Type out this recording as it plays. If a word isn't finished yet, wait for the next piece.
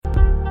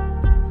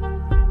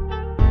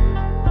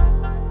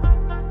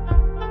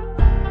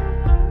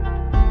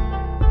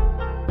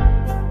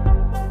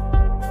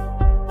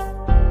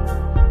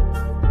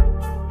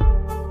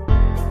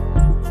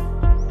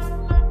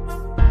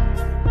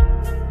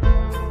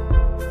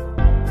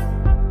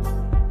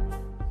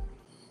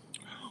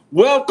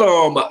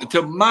Welcome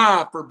to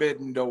my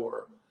forbidden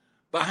door,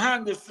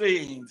 behind the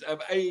scenes of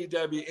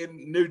AEW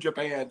in New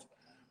Japan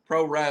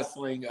Pro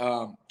Wrestling.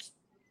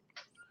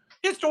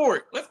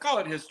 Historic, let's call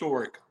it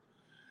historic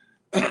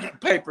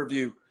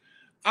pay-per-view.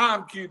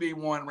 I'm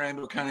QB1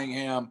 Randall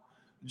Cunningham.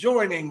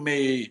 Joining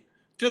me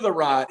to the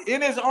right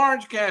in his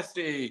orange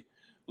casty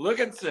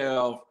looking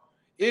self,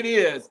 it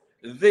is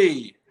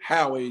the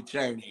Howie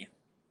Cheney.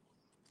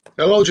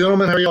 Hello,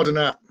 gentlemen. How are y'all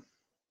tonight?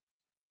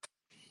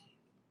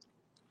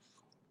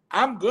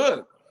 I'm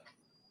good.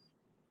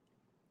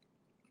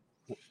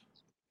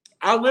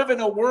 I live in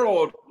a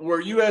world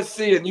where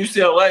USC and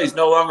UCLA is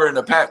no longer in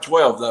the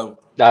Pac-12,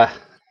 though.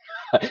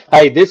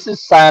 Hey, this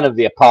is sign of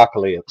the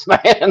apocalypse, man.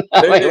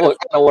 I mean, what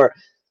kind of work?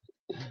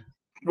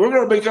 We're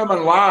going to be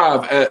coming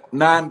live at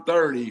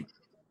 9:30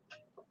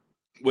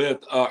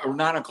 with or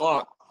 9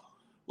 o'clock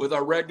with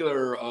our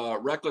regular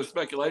Reckless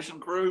Speculation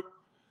crew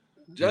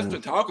just to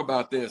talk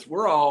about this.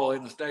 We're all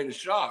in a state of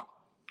shock.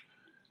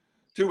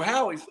 To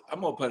Howie's, I'm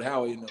going to put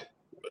Howie in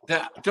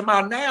to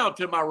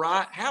my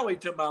right, Howie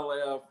to my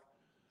left,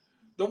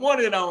 the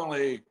one and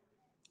only,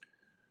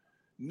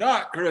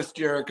 not Chris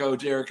Jericho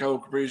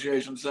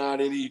Appreciation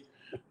Society,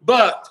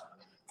 but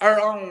our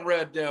own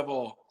Red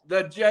Devil,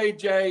 the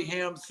JJ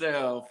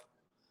himself,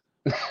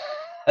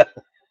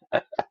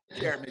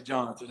 Jeremy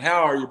Johnson.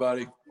 How are you,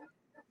 buddy?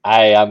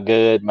 Hey, I'm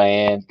good,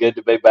 man. Good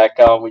to be back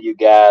on with you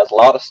guys. A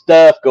lot of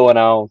stuff going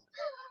on.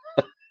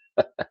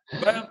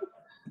 Well,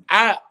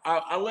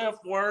 I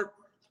left work,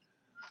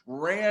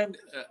 ran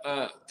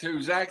to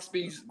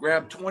Zaxby's,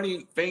 grabbed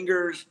 20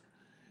 fingers,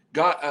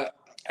 got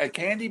a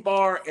candy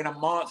bar and a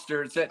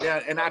Monster, and sat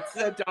down. And I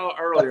said to y'all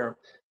earlier,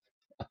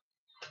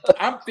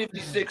 I'm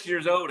 56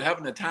 years old,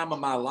 having the time of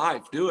my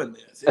life doing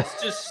this.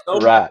 It's just so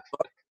right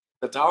fun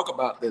to talk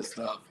about this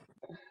stuff.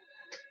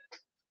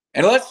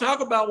 And let's talk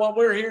about what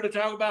we're here to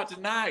talk about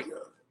tonight.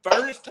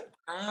 First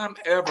time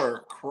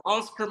ever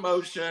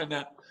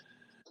cross-promotion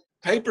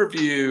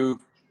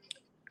pay-per-view.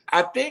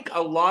 I think a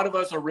lot of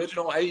us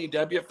original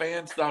AEW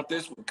fans thought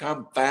this would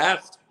come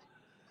fast.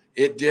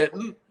 It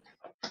didn't.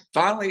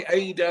 Finally,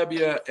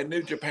 AEW and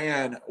New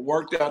Japan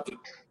worked out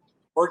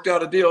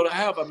a deal to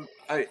have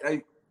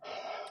a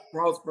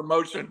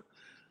cross-promotion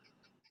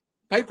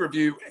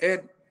pay-per-view.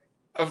 And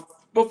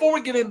before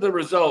we get into the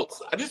results,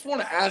 I just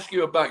want to ask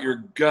you about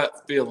your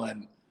gut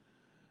feeling,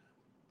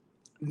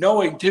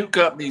 knowing two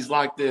companies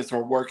like this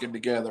are working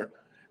together.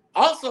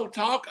 Also,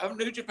 talk of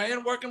New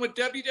Japan working with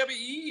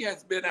WWE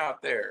has been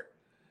out there.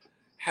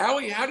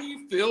 Howie, how do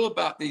you feel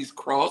about these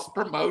cross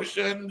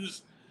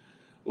promotions?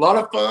 A lot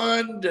of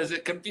fun. Does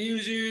it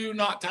confuse you?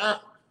 Not time.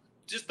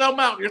 Just throw them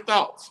out. Your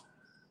thoughts.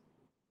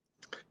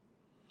 I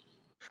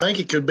think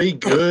it could be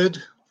good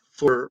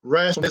for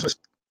wrestling business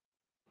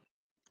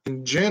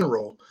in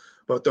general,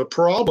 but the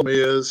problem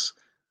is,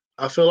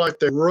 I feel like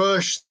they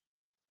rush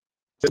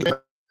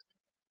the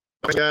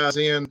guys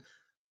in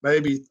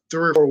maybe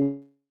 3 or 4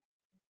 weeks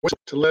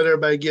to let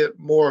everybody get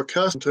more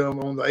accustomed to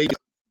them on the 80.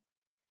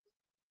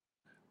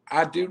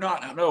 I do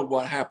not know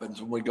what happens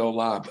when we go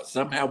live, but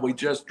somehow we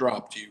just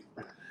dropped you.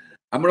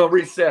 I'm going to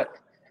reset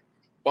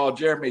while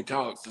Jeremy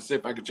talks to see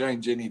if I can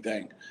change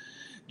anything.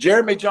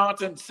 Jeremy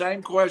Johnson,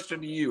 same question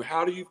to you.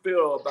 How do you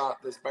feel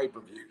about this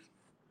pay-per-view?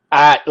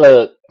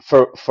 Look,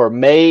 for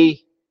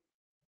me,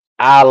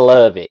 I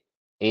love it.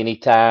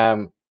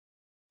 Anytime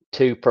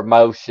two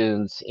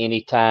promotions,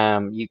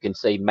 anytime you can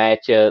see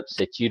matchups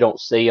that you don't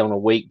see on a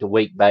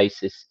week-to-week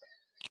basis.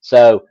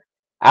 So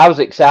I was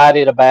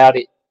excited about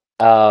it.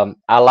 I've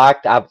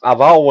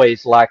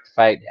always liked the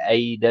fact that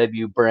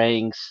AEW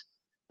brings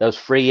those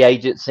free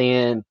agents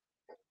in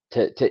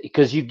to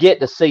because you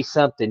get to see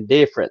something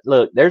different.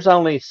 Look, there's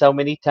only so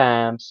many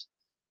times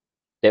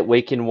that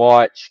we can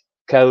watch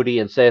Cody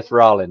and Seth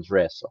Rollins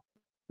wrestle.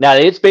 Now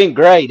it's been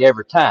great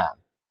every time.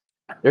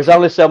 There's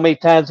only so many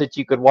times that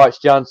you could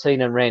watch John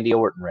Cena and Randy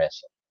Orton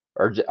wrestle,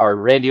 or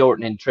Randy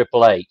Orton and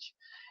Triple H.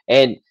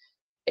 And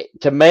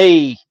to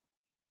me,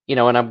 and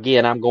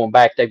I'm going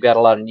back. They've got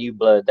a lot of new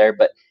blood there,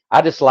 but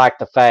I just like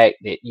the fact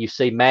that you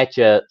see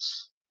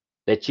matchups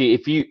that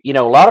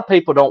a lot of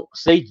people don't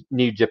see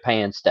New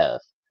Japan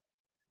stuff.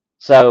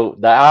 So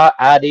the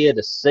idea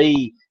to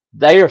see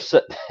they're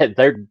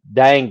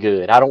dang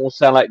good. I don't want to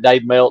sound like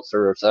Dave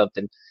Meltzer or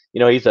something.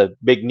 He's a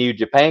big New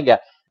Japan guy,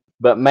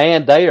 but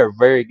man, they are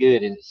very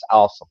good and it's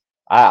awesome.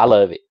 I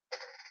love it.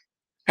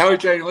 Howie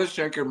J, let's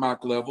check your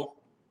mic level.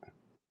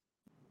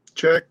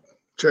 Check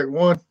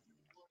 1.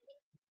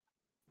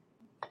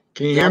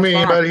 Can you hear me?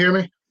 Fine. Anybody hear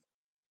me?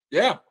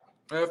 Yeah,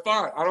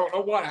 fine. I don't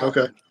know what happened.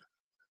 Okay.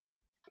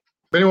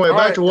 But anyway,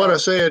 back to what I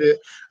said.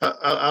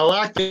 I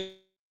like the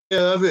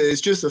idea of it.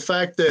 It's just the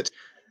fact that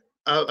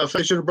I think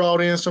they should have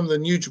brought in some of the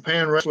New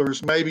Japan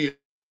wrestlers, maybe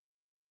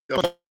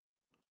know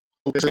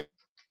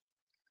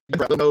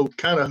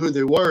kind of who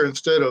they were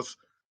instead of.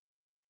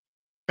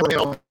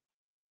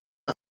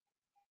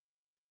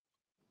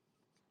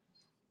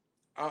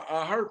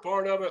 I heard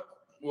part of it.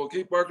 We'll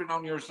keep working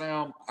on your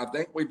sound. I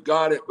think we've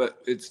got it, but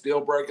it's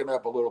still breaking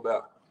up a little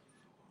bit.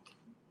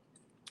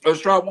 Let's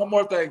try one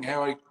more thing,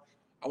 Howie.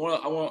 I'm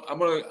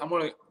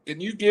gonna. Can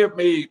you give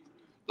me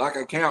like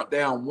a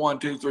countdown 1,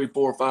 2, 3,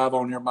 4, 5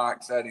 on your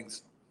mic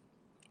settings?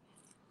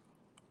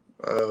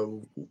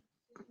 1,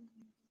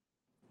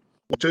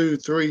 2,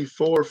 3,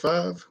 4,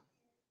 5.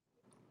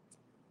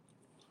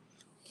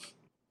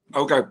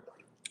 Okay.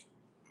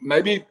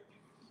 Maybe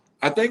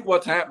I think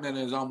what's happening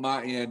is on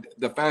my end.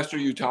 The faster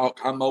you talk,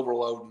 I'm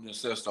overloading the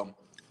system.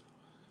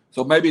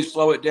 So maybe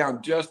slow it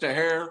down just a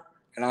hair,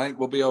 and I think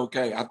we'll be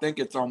okay. I think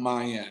it's on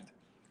my end.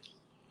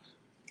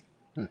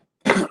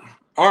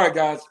 All right,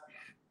 guys.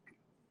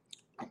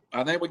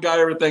 I think we got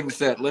everything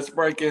set. Let's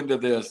break into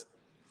this.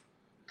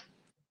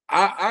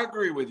 I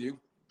agree with you.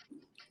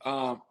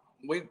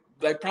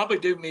 They probably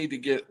do need to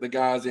get the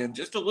guys in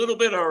just a little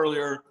bit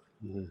earlier.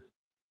 Mhm.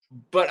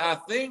 But I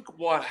think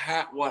what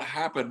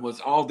happened was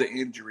all the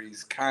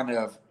injuries kind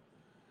of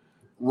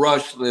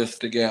rushed this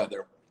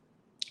together.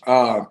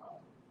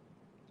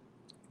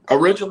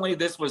 Originally,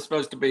 this was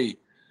supposed to be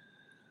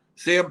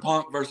CM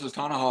Punk versus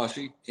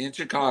Tanahashi in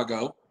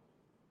Chicago.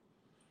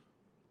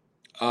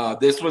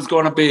 This was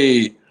going to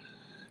be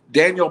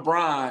Daniel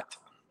Bryant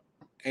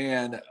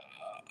and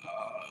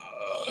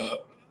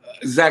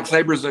Zack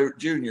Sabre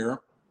Jr.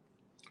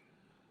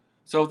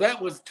 So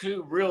that was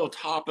two real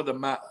top of the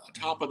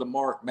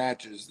mark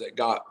matches that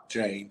got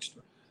changed.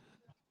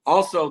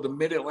 Also, the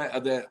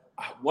Mid-Atlantic,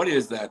 what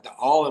is that? The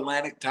All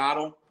Atlantic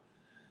title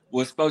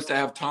was supposed to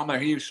have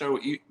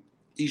Tomohiro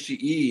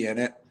Ishii in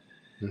it.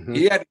 Mhm.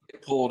 He had to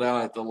get pulled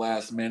out at the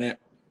last minute.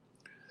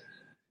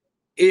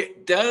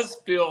 It does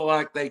feel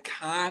like they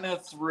kind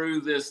of threw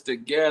this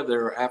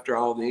together after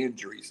all the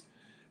injuries.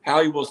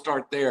 Howie, will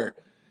start there.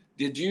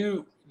 Did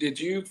you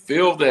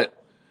feel that?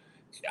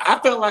 I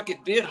felt like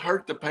it did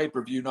hurt the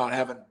pay-per-view not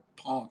having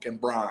Punk and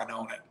Bryan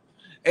on it.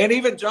 And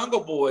even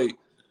Jungle Boy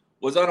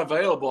was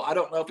unavailable. I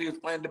don't know if he was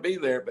planning to be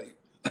there, but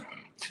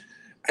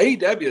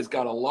AEW has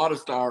got a lot of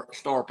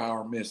star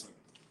power missing.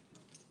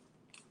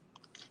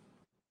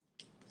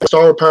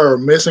 Star power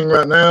missing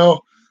right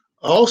now.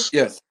 Also,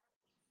 Yes.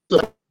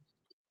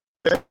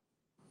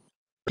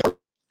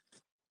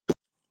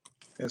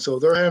 and so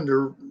they're having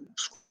to.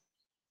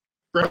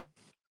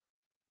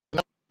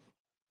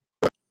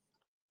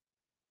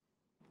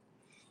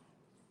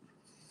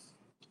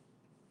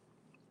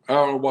 I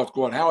don't know what's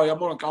going on. Howie, I'm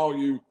going to call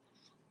you.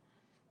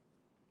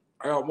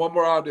 I got one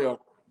more idea.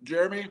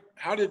 Jeremy,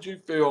 how did you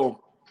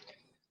feel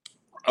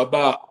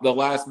about the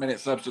last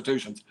minute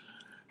substitutions?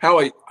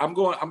 Howie, I'm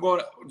going,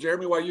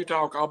 Jeremy, while you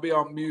talk, I'll be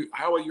on mute.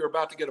 Howie, you're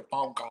about to get a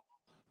phone call.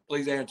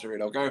 Please answer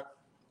it, okay?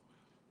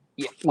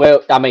 Yeah,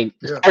 well, I mean,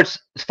 Yeah. as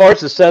far as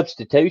the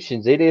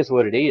substitutions, it is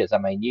what it is. I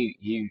mean,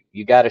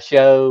 you got a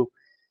show,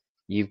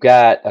 you've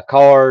got a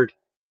card,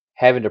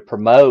 having to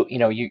promote.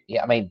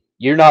 I mean,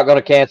 you're not going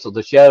to cancel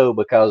the show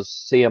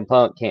because CM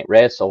Punk can't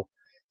wrestle.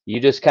 You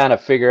just kind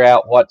of figure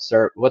out what's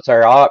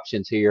our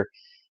options here.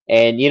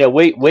 And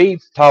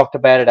we've talked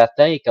about it, I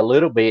think, a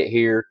little bit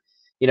here.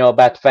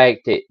 About the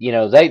fact that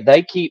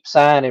they keep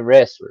signing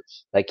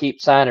wrestlers. They keep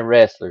signing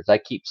wrestlers. They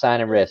keep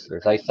signing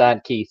wrestlers. They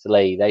sign Keith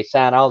Lee. They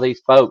sign all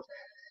these folks.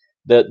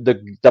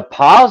 The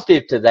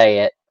positive to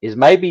that is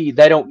maybe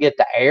they don't get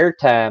the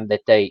airtime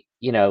that they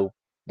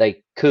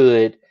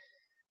could,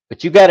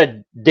 but you got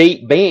a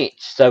deep bench,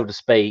 so to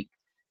speak.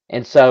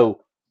 And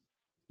so,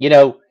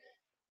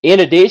 in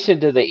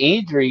addition to the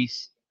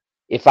injuries,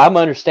 if I'm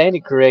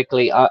understanding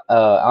correctly,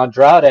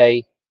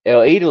 Andrade El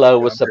Idolo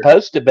was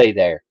supposed to be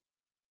there.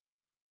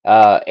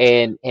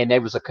 And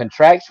there was a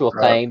contractual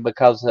thing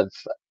because of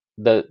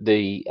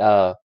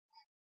because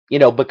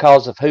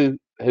of who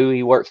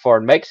he works for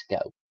in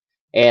Mexico.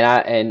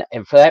 And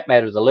for that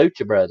matter, the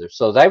Lucha Brothers.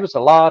 So there was a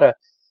lot of.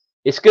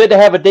 It's good to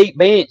have a deep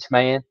bench,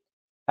 man.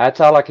 That's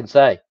all I can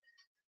say.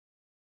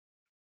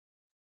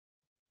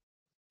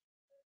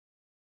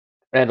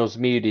 Randall's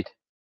muted.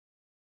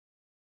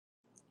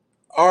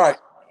 All right.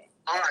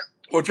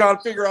 We're trying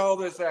to figure all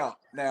this out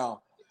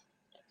now.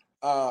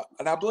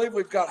 And I believe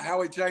we've got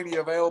Howie Cheney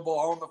available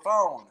on the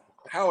phone.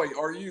 Howie,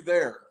 are you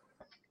there?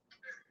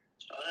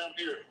 I am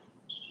here.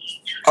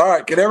 All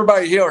right. Can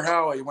everybody hear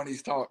Howie when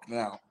he's talking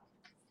now?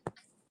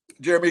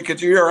 Jeremy, could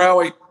you hear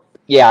Howie?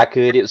 Yeah, I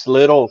could. It was a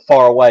little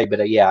far away,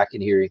 but yeah, I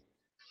can hear you.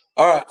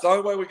 All right. So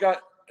the way we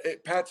got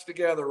it patched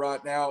together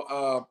right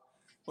now.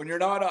 When you're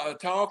not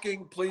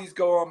talking, please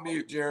go on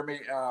mute,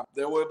 Jeremy.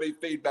 There will be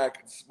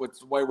feedback with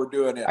the way we're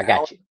doing it. I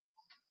got you.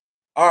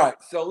 All right.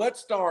 So let's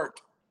start.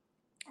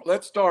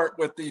 Let's start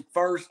with the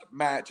first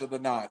match of the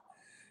night.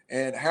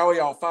 And Howie,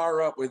 I'll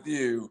fire up with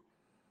you.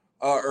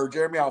 Or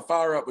Jeremy, I'll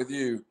fire up with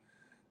you.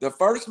 The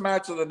first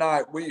match of the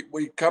night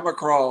we come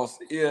across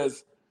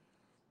is,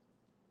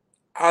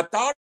 I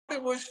thought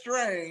it was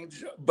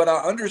strange, but I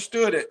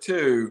understood it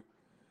too.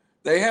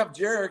 They have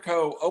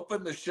Jericho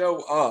open the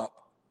show up.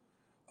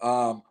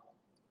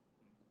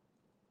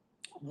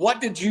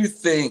 What did you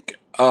think?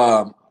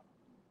 I'm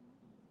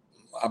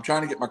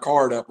trying to get my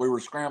card up. We were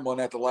scrambling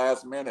at the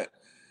last minute,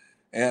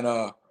 and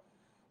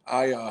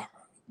I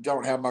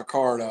don't have my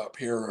card up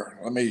here.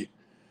 Let me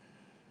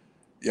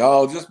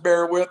Y'all just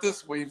bear with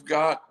us. We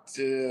had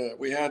a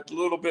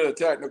little bit of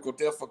technical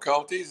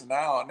difficulties.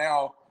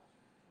 Now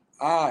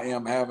I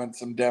am having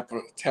some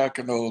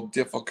technical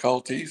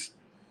difficulties.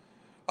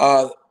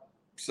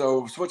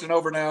 So switching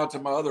over now to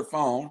my other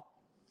phone.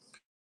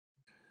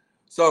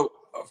 So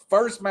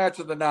first match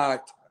of the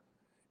night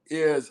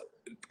is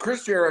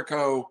Chris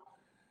Jericho,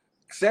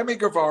 Sammy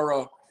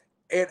Guevara,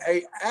 and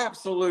a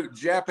absolute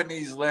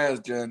Japanese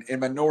legend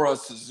in Minoru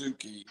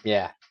Suzuki.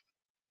 Yeah.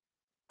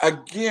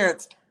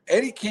 Against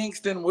Eddie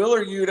Kingston,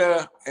 Wheeler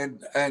Yuta, and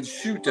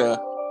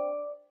Shuta.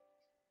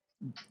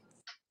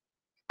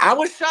 I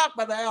was shocked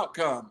by the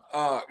outcome.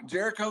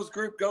 Jericho's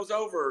group goes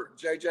over,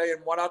 JJ,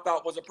 in what I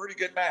thought was a pretty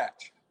good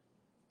match.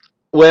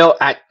 Well,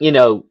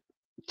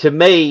 to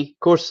me, of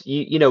course,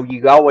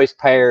 you always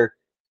pair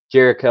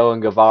Jericho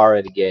and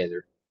Guevara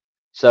together,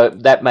 so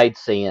that made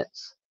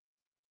sense.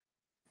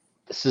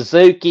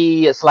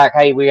 Suzuki, it's like,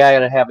 hey, we got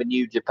to have a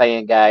New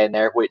Japan guy in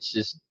there, which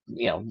is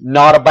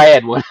not a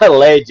bad one, a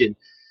legend.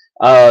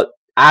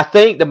 I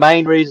think the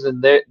main reason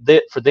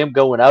that for them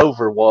going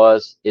over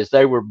is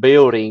they were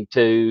building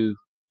to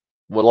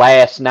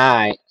last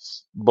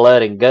night's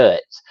Blood and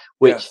Guts,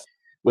 which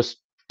was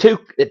to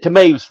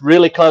me was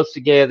really close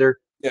together.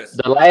 Yes.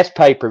 The last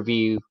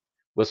pay-per-view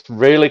was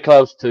really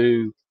close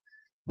to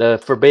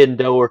the Forbidden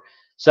Door.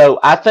 So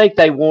I think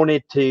they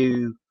wanted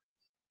to,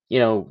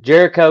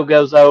 Jericho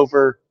goes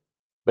over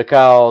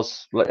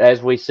because,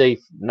 as we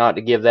see, not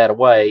to give that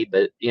away,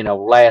 but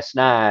last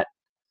night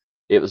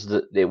it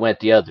went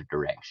the other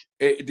direction.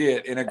 It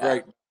did in a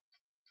great.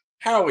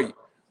 Howie,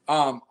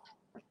 can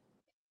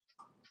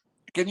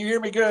you hear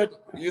me good?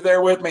 You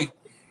there with me?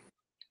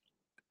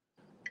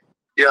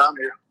 Yeah, I'm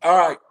here. All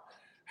right.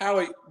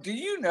 Howie, do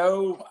you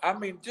know,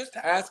 just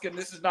asking,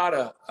 this is not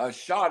a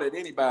shot at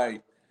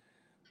anybody,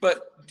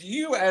 but do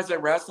you as a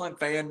wrestling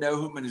fan know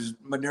who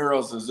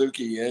Minoru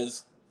Suzuki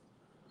is?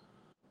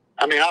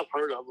 I've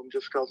heard of him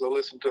just because I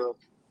listen to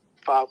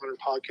 500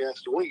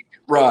 podcasts a week.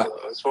 Right.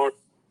 As far as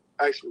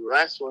actually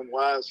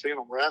wrestling-wise, seeing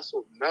them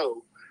wrestle,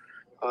 no.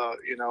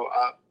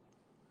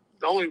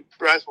 The only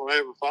wrestling I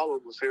ever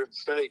followed was here in the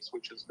States,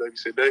 which is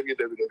WCW,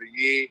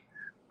 WWE,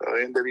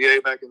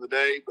 NWA back in the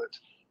day. But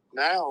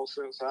now,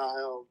 since I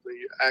have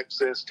the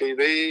Access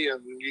TV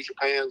and New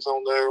Japan's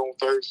on there on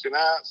Thursday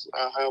nights,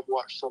 I have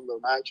watched some of the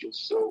matches.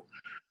 So,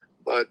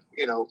 but,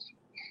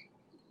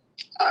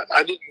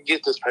 I didn't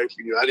get this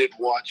pay-per-view. I didn't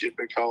watch it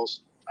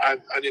because I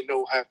didn't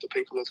know half the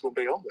people that's going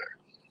to be on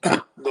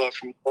there. But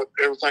from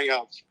everything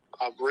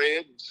I've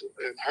read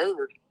and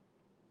heard,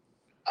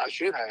 I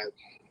should have.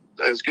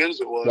 As good as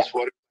it was,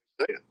 what it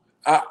said.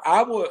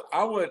 I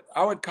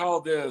would call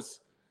this,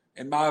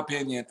 in my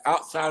opinion,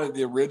 outside of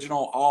the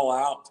original All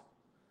Out.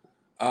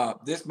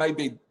 This may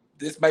be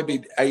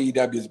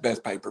AEW's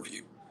best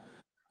pay-per-view.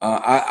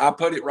 I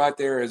put it right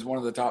there as one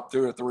of the top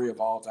 2 or 3 of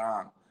all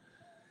time.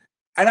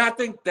 And I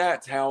think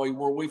that's Howie,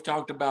 where we've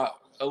talked about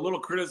a little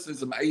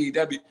criticism of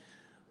AEW.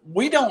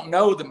 We don't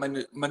know that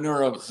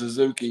Minoru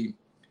Suzuki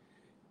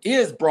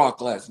is Brock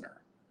Lesnar.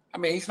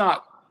 He's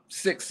not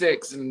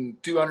 6'6"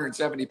 and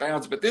 270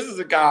 pounds, but this is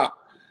a guy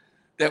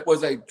that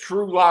was a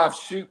true live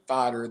shoot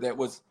fighter, that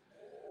was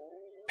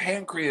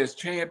Pancreas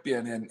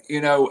champion, and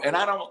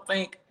I don't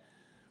think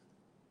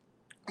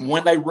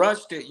when they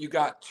rushed it, you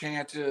got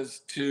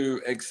chances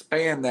to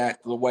expand that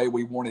the way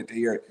we wanted to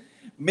hear it.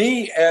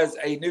 Me as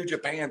a New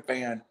Japan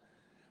fan,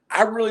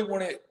 I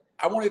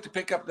wanted to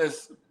pick up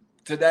this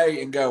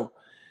today and go,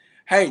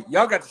 hey,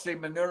 y'all got to see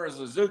Minoru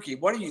Suzuki.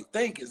 What do you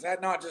think? Is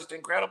that not just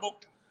incredible?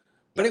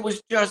 But it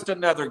was just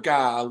another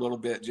guy a little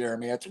bit,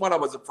 Jeremy. That's what I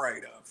was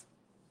afraid of.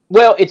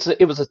 Well,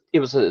 it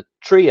was a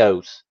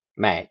trios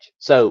match.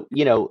 So,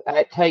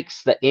 it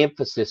takes the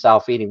emphasis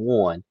off any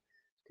one,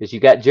 because you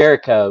got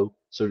Jericho.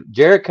 So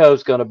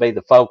Jericho's going to be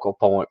the focal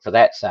point for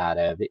that side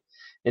of it.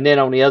 And then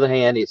on the other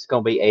hand, it's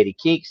going to be Eddie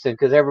Kingston,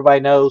 because everybody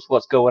knows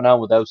what's going on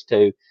with those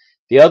two.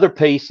 The other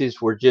pieces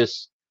were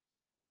just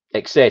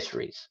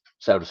accessories,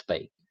 so to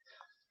speak.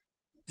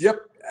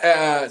 Yep.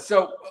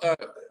 So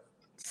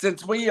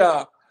since we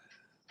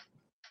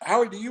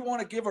Howie, do you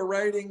want to give a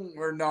rating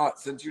or not,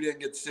 since you didn't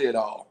get to see it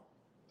all?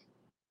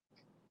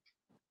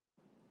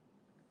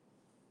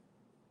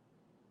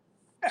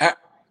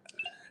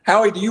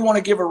 Howie, do you want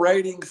to give a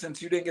rating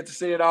since you didn't get to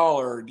see it all,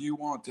 or do you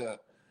want to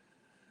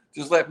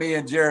just let me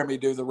and Jeremy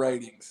do the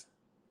ratings?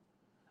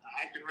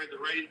 I can read the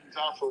ratings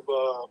off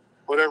of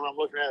whatever I'm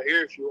looking at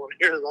here if you want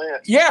to hear that.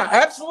 Yeah,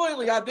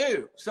 absolutely, I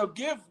do. So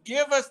give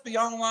us the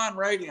online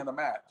rating of the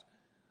match.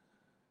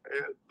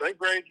 They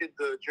graded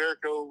the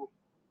Jericho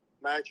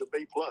match a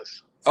B+.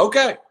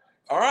 Okay.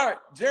 All right,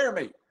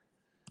 Jeremy.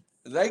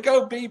 They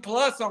go B+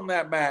 on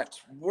that match.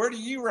 Where do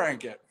you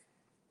rank it?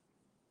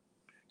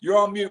 You're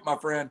on mute, my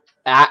friend.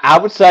 I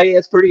would say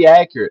it's pretty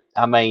accurate.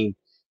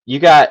 You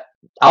got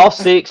all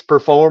 6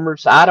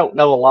 performers. I don't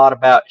know a lot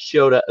about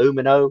Shota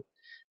Umino,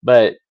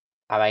 but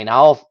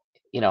all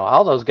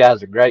those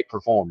guys are great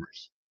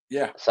performers.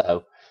 Yeah.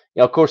 So,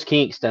 of course,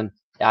 Kingston.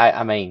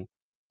 I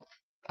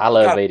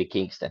love Eddie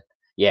Kingston.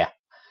 Yeah.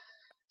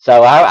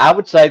 So I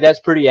would say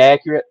that's pretty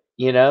accurate.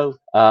 you know.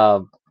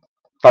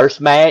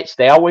 First match,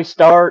 they always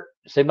start.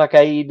 Seems like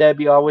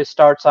AEW always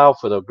starts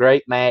off with a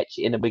great match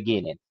in the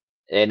beginning,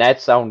 and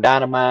that's on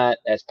Dynamite.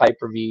 That's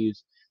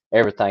pay-per-views,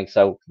 everything.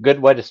 So good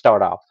way to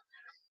start off.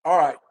 All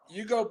right,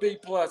 you go B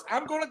plus.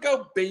 I'm going to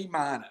go B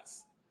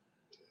minus.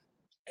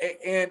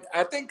 And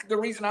I think the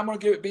reason I'm going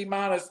to give it B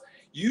minus,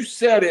 you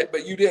said it,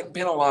 but you didn't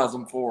penalize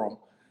them for them.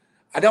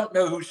 I don't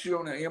know who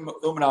Shun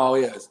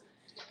Umino is.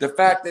 The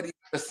fact that he's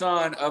the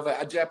son of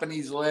a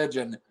Japanese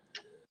legend,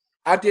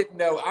 I didn't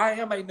know. I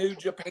am a New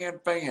Japan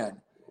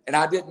fan, and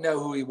I didn't know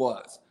who he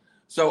was.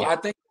 So I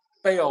think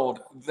he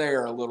failed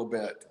there a little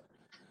bit.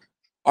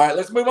 All right,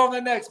 let's move on to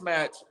the next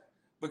match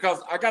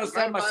because I got to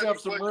save myself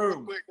some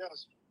room.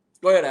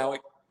 Go ahead,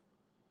 Alec.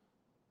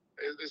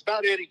 It's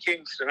about Eddie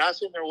Kingston. I was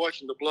sitting there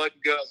watching the Blood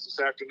and Guts this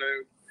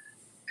afternoon,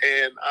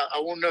 and I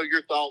want to know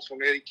your thoughts on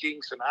Eddie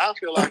Kingston. I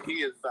feel like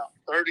he is about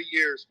 30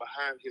 years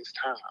behind his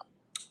time.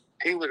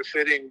 He would have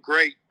fit in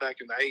great back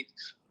in the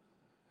 80s.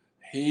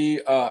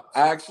 He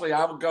actually,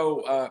 I would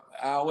go.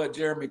 I'll let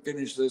Jeremy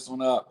finish this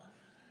one up.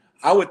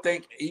 I would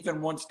think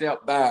even one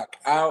step back.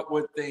 I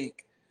would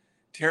think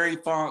Terry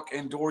Funk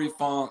and Dory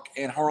Funk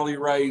and Harley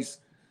Race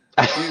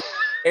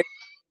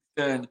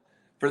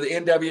for the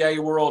NWA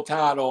World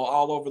Title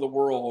all over the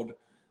world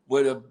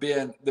would have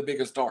been the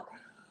biggest star.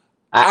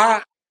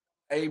 A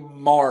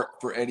mark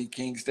for Eddie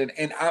Kingston,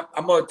 and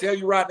I'm going to tell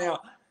you right now,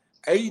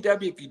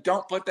 AEW, if you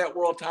don't put that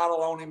world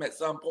title on him at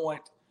some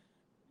point,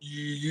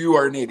 you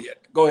are an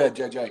idiot. Go ahead,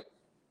 JJ.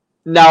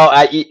 No,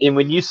 and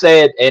when you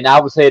said, and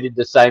I was headed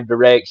the same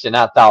direction,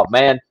 I thought,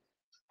 man,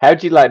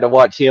 how'd you like to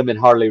watch him and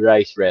Harley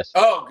Race wrestle?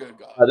 Oh, good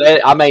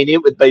God. I mean,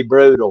 it would be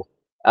brutal.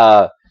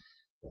 I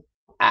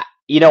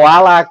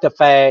like the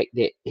fact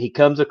that he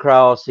comes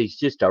across, he's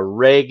just a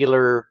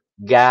regular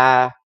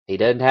guy. He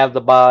doesn't have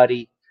the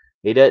body.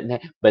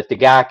 But the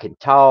guy can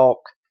talk.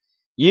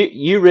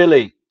 You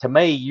really, to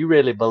me, you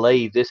really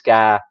believe this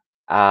guy.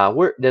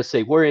 Let's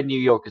see, where in New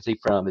York is he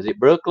from? Is it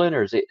Brooklyn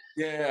or is it?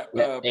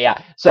 Yeah.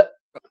 So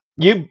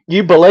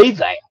you believe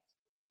that?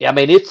 I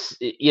mean,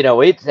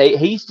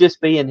 he's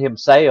just being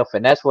himself,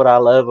 and that's what I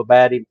love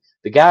about him.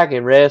 The guy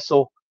can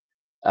wrestle.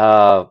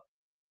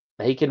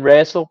 He can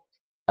wrestle.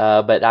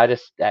 But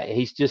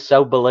he's just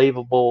so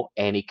believable,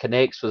 and he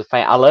connects with the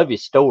fan. I love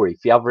his story.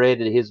 If y'all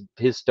read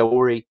his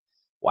story,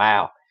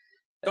 wow,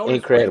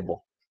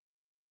 incredible.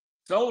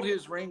 Sold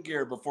his ring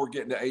gear before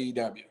getting to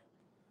AEW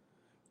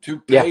to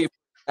pay for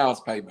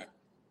house payment.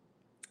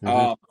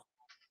 Mm-hmm.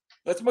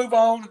 Let's move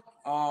on.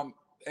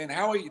 And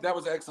Howie, that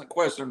was an excellent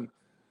question.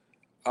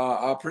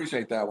 I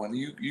appreciate that one.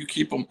 You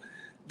keep them.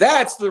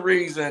 That's the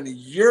reason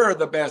you're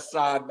the best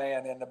side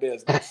man in the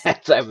business.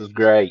 That was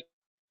great.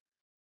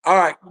 All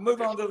right, we'll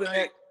move on to the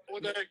next.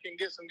 One day can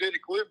get some good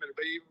equipment, it'd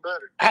be even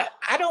better.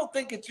 I don't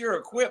think it's your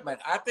equipment.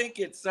 I think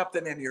it's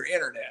something in your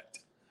internet.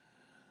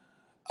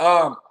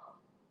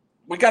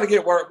 We got to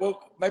get work.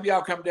 Well, maybe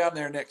I'll come down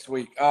there next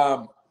week.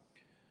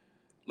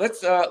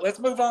 Let's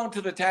move on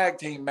to the tag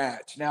team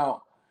match.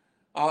 Now,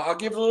 I'll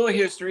give a little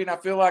history, and I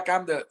feel like I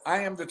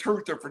am the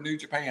truther for New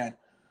Japan.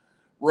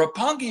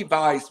 Roppongi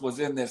Vice was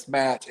in this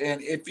match,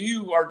 and if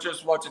you are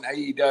just watching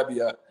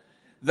AEW,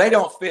 they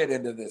don't fit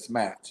into this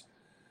match.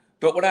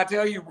 But when I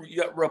tell you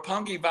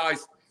Roppongi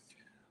Vice,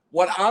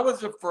 what I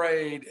was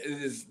afraid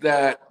is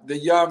that the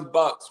Young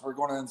Bucks were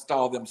going to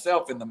install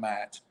themselves in the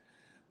match.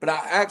 But I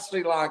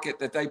actually like it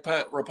that they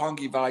put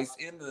Roppongi Vice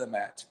into the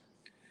match.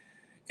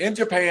 In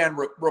Japan,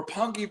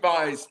 Roppongi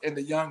Vice and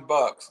the Young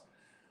Bucks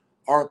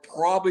are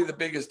probably the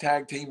biggest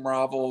tag team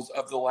rivals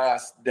of the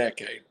last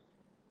decade.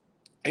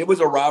 It was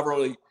a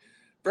rivalry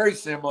very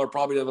similar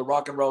probably to the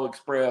Rock and Roll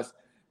Express,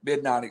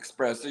 Midnight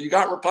Express. So you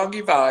got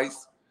Roppongi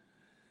Vice.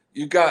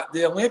 You got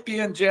the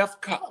Olympian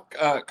Jeff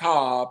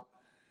Cobb,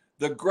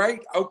 the Great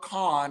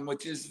Okan,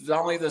 which is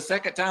only the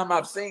second time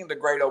I've seen the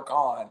Great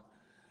Okan,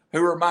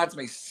 who reminds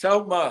me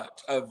so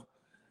much of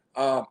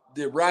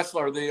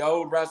the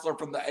old wrestler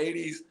from the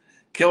 80s,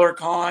 Killer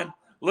Khan.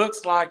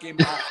 Looks like him.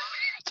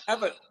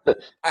 I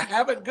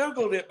haven't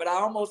Googled it, but I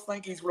almost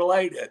think he's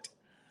related.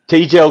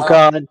 T.J.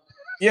 Okan.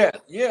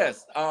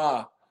 Yes.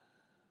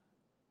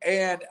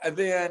 And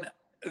then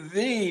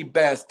the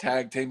best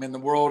tag team in the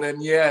world,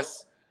 and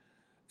yes,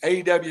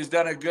 AEW has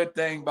done a good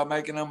thing by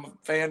making them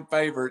fan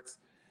favorites.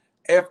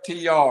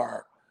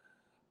 FTR.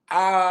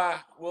 I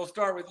will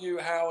start with you,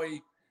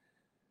 Howie,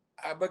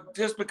 but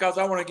just because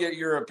I want to get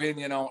your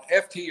opinion on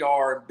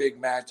FTR in big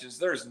matches,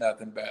 there's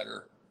nothing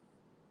better.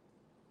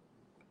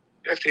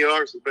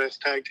 FTR is the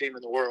best tag team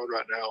in the world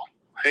right now,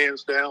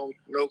 hands down,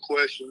 no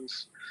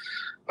questions.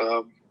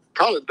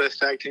 Probably the best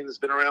tag team that's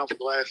been around for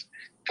the last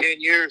 10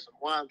 years, and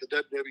why the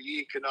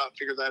WWE could not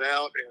figure that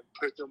out and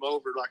put them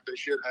over like they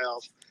should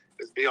have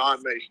is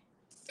beyond me.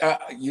 I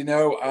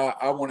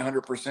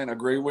 100%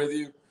 agree with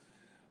you.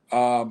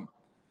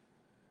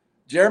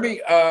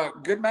 Jeremy,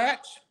 good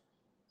match.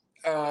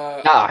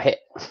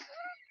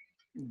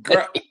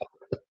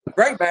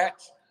 Great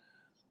match.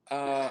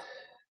 I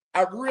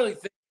really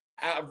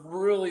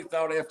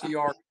thought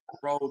FTR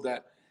rolled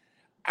that.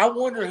 I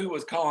wonder who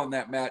was calling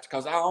that match,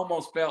 because I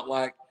almost felt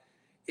like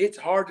it's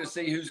hard to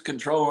see who's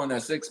controlling a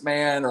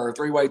 6-man or a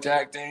 3-way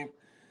tag team.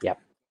 Yep.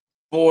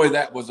 Boy,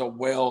 that was a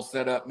well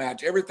set up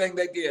match. Everything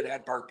they did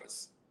had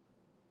purpose.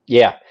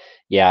 Yeah.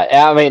 Yeah.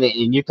 I mean,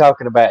 and you're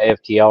talking about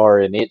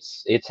FTR, and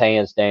it's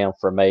hands down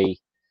for me.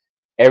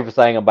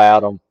 Everything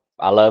about them.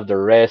 I love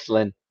their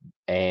wrestling,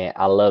 and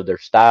I love their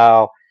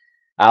style.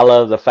 I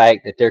love the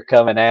fact that they're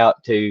coming out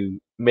to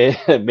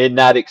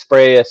Midnight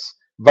Express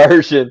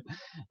version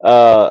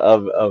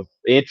of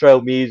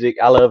intro music.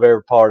 I love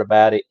every part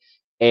about it,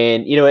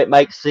 and it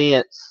makes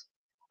sense.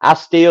 I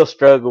still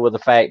struggle with the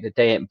fact that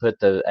they hadn't put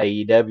the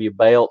AEW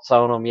belts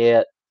on them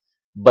yet,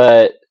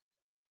 but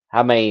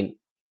I mean,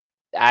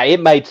 it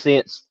made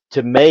sense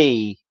to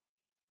me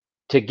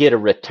to get a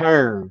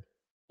return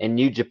in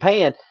New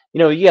Japan.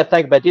 You got to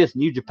think about this.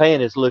 New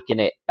Japan is looking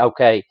at,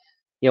 okay,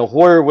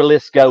 where will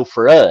this go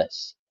for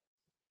us?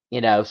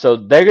 So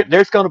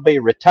there's going to be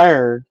a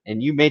return,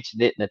 and you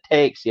mentioned it in the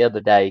text the other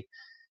day,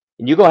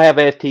 and you're going to have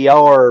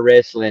FTR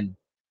wrestling,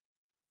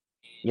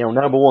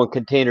 number one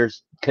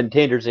contenders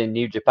in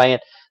New Japan.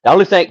 The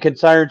only thing that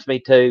concerns me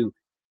too,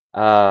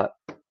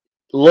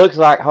 looks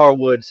like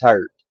Harwood's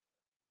hurt.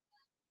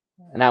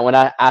 Now, when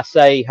I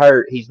say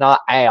hurt, he's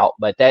not out,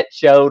 but that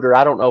shoulder,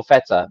 I don't know if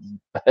that's a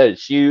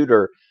shoot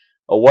or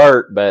a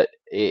work, but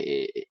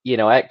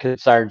that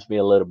concerns me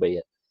a little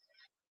bit.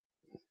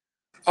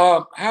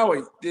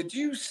 Howie, did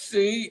you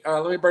see?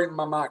 Let me bring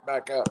my mic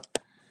back up.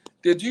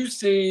 Did you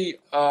see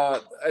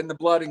in the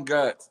Blood and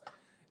Guts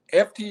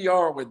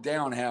FTR with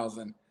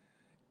Downhausen?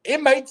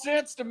 It made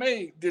sense to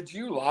me. Did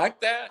you like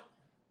that?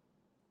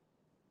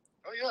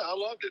 Oh yeah, I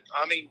loved it.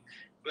 I mean,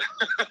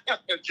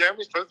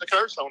 Jeremy's putting the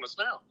curse on us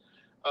now.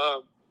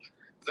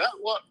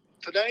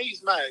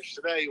 Today's match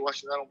today,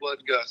 watching that on Blood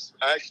and Guts,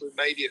 actually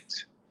made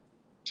it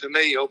to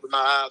me, open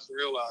my eyes and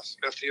realize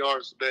FTR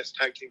is the best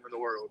tag team in the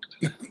world.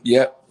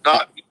 Yeah.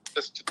 Not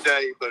just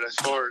today, but as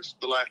far as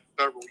the last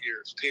several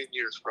years, 10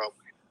 years probably.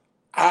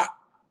 I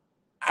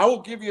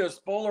will give you a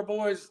spoiler,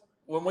 boys.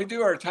 When we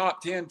do our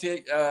top 10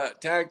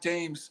 tag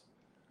teams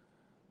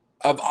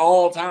of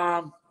all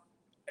time,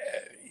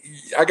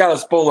 I got a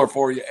spoiler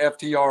for you.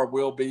 FTR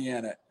will be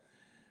in it.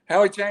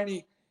 Howie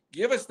Cheney,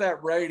 give us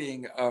that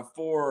rating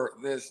for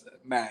this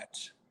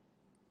match.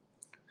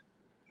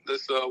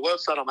 This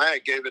website I'm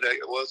at gave it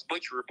was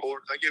Bleacher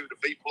Report. They gave it a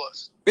B+.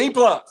 B+.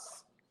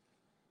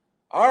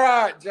 All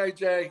right,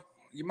 JJ,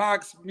 your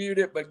mic's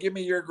muted, but give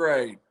me your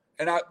grade.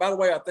 And by the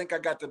way, I think I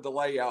got the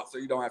delay out, so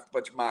you don't have to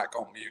put your mic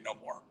on mute no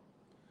more.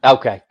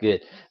 Okay,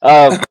 good.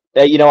 I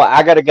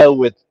gotta go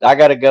with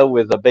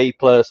a B+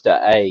 to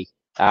A.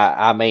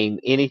 I mean,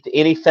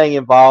 anything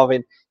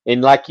involving,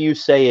 and like you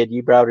said,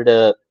 you brought it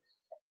up.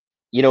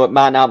 It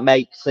might not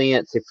make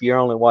sense if you're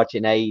only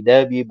watching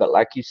AEW, but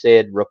like you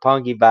said,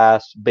 Roppongi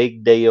Vice,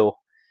 big deal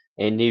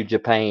in New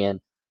Japan,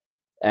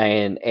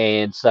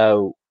 and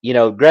so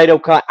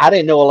Great-O-Khan. I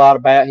didn't know a lot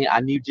about him.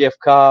 I knew Jeff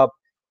Cobb.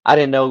 I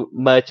didn't know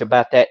much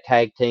about that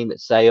tag team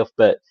itself,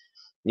 but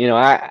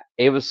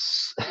it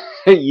was,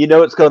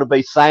 it's going to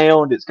be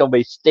sound, it's going to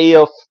be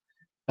stiff,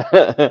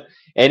 and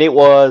it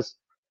was.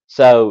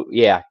 So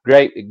yeah,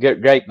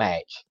 great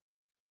match.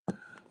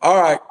 All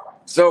right.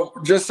 So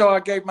just so I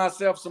gave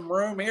myself some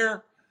room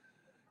here,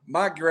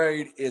 my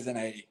grade is an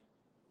A.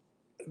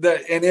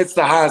 And it's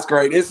the highest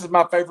grade. This is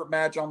my favorite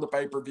match on the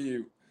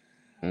pay-per-view.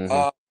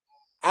 Mm-hmm.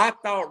 I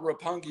thought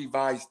Roppongi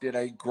Vice did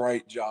a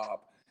great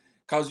job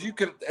because you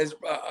could, as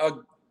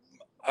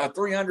a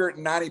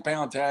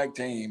 390-pound tag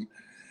team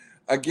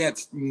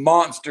against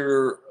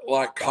monster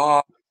like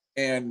Cobb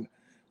and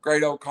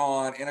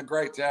Great-O-Khan in a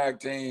great tag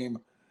team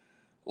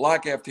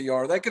like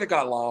FTR, they could have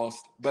got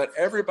lost, but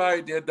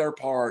everybody did their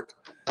part.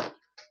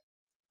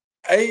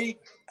 And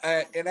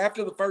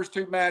after the first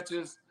two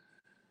matches,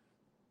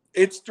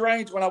 it's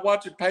strange when I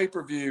watch a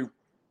pay-per-view,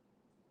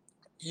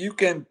 you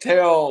can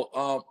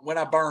tell when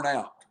I burn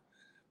out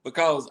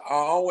because I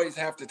always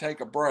have to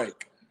take a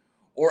break.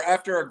 Or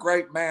after a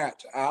great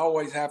match, I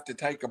always have to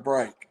take a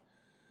break.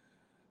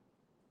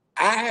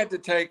 I had to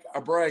take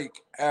a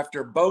break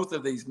after both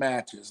of these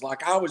matches.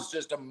 Like I was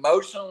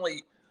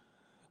emotionally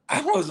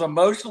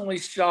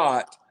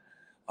shot.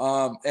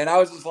 And I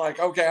was just like,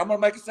 okay, I'm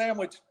going to make a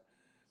sandwich.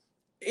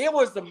 It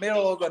was the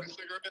middle of the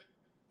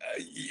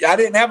I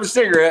didn't have a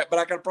cigarette, but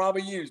I could have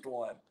probably used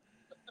one.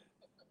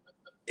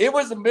 It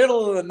was the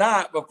middle of the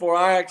night before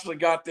I actually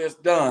got this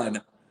done.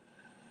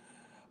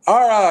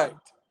 All right.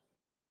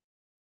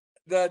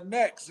 The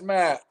next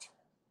match,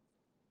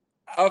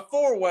 a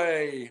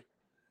 4-way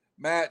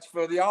match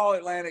for the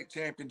All-Atlantic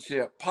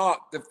Championship.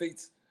 Pac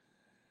defeats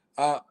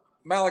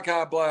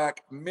Malachi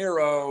Black,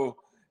 Miro,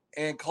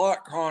 and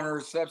Clark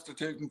Connors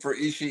substituting for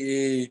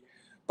Ishii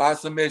by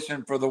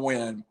submission for the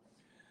win.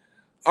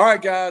 All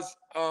right, guys.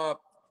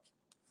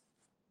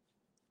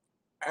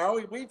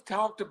 Howie, we've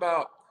talked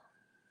about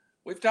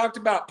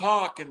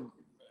Pac, and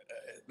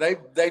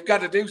they've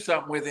got to do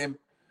something with him.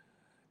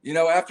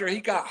 After he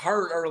got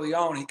hurt early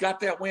on, he got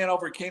that win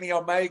over Kenny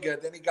Omega.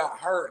 Then he got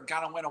hurt and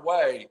kind of went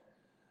away.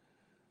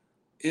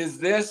 Is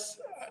this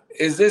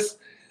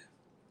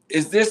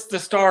Is this the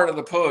start of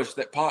the push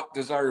that Pac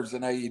deserves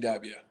in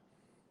AEW?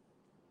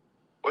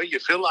 Well, you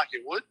feel like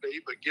it would be,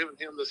 but giving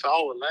him this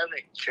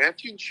All-Atlantic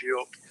Championship,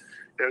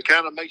 it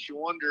kind of makes you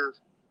wonder,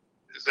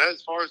 is that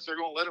as far as they're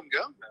going to let him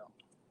go now?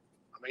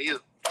 I mean, he's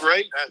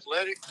great,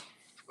 athletic,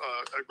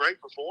 a great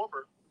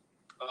performer.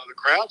 The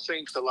crowd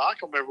seems to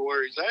like him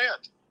everywhere he's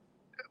at,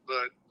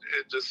 but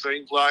it just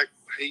seems like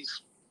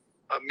he's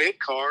a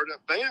mid-card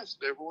at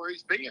best everywhere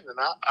he's been, and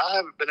I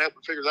haven't been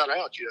able to figure that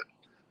out yet.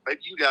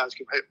 Maybe you guys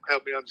can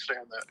help me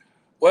understand that.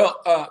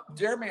 Well,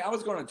 Jeremy, I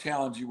was going to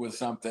challenge you with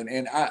something,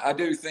 and I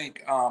do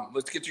think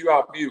let's get you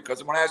off mute because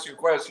I'm going to ask you a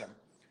question.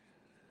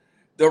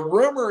 The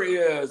rumor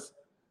is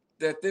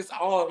that this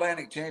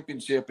All-Atlantic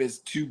Championship is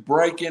to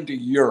break into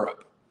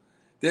Europe.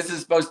 This is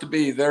supposed to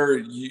be their,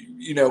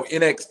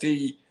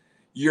 NXT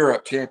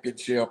Europe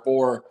Championship,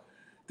 or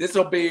this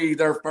will be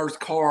their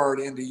first card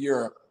into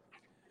Europe.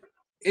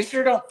 It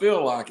sure don't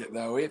feel like it,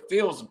 though. It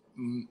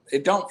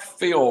don't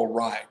feel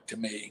right to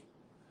me.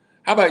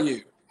 How about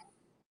you?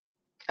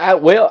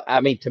 Well,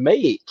 I mean, to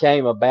me, it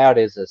came about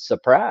as a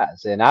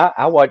surprise, and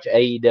I watch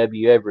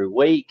AEW every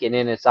week, and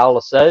then it's all of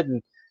a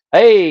sudden,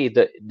 hey,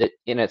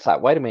 and it's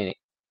like, wait a minute,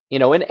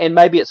 and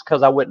maybe it's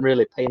because I wasn't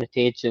really paying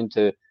attention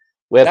to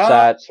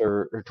websites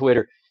or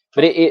Twitter,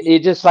 but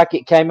it just like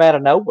it came out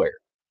of nowhere.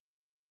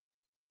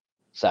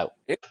 So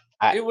it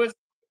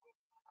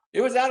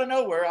was out of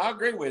nowhere. I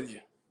agree with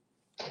you.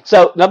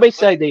 So let me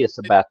say this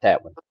about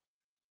that one.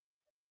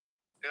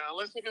 Yeah,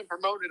 unless they've been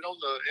promoting on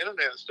the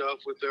internet stuff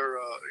with their,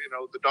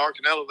 the Dark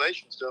and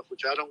Elevation stuff,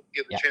 which I don't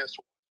get the chance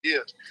to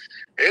get.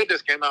 It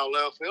just came out of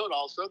left field.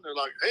 All of a sudden, they're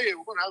like, hey,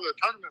 we're going to have a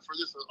tournament for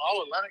this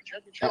All-Atlantic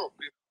Championship.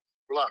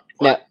 We're like,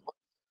 what?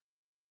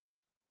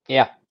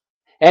 Yeah.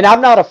 And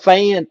I'm not a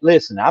fan.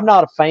 Listen, I'm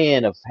not a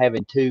fan of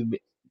having too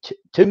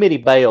many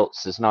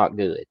belts is not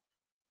good.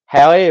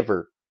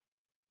 However,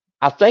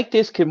 I think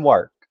this can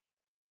work.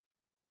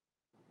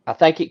 I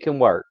think it can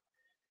work.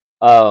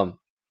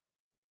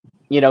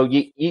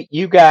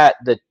 You got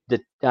the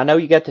I know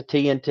you got the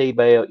TNT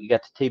belt, you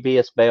got the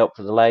TBS belt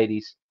for the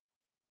ladies,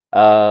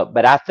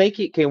 but I think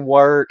it can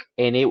work,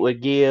 and it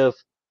would give,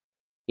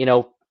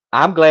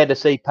 I'm glad to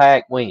see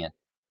Pac win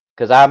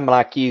because I'm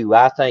like you.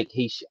 I think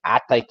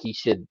he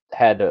should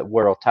have a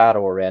world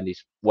title around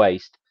his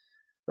waist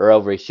or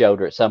over his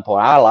shoulder at some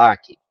point. I like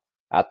him.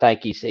 I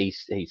think he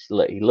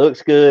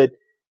looks good.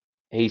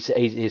 His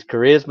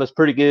charisma's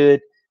pretty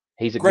good.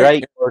 He's a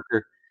great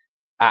worker.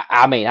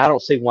 I mean, I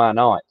don't see why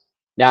not.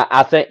 Now,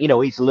 I think,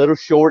 he's a little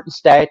short in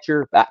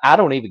stature. I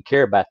don't even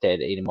care about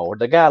that anymore.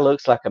 The guy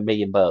looks like $1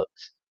 million.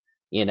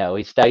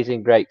 He stays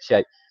in great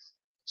shape.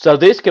 So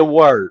this could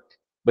work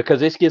because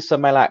this gives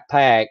somebody like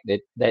Pac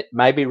that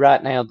maybe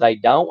right now they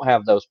don't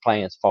have those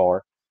plans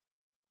for.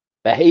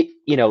 But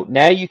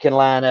now you can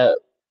line up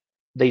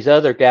these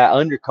other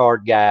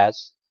undercard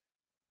guys.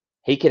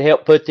 He could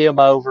help put them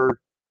over.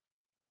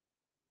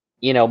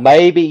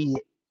 Maybe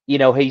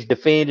he's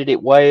defended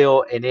it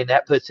well, and then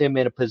that puts him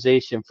in a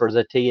position for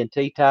the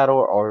TNT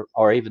title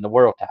or even the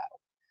world title.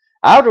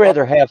 I would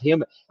rather have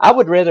him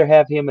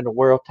in the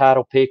world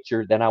title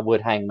picture than I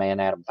would Hangman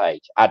Adam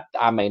Page.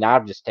 I mean,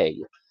 I'll just tell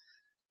you.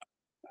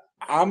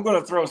 I'm going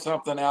to throw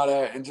something out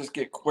at and just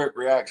get quick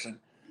reaction.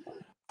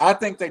 I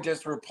think they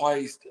just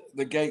replaced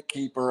the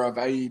gatekeeper of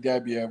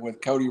AEW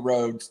with Cody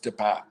Rhodes to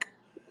Pac.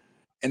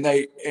 And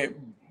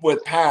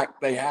with Pac,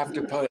 they had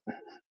to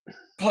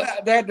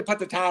put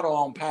the title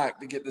on Pac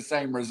to get the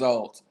same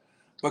results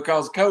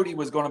because Cody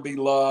was going to be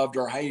loved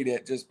or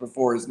hated just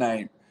before his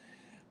name.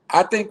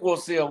 I think we'll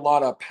see a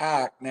lot of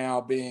Pac now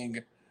being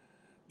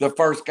the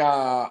first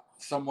guy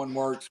someone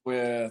works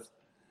with.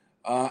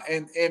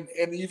 And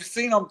you've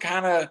seen him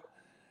kind of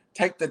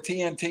take the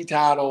TNT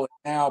title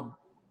and now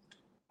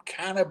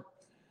kind of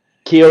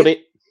killed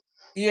it.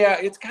 Yeah,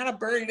 it's kind of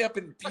buried up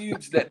in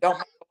feuds that don't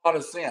make a lot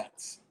of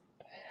sense.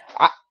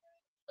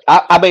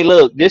 I mean,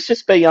 look, let's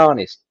just be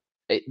honest.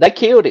 They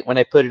killed it when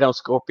they put it on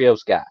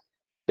Scorpio's guy.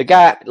 The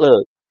guy,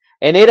 look,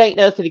 and it ain't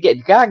nothing to get.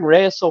 The guy can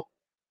wrestle,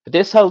 but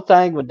this whole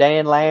thing with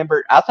Dan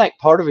Lambert, I think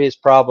part of his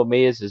problem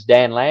is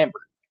Dan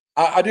Lambert.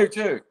 I do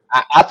too.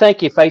 I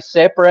think if they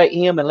separate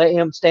him and let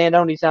him stand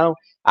on his own,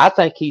 I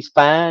think he's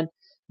fine.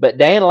 But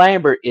Dan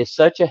Lambert is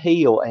such a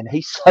heel, and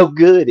he's so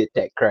good at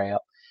that crowd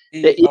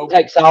that he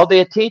takes all the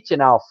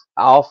attention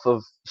off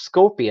of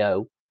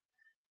Scorpio,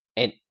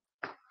 and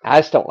I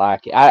just don't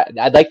like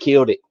it. They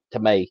killed it to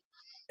me.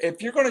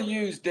 If you're going to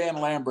use Dan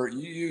Lambert,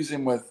 you use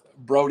him with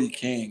Brody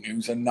King,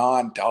 who's a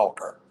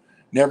non-talker,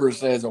 never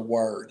says a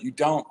word. You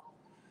don't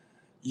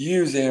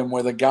use him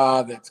with a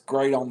guy that's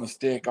great on the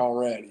stick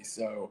already.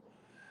 So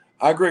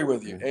I agree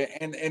with you.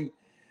 And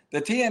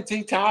the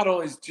TNT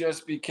title is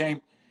just became,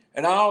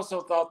 and I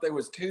also thought there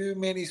was too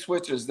many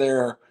switches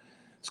there.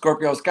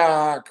 Scorpio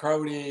Sky,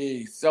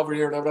 Cody, Silver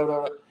here, blah, blah,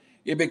 blah.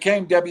 It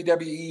became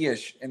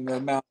WWE-ish in the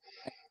amount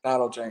of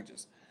title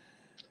changes.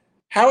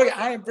 Howie,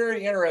 I am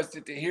very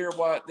interested to hear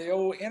what the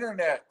old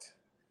internet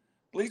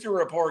Bleacher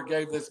Report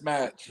gave this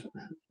match.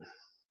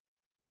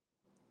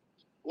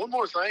 One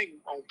more thing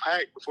on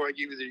Pac before I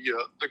give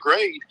you the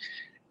grade.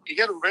 you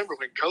got to remember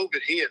when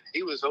COVID hit,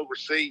 he was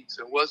overseas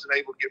and wasn't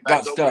able to get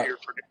back over stuck. here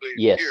for nearly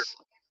a Yes. year.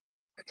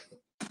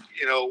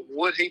 You know,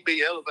 would he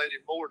be elevated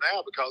more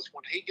now? Because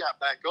when he got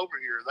back over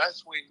here,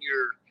 that's when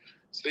you're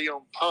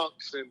seeing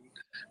Punks and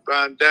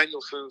Brian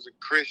Danielsons and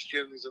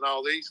Christians and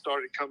all these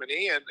started coming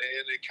in, and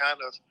it kind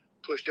of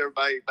pushed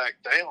everybody back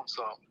down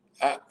some.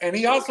 And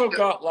he also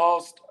got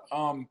lost.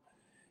 And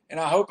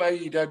I hope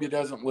AEW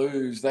doesn't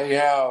lose. They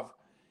have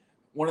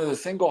one of the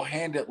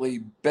single-handedly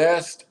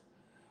best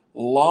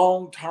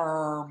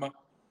long-term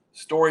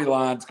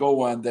storylines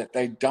going that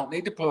they don't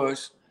need to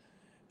push.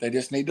 They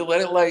just need to let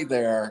it lay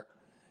there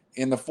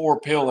in the 4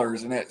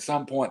 pillars. And at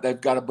some point,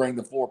 they've got to bring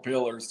the 4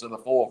 pillars to the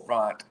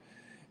forefront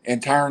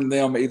and turn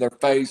them either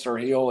face or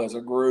heel as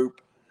a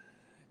group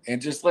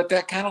and just let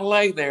that kind of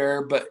lay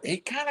there. But he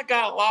kind of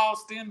got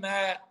lost in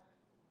that,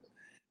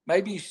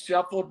 maybe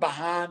shuffled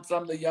behind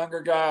some of the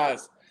younger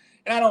guys.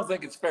 And I don't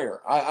think it's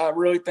fair. I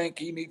really think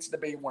he needs to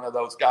be one of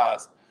those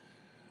guys.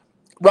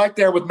 Right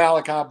there with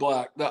Malachi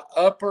Black, the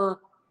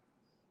upper,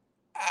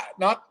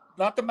 not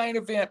the main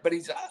event, but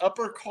he's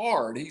upper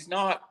card. He's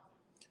not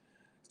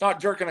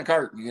jerking a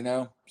curtain, you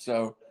know.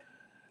 So,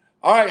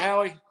 all right,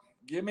 Howie,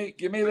 give me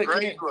the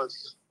grade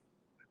was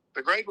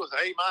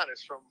A-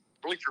 from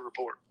Bleacher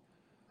Report.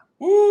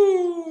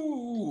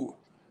 Woo,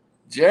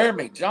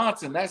 Jeremy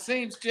Johnson. That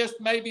seems just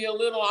maybe a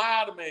little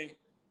high to me.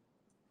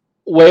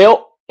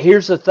 Well,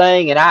 here's the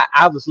thing, and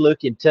I was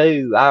looking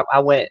too. I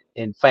went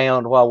and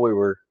found while we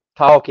were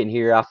talking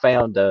here, I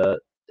found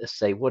let's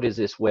see, what is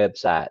this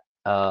website?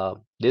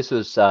 This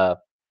was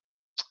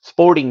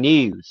Sporting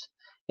News,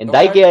 and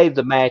Okay. they gave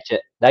the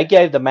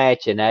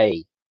match an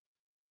A.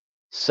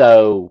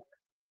 So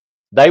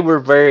they were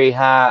very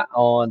high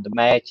on the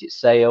match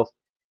itself.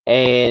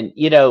 And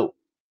you know,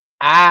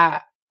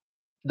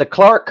 the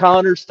Clark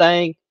Connors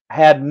thing, I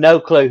had no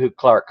clue who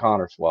Clark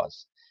Connors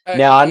was.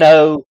 Now I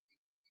know.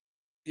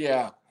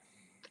 Yeah.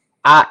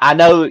 I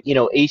know, you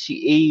know,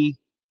 Ishii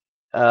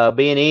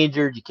being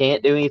injured, you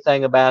can't do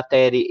anything about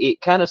that.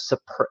 It kind of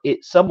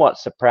it somewhat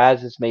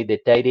surprises me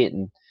that they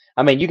didn't.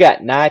 I mean, you got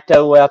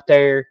Naito out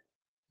there.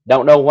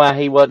 Don't know why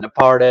he wasn't a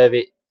part of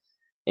it,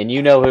 and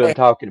you know who I'm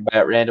talking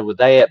about, Randall, with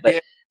that.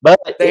 But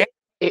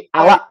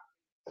I like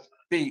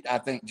beat. I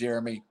think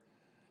Jeremy.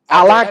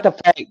 I like the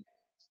fact.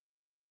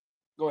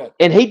 Go ahead.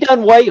 And he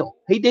done well.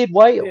 He did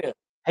well. Yeah.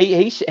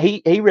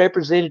 He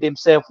represented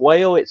himself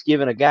well. It's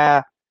given a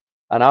guy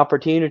an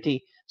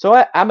opportunity.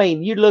 So I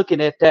mean, you're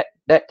looking at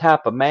that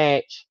type of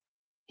match,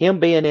 him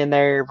being in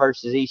there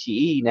versus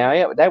Ishii.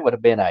 Now that would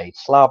have been a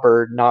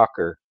slobber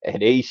knocker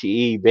at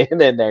Ishii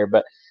being in there,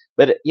 but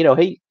you know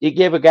he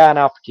gave a guy an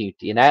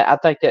opportunity, and I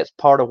think that's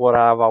part of what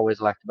I've always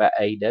liked about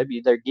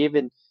AEW. They're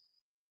giving.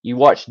 You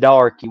watch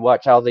Dark, you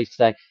watch all these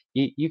things.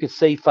 You can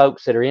see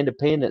folks that are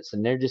independents,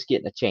 and they're just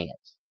getting a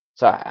chance.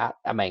 So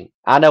I mean,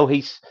 I know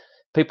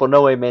people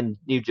know him in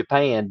New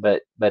Japan,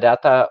 but I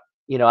thought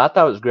it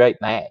was a great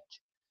match.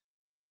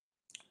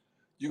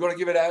 You going to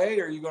give it an A,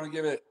 or are you going to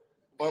give it?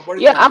 What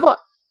do you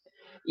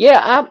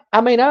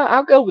I mean,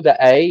 I'll go with the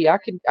A. I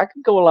can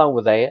go along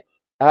with that.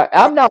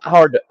 I'm not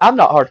hard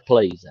to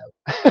please though.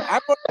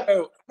 I'm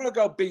gonna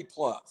go B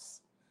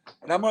plus,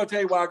 and I'm gonna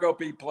tell you why I go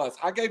B plus.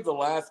 I gave the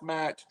last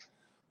match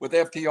with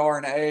FTR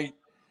an A.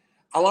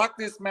 I like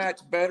this match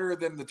better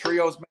than the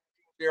trios match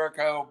with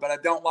Jericho, but I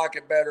don't like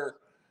it better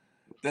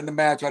than the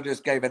match I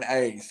just gave an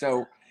A.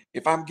 So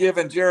if I'm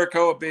giving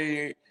Jericho a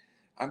B,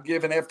 I'm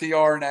giving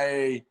FTR an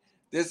A.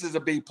 This is a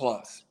B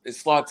plus. It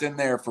slots in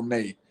there for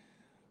me.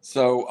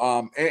 So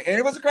and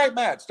it was a great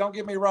match. Don't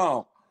get me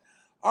wrong.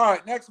 All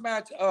right, next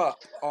match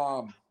up.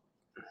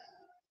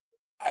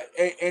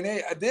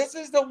 This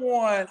is the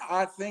one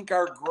I think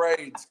our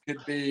grades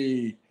could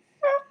be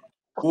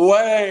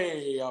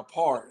way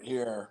apart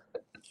here.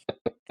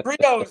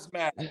 Trios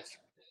match.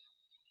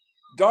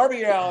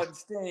 Darby Allin,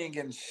 Sting,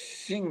 and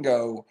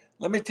Shingo.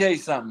 Let me tell you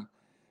something.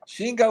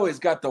 Shingo has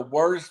got the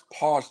worst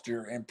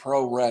posture in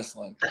pro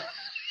wrestling.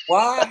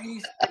 Why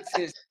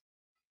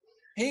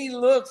he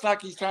looks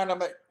like he's trying to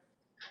make.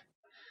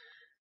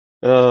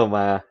 Oh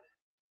my.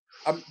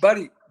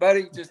 Buddy,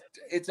 just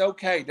it's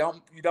okay.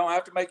 You don't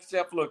have to make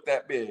yourself look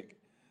that big.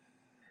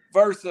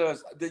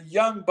 Versus the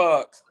Young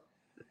Bucks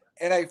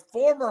and a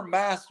former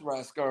masked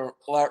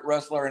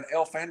wrestler in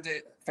El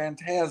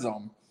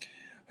Phantasm,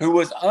 who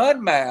was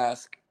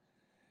unmasked.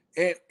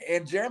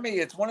 And Jeremy,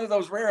 it's one of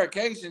those rare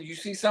occasions you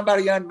see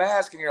somebody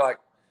unmasked and you're like,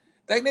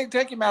 they need to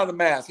take him out of the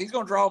mask. He's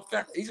going to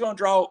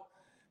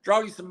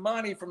draw you some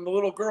money from the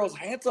little girl's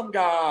handsome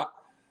guy.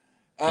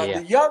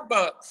 The Young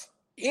Bucks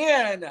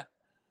in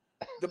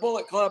the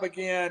Bullet Club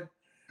again.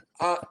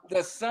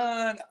 The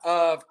son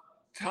of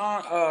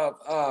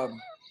Tom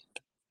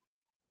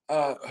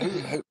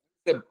who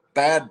the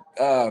bad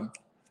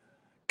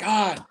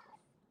God,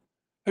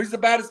 who's the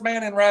baddest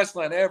man in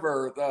wrestling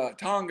ever? The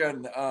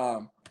Tongan.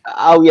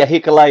 Oh yeah,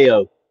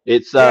 Hikuleo.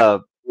 It's Hikuleo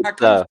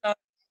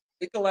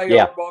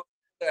yeah. walks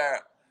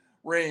that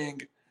ring.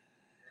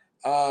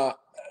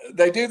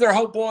 They do their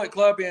whole Bullet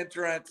Club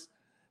entrance.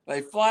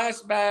 They flash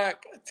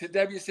back to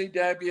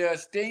WCW.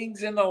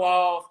 Sting's in the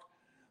loft.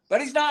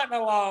 but he's not in the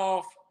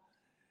loft.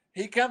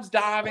 He comes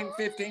diving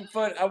 15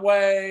 foot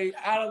away,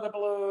 out of the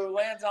blue,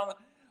 lands on the.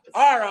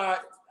 All right,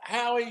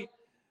 Howie,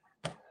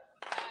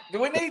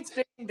 do we need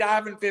Sting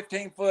diving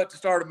 15 foot to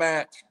start a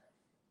match?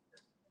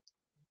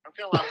 I'm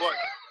kind of like, what?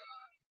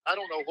 I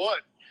don't know what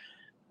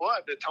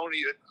that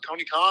Tony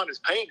Khan is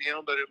paying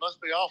him, but it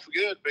must be awful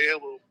good to be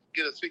able to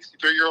get a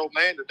 63-year-old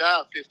man to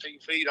dive 15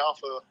 feet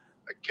off the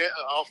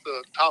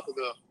top of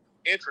the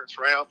entrance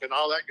ramp and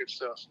all that good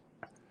stuff.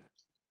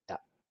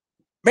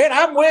 Man,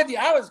 I'm with you.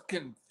 I was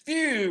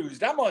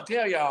confused. I'm going to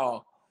tell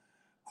y'all.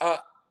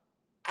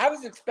 I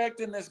was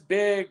expecting this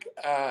big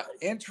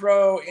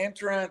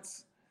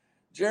entrance,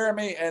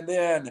 Jeremy,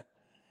 and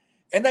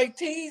they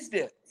teased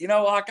it. You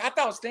know, like I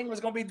thought Sting was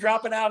going to be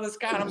dropping out of the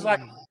sky. And I was like,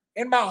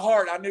 in my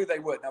heart, I knew they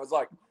wouldn't. I was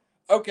like,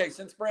 okay,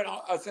 since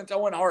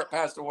Owen Hart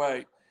passed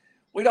away,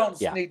 we don't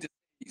need to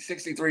see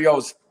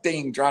 63-year-old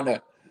Sting trying to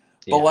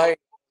belay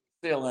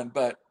the ceiling.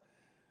 But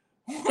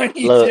when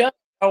he jumped,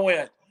 I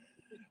went,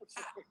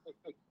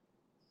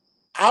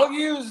 I'll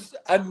use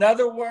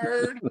another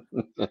word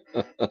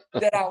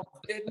that I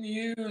didn't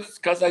use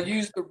because I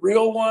used the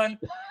real one.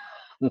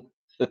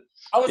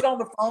 I was on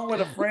the phone with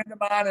a friend of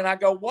mine, and I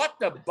go, what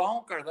the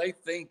bonk are they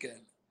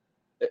thinking?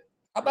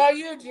 How about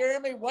you,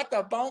 Jeremy? What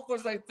the bonk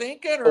was they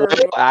thinking? Or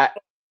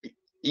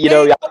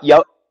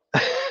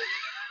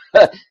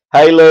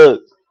hey,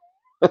 look.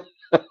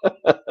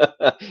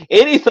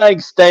 Anything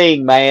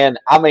Sting, man.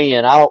 I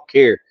mean, I don't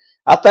care.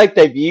 I think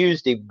they've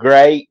used him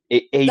great.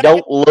 He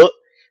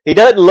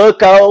doesn't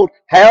look old.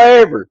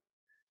 However,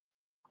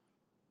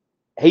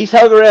 he's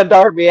hung around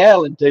Darby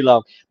Allin too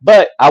long.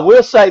 But I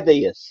will say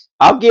this.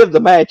 I'll give the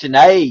match an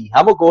A.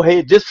 I'm gonna go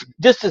ahead. Just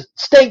as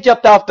Sting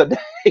jumped off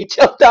he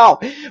jumped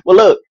off. Well,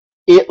 look,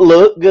 it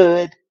looked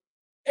good.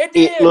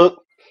 It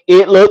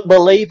looked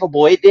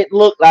believable. It didn't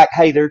look like,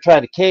 hey, they're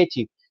trying to catch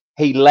him.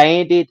 He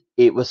landed.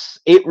 It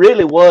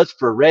really was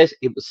for rest.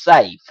 It was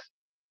safe.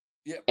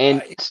 Yeah,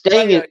 and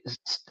Sting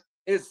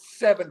is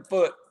 7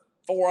 foot,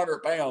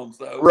 400 pounds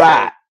though.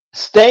 Right. So.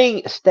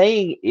 Sting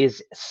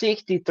is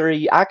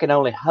 63. I can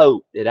only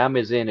hope that I'm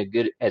as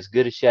good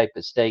a shape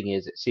as Sting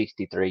is at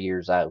 63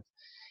 years old.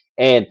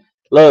 And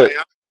look, hey,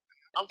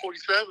 I'm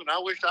 47. I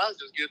wish I was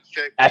as good a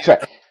shape. That's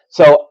right.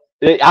 So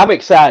I'm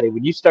excited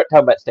when you start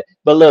talking about Sting.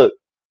 But look,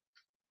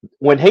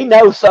 when he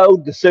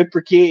no-sold the super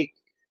kick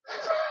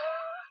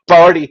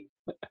party,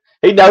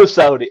 he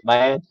no-sold it,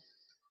 man.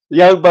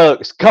 Young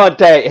Bucks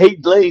contact. He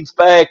leans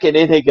back and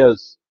then he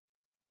goes,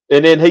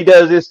 and then he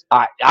does this.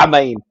 I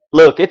mean,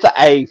 look, it's an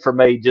A for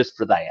me just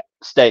for that.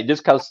 Sting,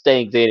 just because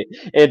Sting's in it.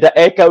 And to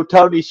echo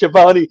Tony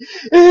Schiavone,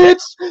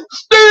 it's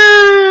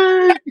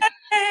Sting.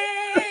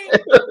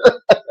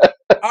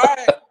 All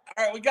right,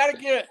 we gotta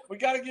get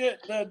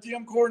the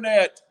Jim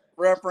Cornette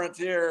reference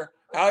here.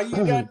 How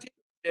you got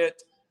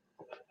it?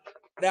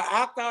 Now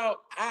I thought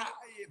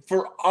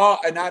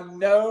and I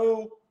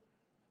know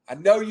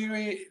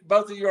you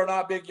both of you are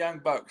not big Young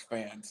Bucks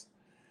fans,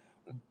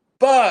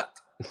 but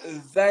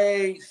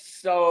they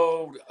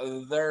sold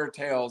their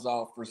tails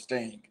off for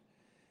Sting.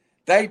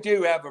 They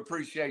do have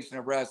appreciation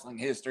of wrestling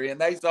history, and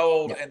they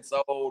sold and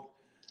sold,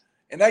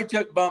 and they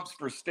took bumps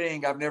for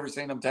Sting I've never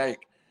seen them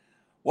take.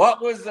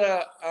 What was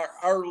our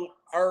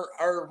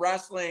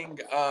wrestling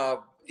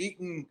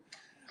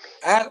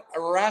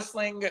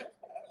wrestling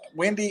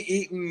Wendy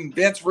Eaton,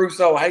 Vince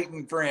Russo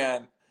hating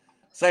friend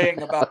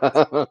saying about?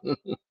 The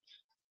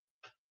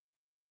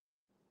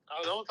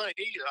only thing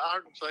I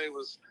heard him say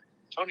was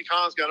Tony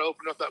Khan's got to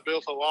open up that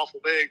bill so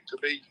awful big to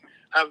be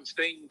having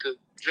Sting to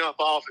jump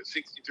off at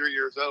 63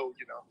 years old.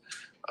 You know,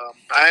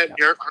 I hadn't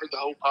heard the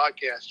whole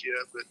podcast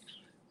yet, but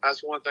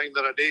that's one thing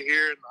that I did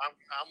hear, and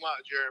I'm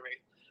like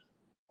Jeremy.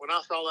 When I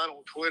saw that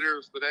on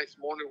Twitter the next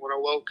morning when I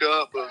woke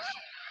up of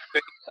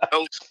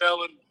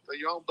selling the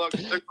Young Bucks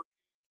super,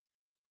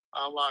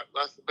 I'm like,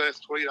 that's the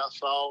best tweet I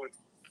saw in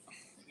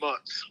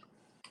months.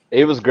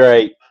 It was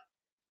great.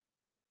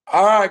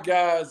 All right,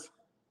 guys.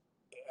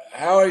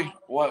 Howie,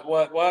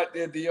 what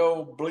did the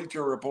old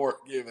Bleacher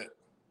Report give it?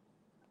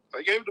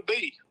 They gave it a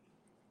B.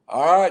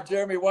 All right,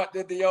 Jeremy, what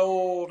did the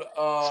old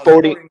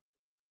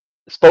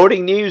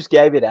Sporting News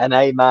gave it an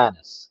A-.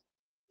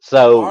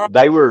 So right.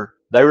 they were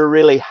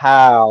really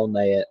high on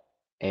that,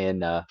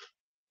 and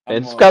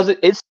it's because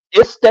it's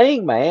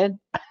Sting, man.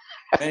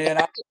 Man,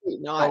 I'll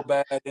go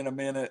bad in a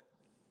minute.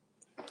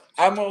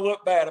 I'm gonna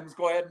look bad. I'm just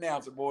go ahead and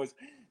announce it, boys.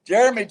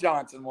 Jeremy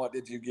Johnson, what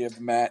did you give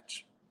the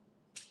match?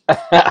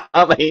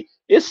 I mean,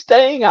 it's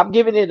Sting. I'm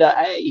giving it an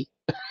A.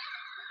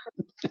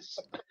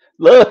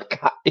 Look,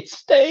 it's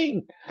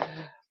Sting.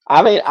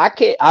 I mean, I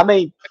can't. I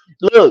mean,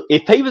 look,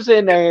 if he was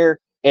in there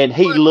and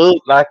he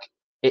looked like,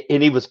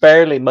 and he was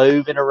barely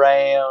moving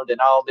around and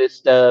all this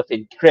stuff,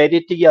 and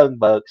credit to Young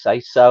Bucks,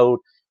 they sold.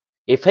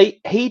 If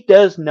he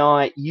does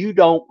not, you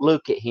don't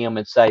look at him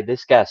and say,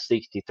 this guy's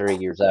 63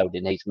 years old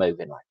and he's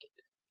moving like it.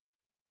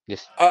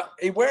 Just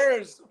he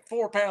wears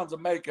 4 pounds of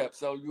makeup,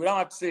 so you don't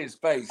have to see his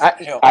face.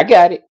 I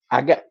got it.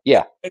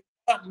 It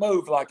doesn't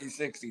move like he's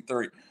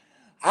 63.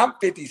 I'm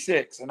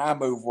 56 and I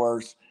move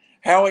worse.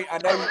 Howie, I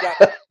know you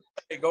got.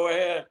 Go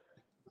ahead.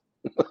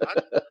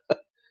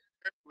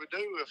 Would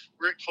do if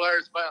Ric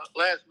Flair's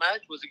last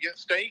match was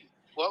against Sting?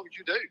 What would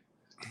you do?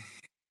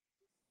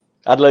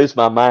 I'd lose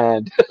my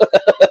mind.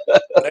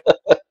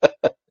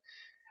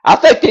 I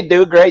think they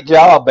do a great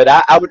job, but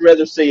I would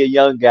rather see a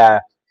young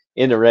guy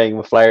in the ring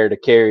with Flair to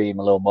carry him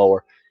a little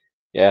more.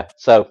 Yeah.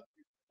 So,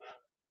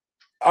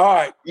 All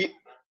right.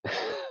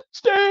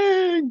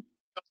 Sting.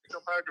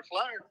 Compared to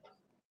Flair.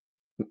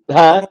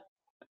 Huh?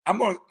 I'm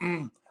going.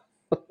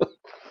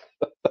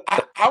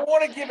 I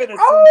want to give it a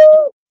C,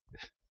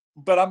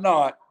 but I'm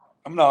not.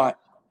 I'm going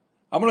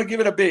to give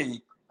it a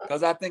B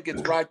because I think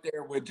it's right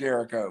there with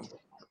Jericho.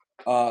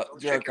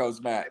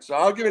 Jericho's match. So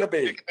I'll give it a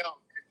B.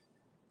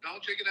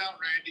 Don't check it out,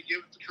 Randy. Give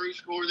it the true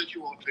score that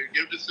you want to.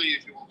 Give it a C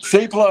if you want to.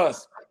 C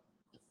plus.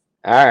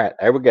 All right,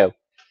 there we go.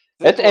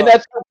 C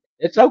plus.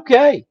 It's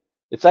okay.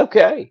 It's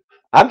okay.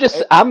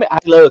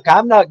 Look,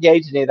 I'm not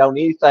gauging it on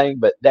anything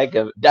but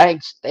dang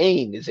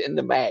Sting is in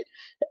the match.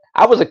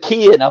 I was a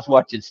kid and I was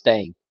watching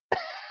Sting.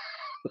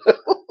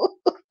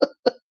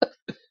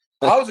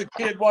 I was a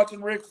kid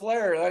watching Ric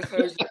Flair. That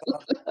shows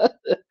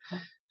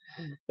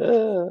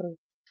you.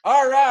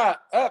 All right,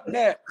 up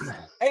next,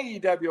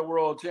 AEW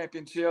World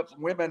Championships,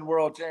 Women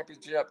World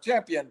Championship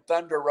champion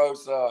Thunder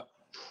Rosa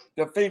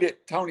defeated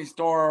Toni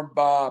Storm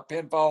by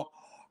pinfall.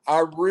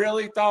 I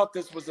really thought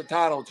this was a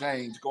title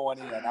change going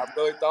in. I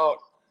really thought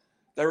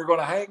they were going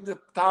to hang the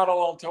title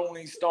on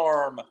Toni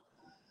Storm.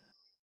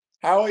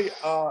 Howie,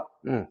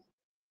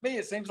 me,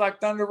 it seems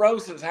like Thunder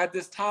Rosa's had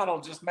this title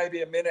just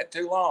maybe a minute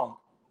too long.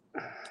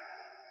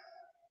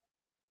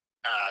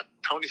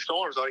 Toni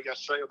Storm's all you got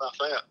to say about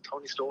that.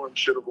 Toni Storm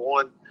should have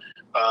won.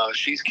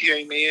 She's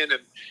came in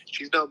and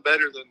she's done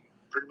better than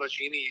pretty much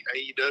any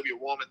AEW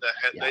woman that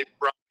they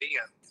brought in.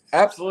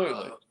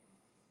 Absolutely.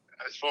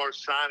 As far as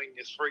signing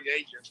as free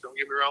agents, don't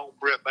get me wrong,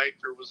 Britt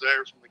Baker was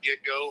there from the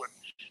get-go,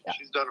 and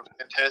she's done a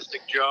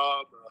fantastic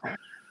job.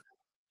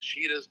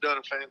 Sheeta's done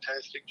a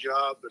fantastic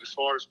job. But as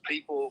far as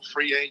people,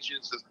 free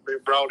agents that's been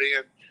brought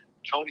in,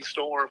 Toni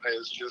Storm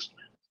has just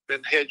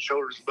been head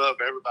shoulders above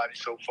everybody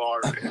so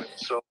far. And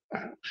so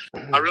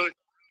I really think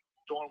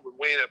Storm would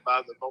win it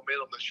by the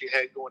momentum that she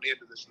had going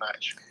into this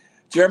match.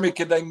 Jeremy,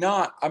 could they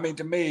not? I mean,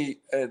 to me,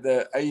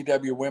 the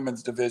AEW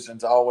women's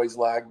divisions always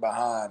lag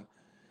behind.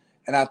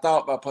 And I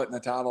thought by putting the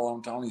title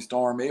on Toni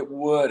Storm, it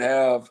would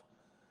have.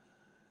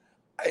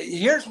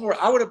 Here's where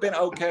I would have been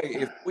okay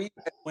if we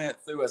went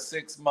through a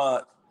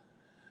 6-month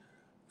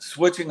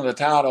switching of the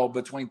title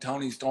between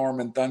Toni Storm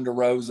and Thunder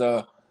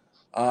Rosa.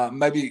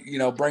 Maybe,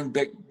 bring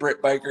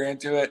Britt Baker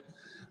into it.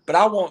 But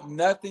I want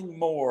nothing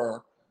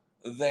more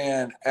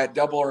than at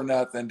Double or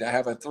Nothing to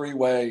have a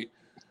 3-way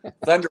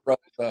Thunder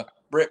Rosa,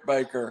 Britt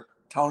Baker,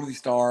 Toni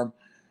Storm.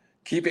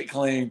 Keep it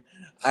clean.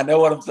 I know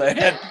what I'm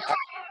saying.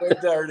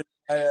 Dirty.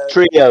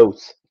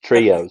 Trios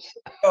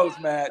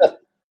match.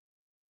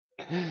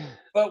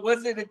 But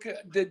was it?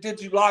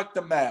 Did you like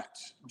the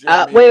match?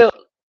 Well,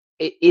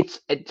 it's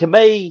to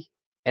me,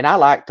 and I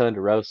like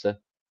Thunder Rosa.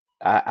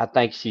 I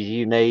think she's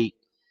unique,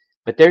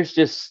 but there's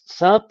just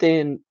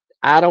something,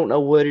 I don't know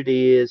what it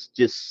is.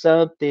 Just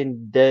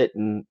something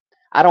doesn't.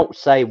 I don't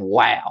say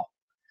wow,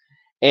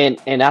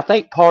 and I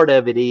think part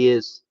of it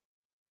is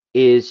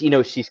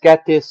she's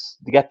got this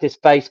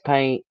face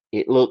paint.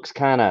 It looks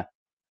kind of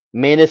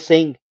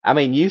menacing. I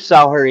mean, you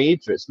saw her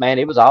entrance, man.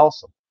 It was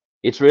awesome.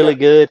 It's really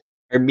good.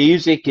 Her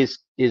music is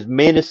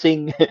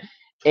menacing,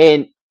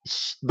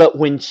 but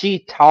when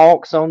she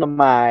talks on the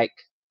mic,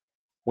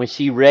 when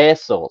she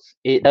wrestles,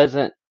 it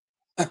don't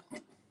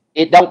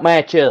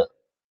match up.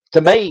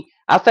 To me,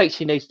 I think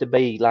she needs to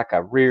be like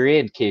a rear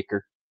end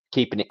kicker,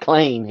 keeping it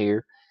clean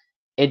here,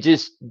 and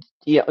just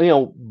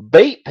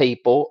beat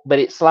people. But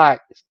it's like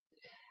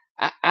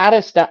I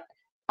just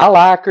I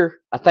like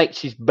her. I think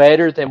she's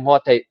better than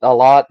a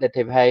lot that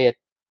they've had.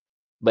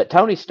 But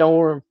Toni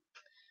Storm,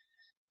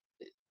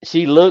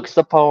 she looks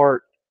the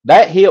part.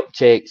 That hip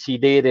check she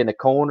did in the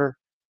corner,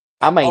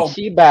 I mean,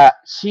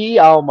 she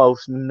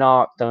almost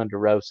knocked Thunder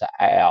Rosa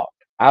out.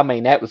 I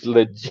mean, that was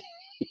legit.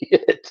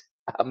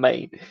 I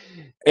mean,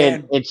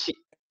 and she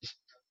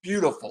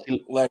beautiful.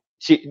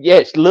 She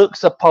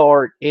looks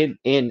apart in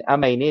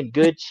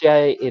good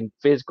shape, in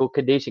physical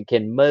condition,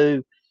 can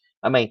move.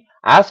 I mean,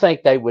 I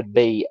think they would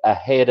be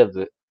ahead of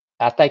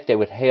I think they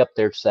would help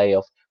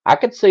themselves. I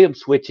could see them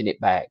switching it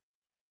back.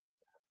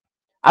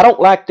 I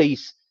don't like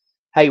these.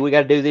 Hey, we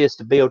got to do this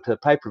to build to a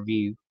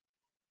pay-per-view,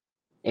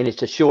 and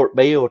it's a short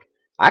build.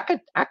 I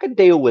could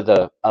deal with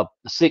a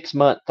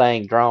 6-month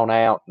thing drawn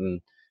out, and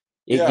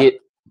it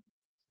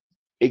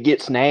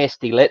gets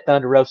nasty. Let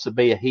Thunder Rosa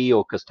be a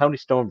heel because Toni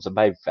Storm's a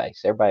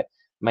babyface. Everybody, I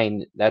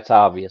mean, that's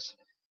obvious,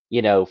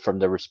 from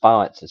the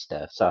response and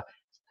stuff. So,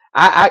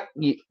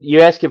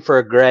 you're asking for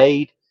a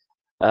grade.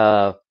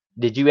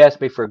 Did you ask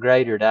me for a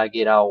grade, or did I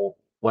get all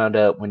wound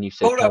up when you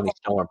said Toni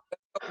Storm?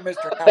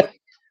 Mr.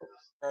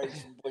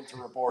 Alex from Bleacher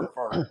Report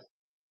first.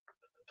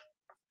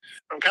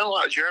 I'm kind of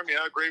like Jeremy.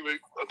 I agree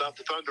about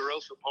the Thunder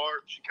Rosa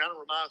part. She kind of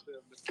reminds me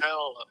of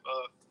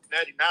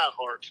Natty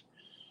Neidhart.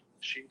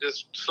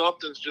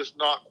 Something's just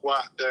not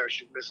quite there.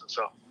 She's missing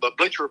something. But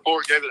Bleacher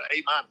Report gave it an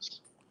A-.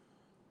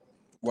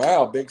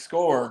 Wow, big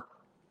score.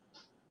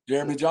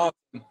 Jeremy Johnson.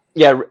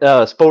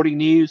 Yeah, Sporting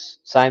News,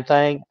 same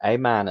thing, A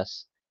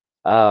minus.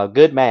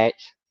 Good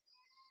match.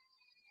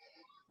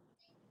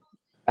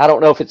 I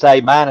don't know if it's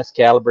A minus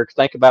caliber. 'Cause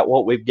think about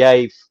what we've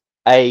gave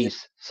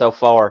A's so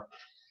far.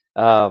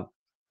 Um,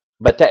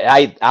 but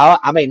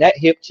I mean that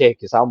hip check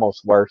is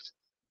almost worth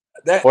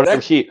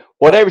whatever she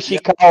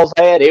calls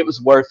that. It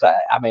was worth.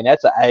 I mean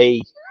that's an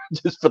A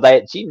just for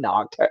that. She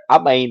knocked her. I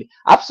mean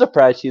I'm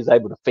surprised she was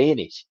able to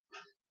finish.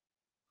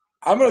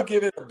 I'm gonna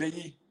give it a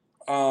B.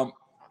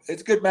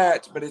 It's a good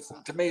match, but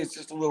to me it's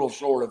just a little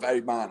short of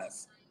A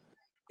minus.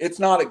 It's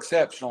not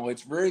exceptional.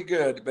 It's very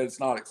good, but it's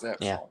not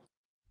exceptional.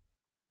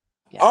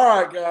 Yeah. All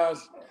right,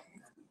 guys.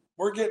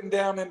 We're getting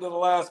down into the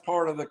last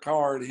part of the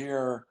card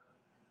here.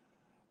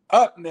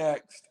 Up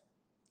next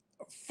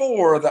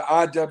for the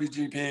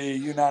IWGP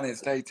United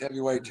States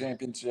Heavyweight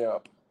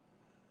Championship,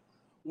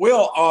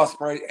 Will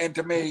Ospreay, and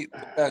to me,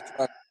 the best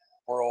wrestler in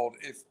the world.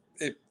 If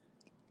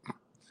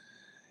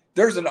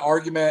there's an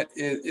argument,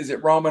 is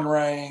it Roman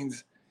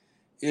Reigns?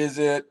 Is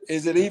it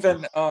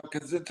even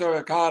Kazuchika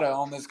Okada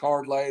on this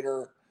card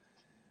later?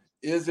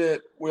 Is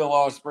it Will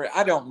Ospreay?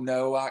 I don't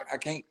know. I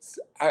can't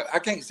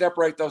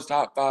separate those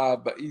top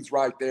five, but he's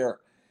right there.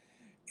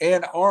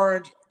 And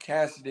Orange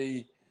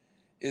Cassidy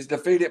is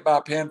defeated by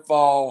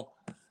pinfall.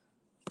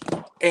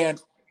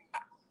 And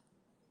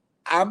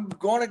I'm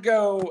going to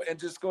go and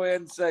just go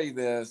ahead and say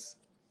this.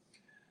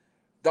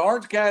 The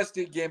Orange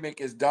Cassidy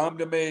gimmick is dumb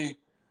to me,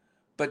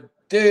 but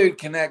dude,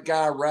 can that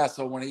guy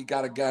wrestle when he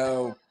got to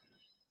go?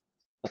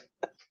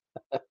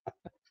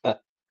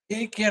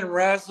 He can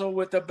wrestle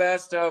with the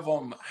best of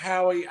them.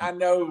 Howie, I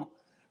know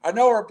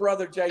her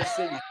brother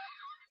JC.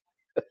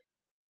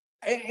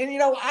 And you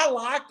know, I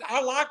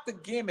like the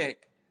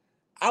gimmick.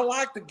 I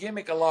like the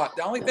gimmick a lot.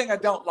 The only thing I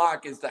don't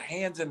like is the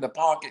hands in the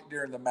pocket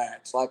during the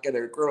match, like at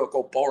a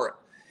critical point.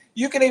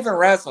 You can even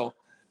wrestle,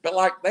 but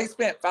like they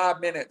spent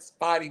 5 minutes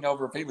fighting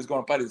over if he was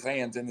going to put his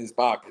hands in his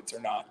pockets or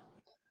not.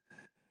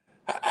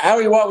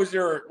 Howie, what was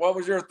your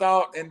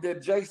thought? And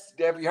have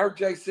you heard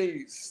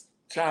JC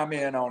chime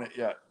in on it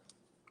yet?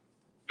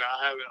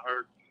 I haven't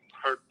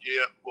heard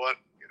yet what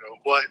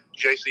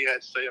JC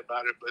had to say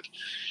about it, but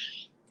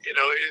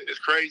it's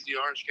crazy.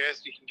 Orange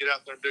Cassidy can get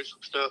out there and do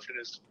some stuff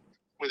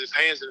with his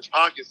hands in his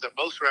pockets that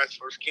most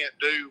wrestlers can't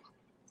do.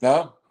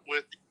 No,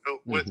 with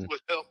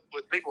help,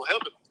 with people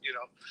helping him,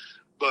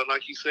 But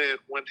like you said,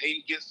 when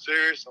he gets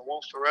serious and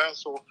wants to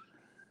wrestle,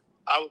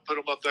 I would put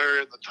him up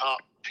there in the top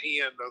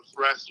 10 of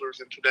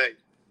wrestlers in today.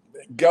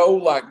 Go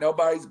like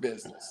nobody's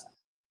business.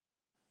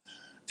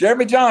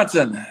 Jeremy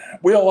Johnson,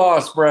 Will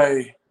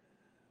Ospreay,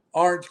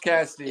 Orange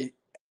Cassidy.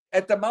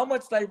 At the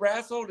moments they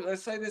wrestled,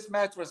 let's say this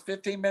match was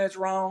 15 minutes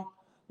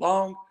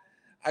long.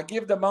 I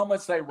give the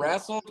moments they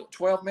wrestled,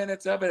 12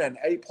 minutes of it, an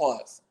A+.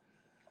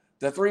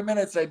 The 3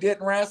 minutes they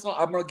didn't wrestle,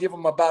 I'm going to give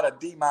them about a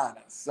D-.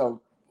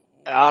 So,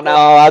 oh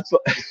no,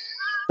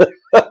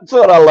 that's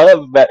what I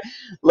love about it.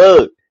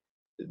 Look,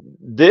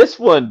 this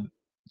one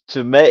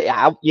to me,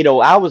 I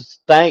was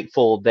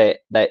thankful that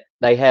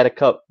they had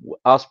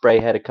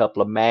Ospreay had a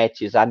couple of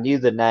matches. I knew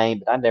the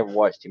name, but I never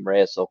watched him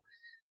wrestle.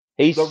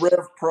 He's the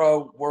Rev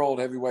Pro World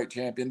Heavyweight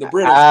Champion, the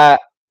British.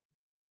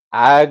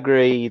 I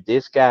agree.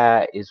 This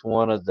guy is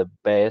one of the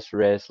best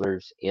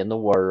wrestlers in the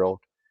world,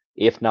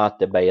 if not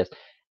the best.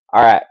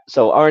 All right,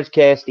 so Orange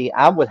Cassidy,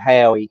 I'm with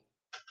Howie.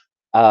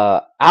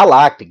 I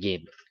like the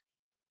gimmick.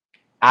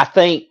 I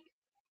think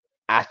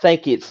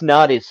it's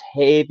not as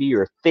heavy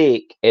or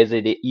thick as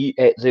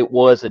it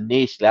was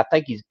initially. I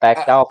think he's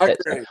backed off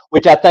that stuff,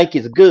 which I think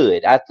is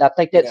good. I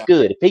think that's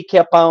good. If he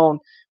kept on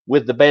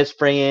with the best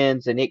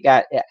friends and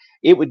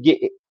it would get,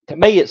 to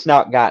me, it's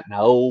not gotten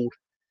old.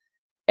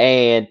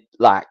 And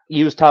like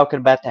you was talking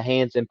about the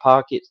hands in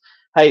pockets.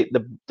 Hey,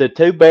 the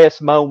two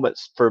best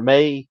moments for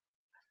me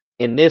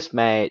in this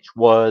match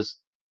was,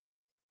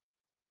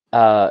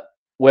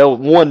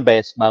 one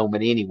best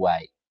moment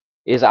anyway,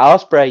 is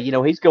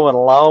Ospreay. He's going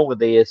along with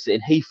this,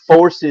 and he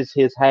forces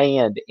his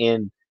hand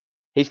in.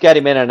 He's got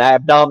him in an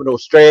abdominal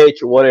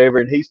stretch or whatever,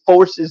 and he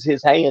forces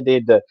his hand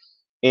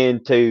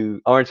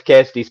into Orange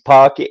Cassidy's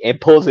pocket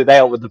and pulls it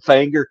out with the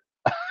finger.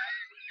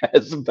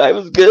 That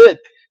was good.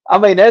 I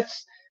mean,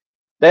 that's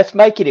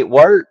making it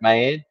work,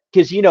 man.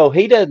 Because he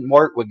doesn't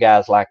work with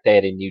guys like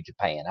that in New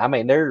Japan. I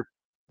mean, they're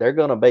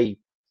going to be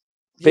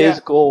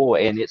physical,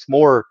 and it's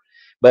more.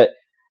 But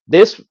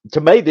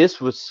to me,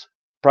 this was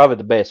probably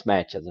the best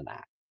match of the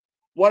night.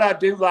 What I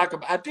do like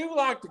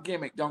the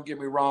gimmick. Don't get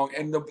me wrong.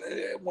 And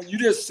when you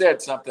just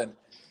said something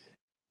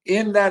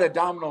in that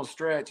abdominal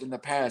stretch in the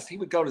past, he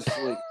would go to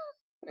sleep.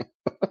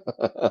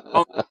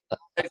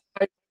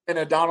 An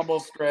abdominal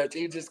stretch,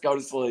 he'd just go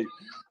to sleep.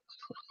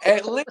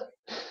 At least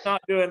he's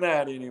not doing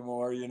that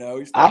anymore.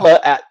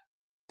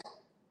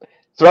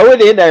 Throw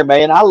it in there,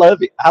 man. I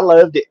love it. I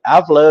loved it.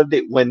 I've loved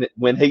it when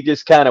he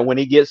just when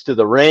he gets to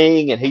the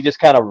ring and he just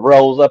kind of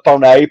rolls up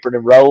on the apron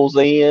and rolls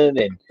in,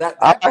 and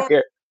I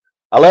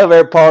love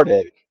every part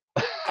of it.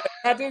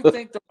 I do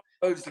think the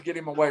moves to get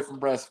him away from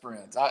best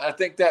friends. I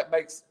think that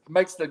makes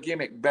the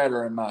gimmick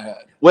better in my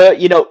head. Well,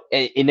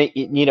 and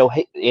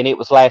it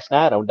was last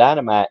night on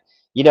Dynamite.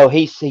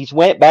 He's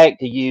went back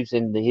to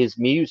using his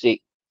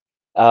music.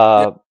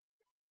 Yeah.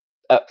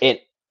 Uh, and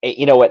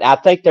I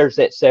think there's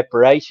that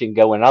separation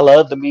going. I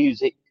love the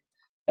music.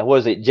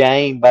 Was it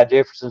Jane by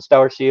Jefferson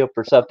Starship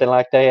or something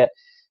like that?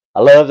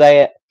 I love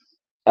that.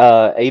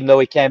 Even though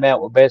he came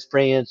out with best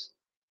friends,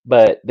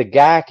 but the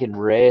guy can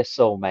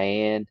wrestle,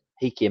 man.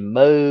 He can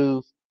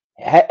move.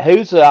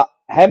 How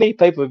many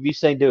people have you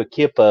seen do a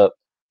kip up?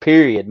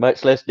 Period.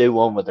 Much less do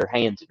one with their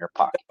hands in their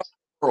pockets.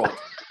 World.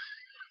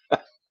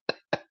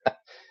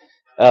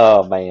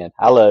 Oh man,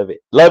 I love it.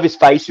 Love his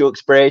facial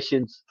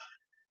expressions.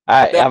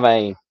 I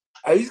mean,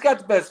 He's got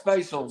the best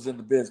facials in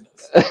the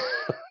business.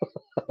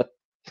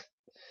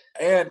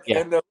 And Yeah.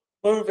 and the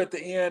move at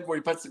the end where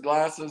he puts the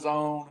glasses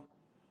on.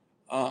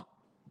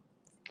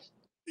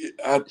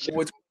 Which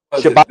was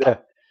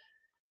it?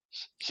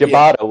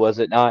 Shibata, was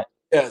it not?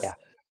 Yes. Yeah.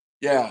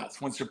 Yeah.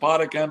 When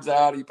Shibata comes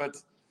out,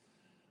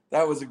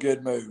 that was a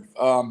good move.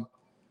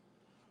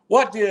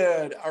 What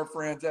did our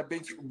friends at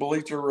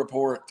Bleacher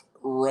Report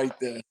rate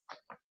this?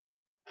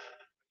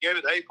 Gave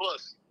it A+.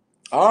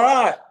 All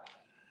right.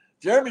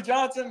 Jeremy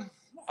Johnson,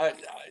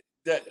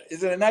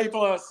 is it an A+?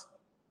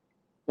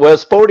 Well,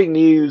 Sporting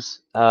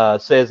News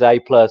says A+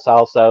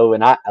 also,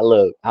 and I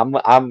look, I'm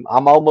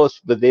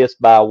almost with this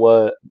by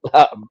what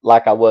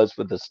like I was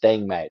with the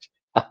Sting match.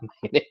 I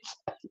mean,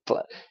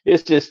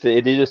 it just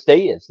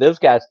is. Those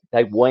guys,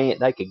 they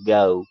could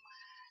go,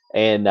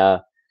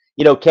 and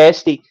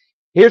Cassidy.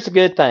 Here's a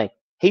good thing: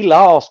 he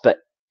lost, but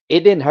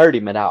it didn't hurt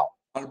him at all.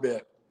 Not a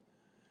bit.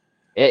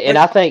 And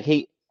I think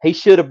he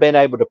should have been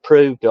able to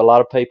prove to a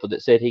lot of people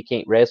that said he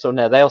can't wrestle.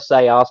 Now they'll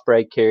say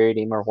Ospreay carried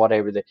him or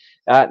whatever.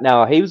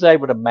 No, he was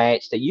able to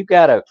match that. You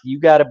gotta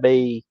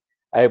be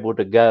able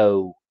to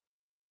go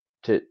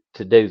to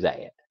do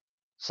that.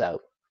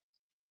 So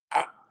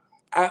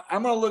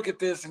I'm going to look at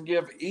this and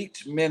give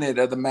each minute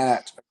of the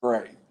match a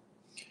grade.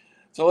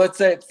 So let's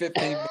say it's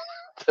 15 minutes.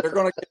 They're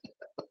going to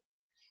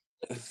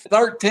get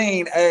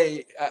 13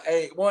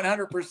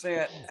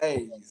 100%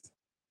 A's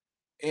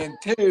and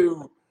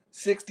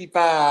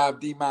 65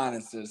 D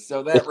minuses.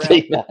 So that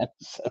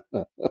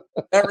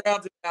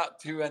rounds it out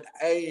to an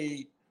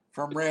A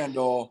from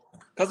Randall,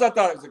 because I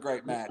thought it was a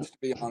great match, to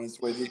be honest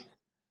with you.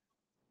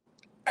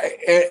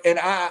 And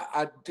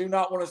I do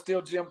not want to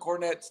steal Jim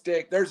Cornette's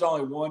stick. There's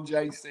only one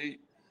JC.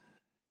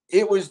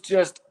 It was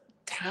just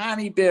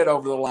tiny bit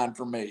over the line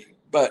for me,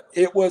 but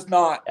it was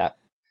not. Yeah.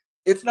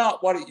 It's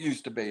not what it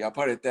used to be. I'll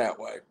put it that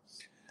way.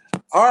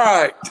 All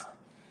right,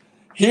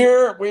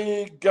 here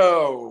we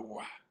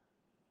go.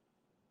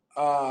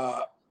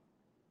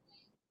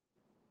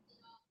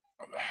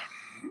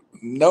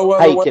 No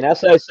other way. Can I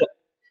say something?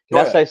 Can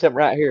I say something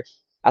right here?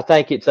 I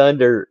think it's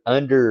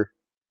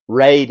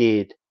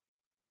underrated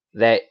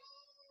that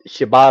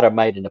Shibata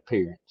made an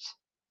appearance.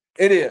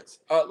 It is.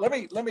 Let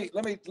me.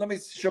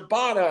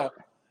 Shibata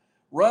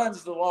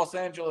runs the Los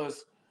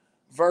Angeles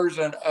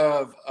version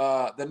of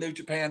the New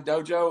Japan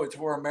Dojo. It's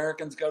where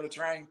Americans go to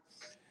train.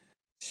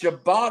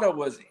 Shibata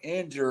was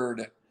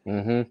injured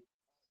 2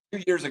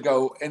 years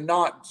ago, and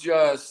not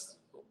just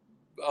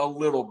a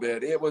little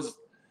bit. It was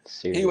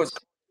serious. He was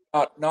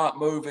not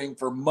moving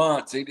for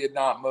months. He did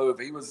not move.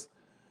 He was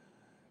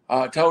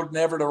told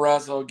never to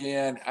wrestle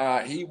again.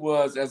 He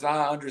was, as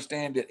I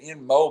understand it,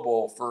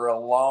 immobile for a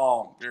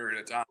long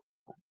period of time.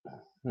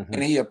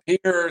 And he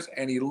appears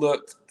and he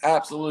looks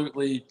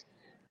absolutely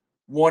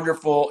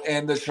wonderful.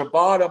 And the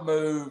Shibata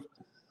move,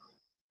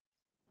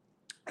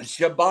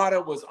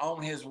 Shibata was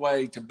on his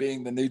way to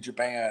being the New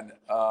Japan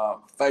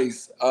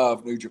face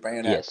of New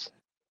Japan. Yes.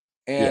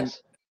 And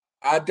yes.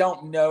 I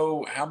don't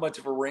know how much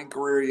of a ring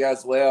career he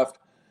has left,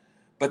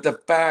 but the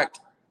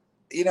fact,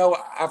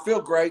 I feel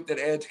great that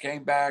Edge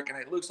came back, and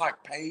it looks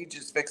like Paige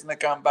is fixing to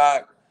come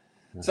back.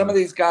 Some of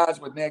these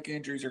guys with neck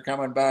injuries are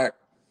coming back.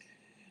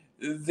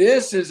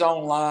 This is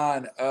on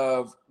line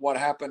of what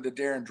happened to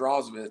Darren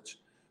Drozovic,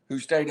 who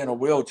stayed in a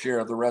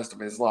wheelchair the rest of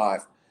his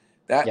life.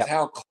 That's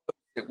how close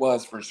it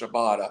was for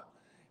Shibata.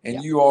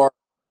 And you are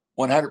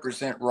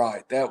 100%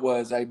 right. That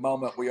was a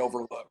moment we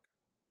overlooked.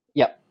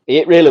 Yep.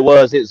 It really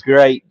was. It's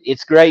great.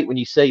 It's great when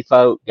you see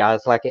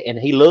guys like it. And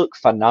he looked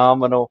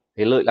phenomenal.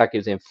 He looked like he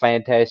was in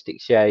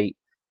fantastic shape.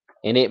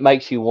 And it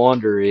makes you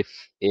wonder if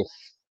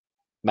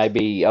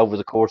maybe over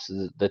the course of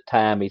the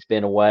time he's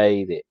been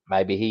away, that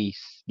maybe he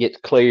gets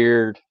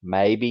cleared,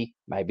 maybe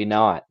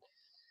not.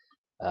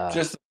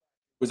 Just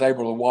was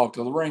able to walk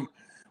to the ring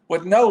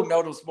with no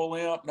noticeable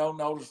limp, no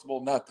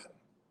noticeable nothing.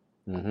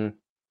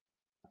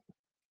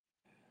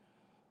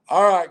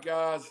 All right,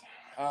 guys.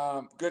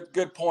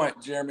 Good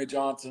point, Jeremy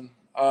Johnson.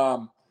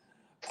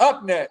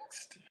 Up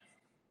next,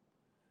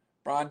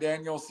 Bryan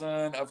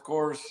Danielson, of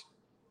course,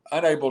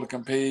 unable to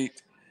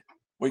compete.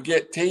 We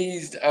get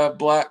teased of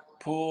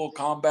Blackpool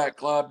Combat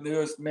Club,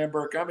 newest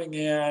member coming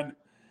in.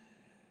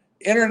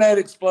 Internet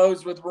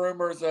explodes with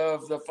rumors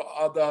of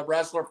the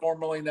wrestler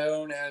formerly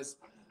known as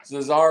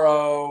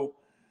Cesaro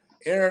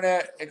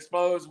internet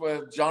explodes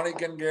with Johnny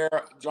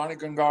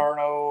Gungaro,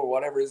 or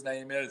whatever his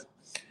name is.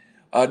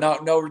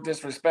 No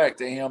disrespect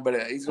to him, but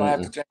he's going to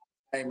have to change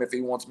his name if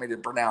he wants me to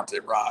pronounce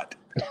it right.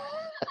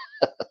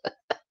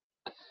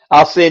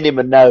 I'll send him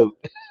a note.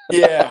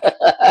 Yeah.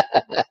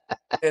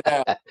 It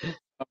out for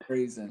some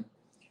reason.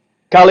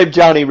 Call him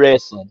Johnny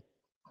Wrestling.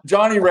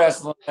 Johnny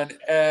Wrestling.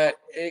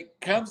 It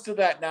comes to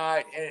that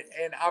night,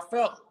 and I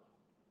felt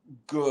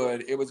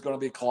good. It was going to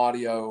be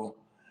Claudio.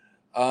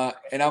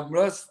 And I'm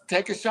going to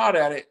take a shot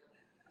at it.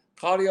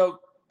 Claudio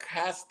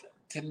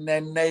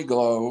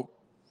Castagnolo,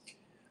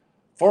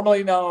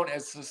 formerly known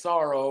as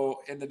Cesaro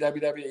in the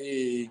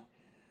WWE,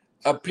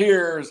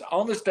 appears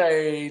on the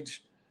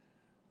stage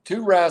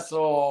to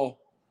wrestle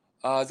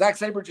Zack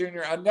Sabre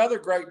Jr., another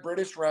great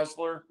British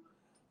wrestler,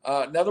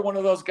 another one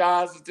of those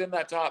guys that's in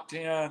that top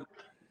 10.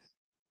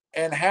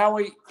 And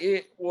Howie,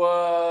 it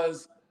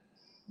was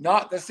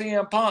not the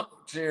CM Punk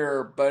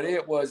cheer, but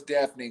it was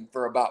deafening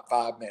for about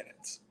 5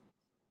 minutes.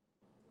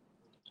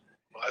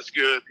 Well, that's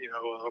good.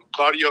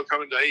 Claudio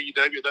coming to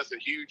AEW, that's a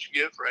huge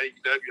gift for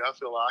AEW, I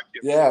feel like.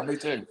 Yeah, me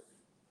too.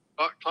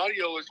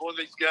 Claudio is one of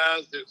these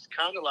guys that's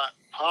kind of like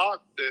Pac,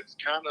 that's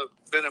kind of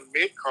been a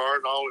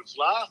mid-card all his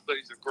life, but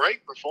he's a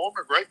great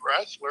performer, great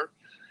wrestler,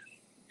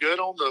 good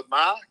on the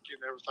mic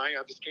and everything.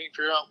 I just can't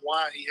figure out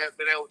why he hasn't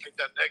been able to take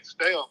that next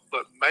step,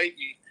 but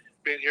maybe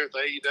being here at the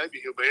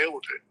AEW, he'll be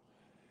able to.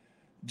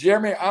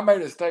 Jeremy, I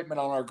made a statement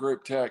on our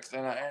group text,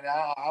 and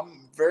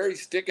I'm very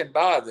sticking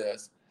by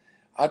this.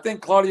 I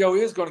think Claudio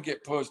is going to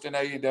get pushed in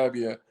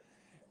AEW,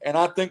 and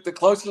I think the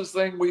closest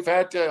thing we've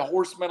had to a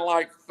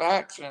horseman-like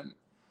faction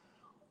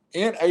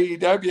in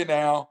AEW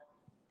now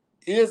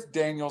is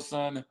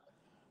Danielson,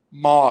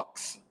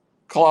 Mox,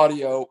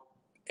 Claudio,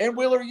 and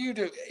Wheeler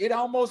Yuta. It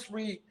almost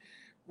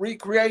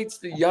recreates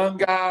the young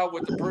guy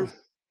with the proof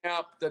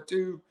camp, the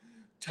two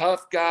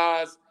tough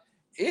guys.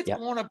 It's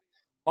going to be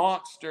a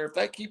monster if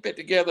they keep it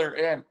together,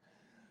 and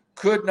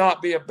could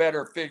not be a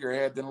better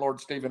figurehead than Lord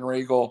Steven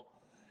Regal.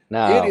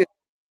 No. It is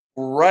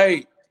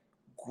great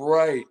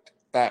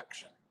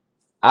faction.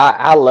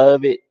 I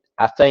love it.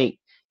 I think,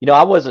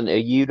 I wasn't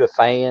a Yuta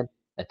fan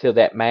until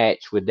that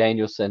match with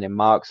Danielson and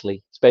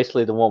Moxley,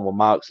 especially the one with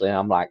Moxley. And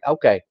I'm like,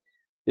 okay,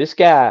 this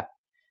guy,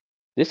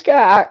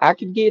 I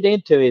can get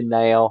into him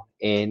now.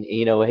 And,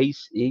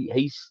 he's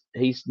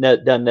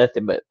not done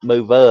nothing but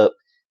move up.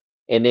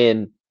 And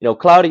then,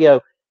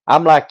 Claudio,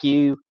 I'm like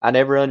you. I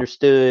never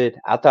understood.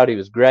 I thought he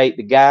was great.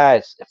 The guy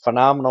is a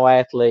phenomenal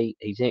athlete.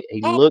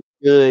 He looked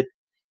good.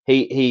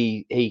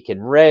 He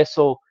can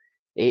wrestle.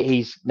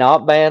 He's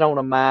not bad on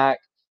a mic.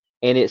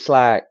 And it's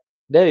like,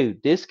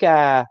 dude, this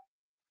guy,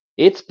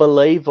 it's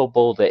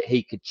believable that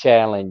he could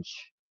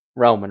challenge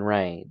Roman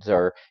Reigns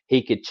or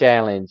he could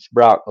challenge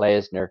Brock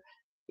Lesnar,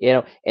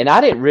 and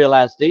I didn't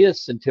realize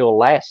this until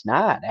last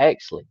night,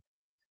 actually,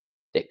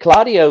 that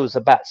Claudio's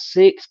about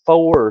 6'4"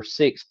 or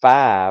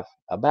 6'5",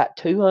 about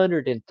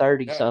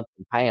 230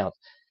 something pounds.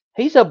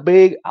 He's a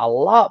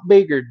lot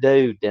bigger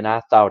dude than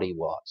I thought he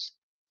was.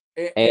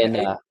 And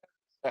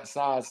that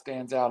size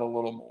stands out a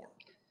little more.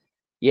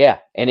 Yeah,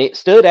 and it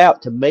stood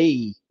out to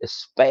me,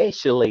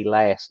 especially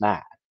last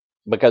night,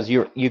 because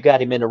you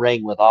got him in the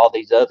ring with all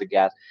these other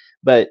guys.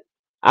 But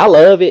I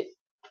love it.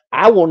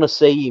 I want to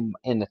see him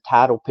in the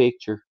title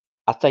picture.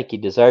 I think he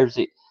deserves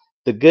it.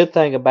 The good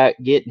thing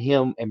about getting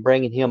him and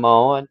bringing him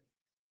on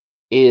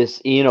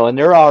is, and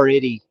they're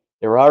already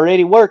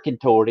working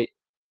toward it.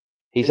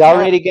 There's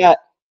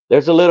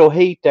a little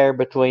heat there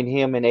between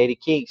him and Eddie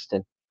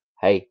Kingston.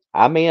 Hey,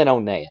 I'm in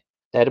on that.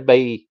 That'll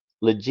be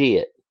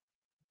legit.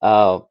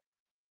 Go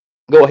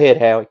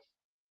ahead, Howie.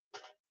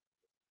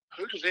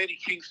 Who does Eddie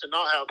Kingston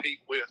not have heat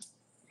with?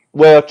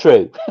 Well,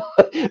 true.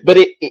 But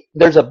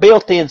there's a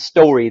built-in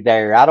story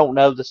there. I don't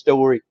know the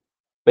story,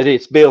 but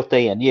it's built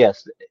in.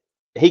 Yes,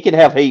 he can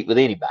have heat with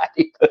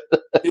anybody.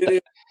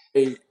 It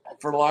is,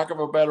 for lack of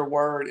a better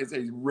word, it's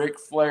a Ric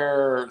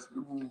Flair,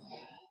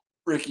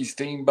 Ricky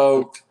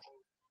Steamboat,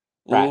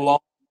 long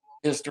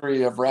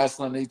history of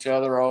wrestling each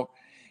other.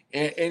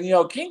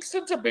 And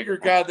Kingston's a bigger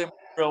guy than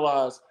we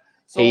realize.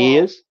 So he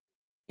is.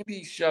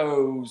 TV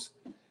shows,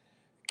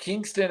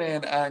 Kingston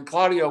and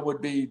Claudio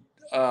would be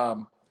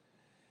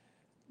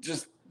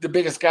just the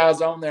biggest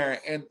guys on there.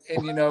 And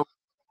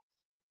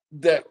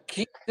that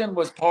Kingston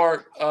was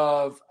part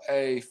of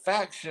a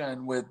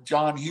faction with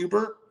John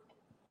Hubert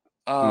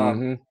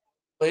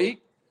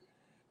League.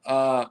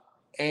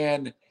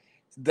 And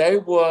there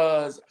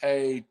was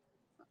a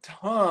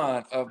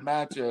ton of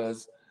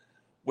matches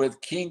with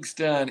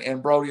Kingston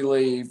and Brody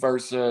Lee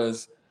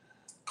versus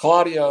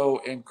Claudio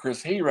and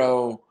Chris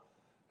Hero,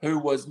 who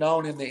was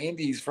known in the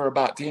Indies for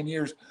about 10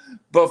 years.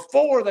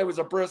 Before there was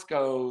a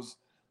Briscoes,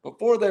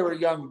 before they were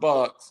Young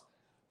Bucks,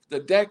 the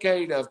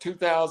decade of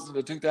 2000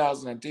 to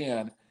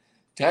 2010,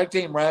 tag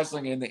team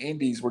wrestling in the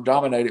Indies were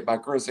dominated by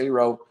Chris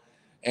Hero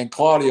and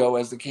Claudio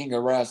as the king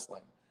of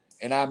wrestling.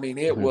 And I mean,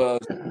 it was,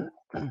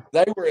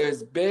 they were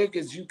as big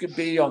as you could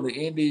be on the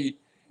indie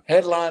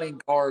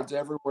headlining cards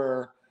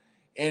everywhere.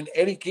 And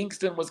Eddie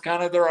Kingston was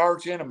kind of their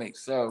arch enemy.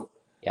 So,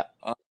 yeah.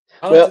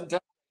 Tons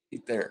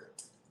there.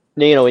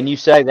 And you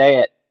say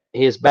that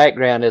his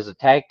background as a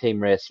tag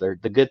team wrestler.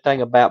 The good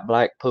thing about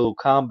Blackpool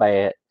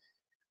Combat,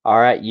 all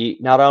right, you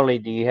not only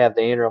do you have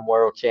the interim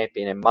world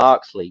champion in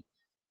Moxley,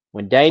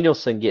 when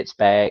Danielson gets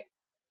back,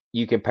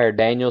 you compare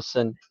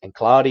Danielson and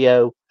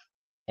Claudio,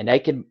 and they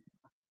can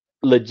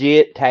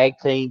legit tag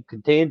team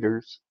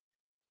contenders,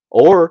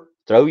 or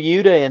throw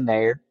Yuta in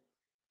there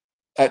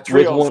That with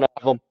trio. one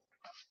of them.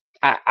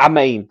 I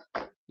mean,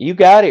 you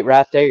got it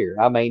right there.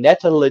 I mean,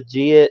 that's a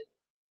legit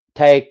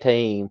tag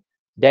team.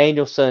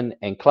 Danielson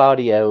and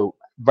Claudio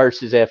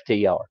versus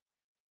FTR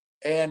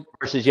And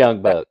versus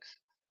Young Bucks.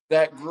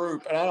 that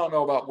group, and I don't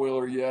know about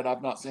Wheeler yet.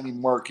 I've not seen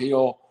him work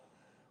heel,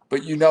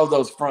 but you know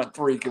those front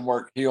three can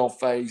work heel,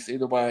 face,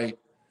 either way,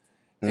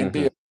 and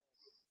be.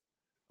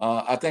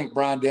 I think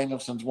Brian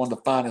Danielson's one of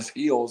the finest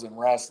heels in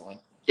wrestling.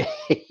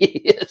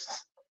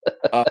 Yes.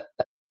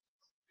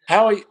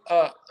 Howie,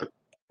 I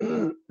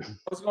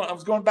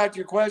was going back to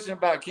your question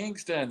about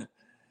Kingston.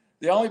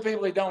 The only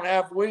people he don't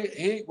have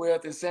heat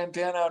with is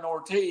Santana and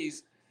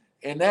Ortiz,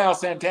 and now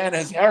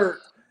Santana's hurt,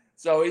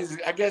 so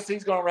I guess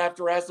he's going to have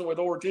to wrestle with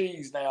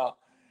Ortiz now,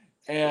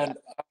 and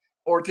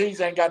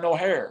Ortiz ain't got no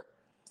hair,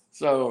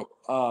 so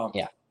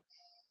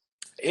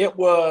it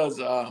was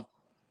a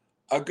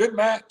good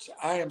match.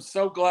 I am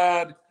so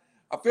glad.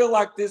 I feel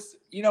like this.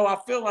 I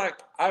feel like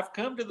I've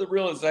come to the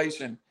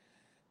realization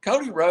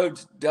Cody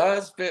Rhodes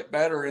does fit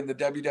better in the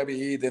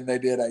WWE than they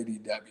did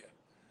AEW.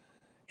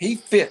 He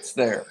fits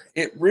there.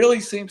 It really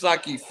seems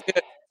like he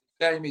fits.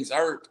 Shame he's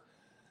hurt.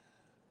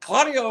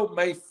 Claudio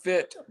may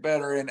fit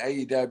better in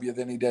AEW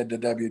than he did to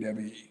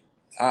WWE.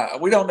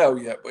 We don't know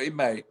yet, but he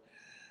may.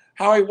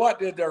 Howie, what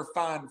did their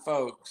fine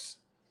folks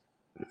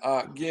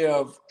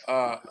give?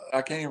 I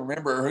can't even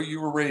remember who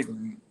you were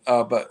reading,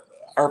 but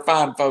our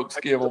fine folks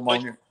give them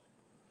on your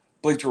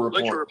Bleacher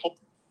Report.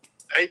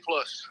 A+.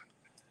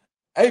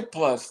 A+,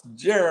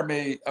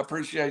 Jeremy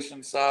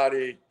Appreciation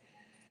Society.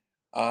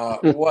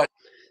 What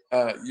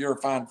your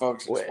fine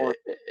folks for?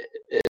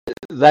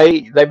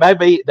 They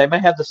may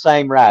have the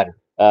same writer,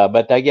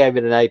 but they gave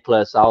it an A+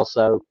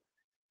 also.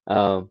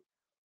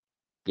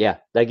 Yeah,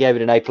 they gave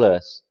it an A+.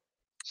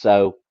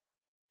 So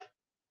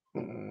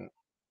I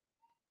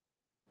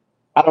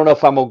don't know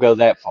if I'm gonna go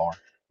that far,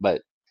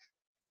 but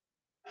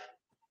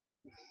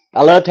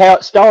I loved how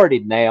it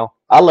started. Now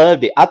I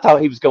loved it. I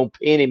thought he was gonna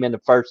pin him in the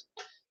first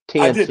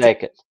 10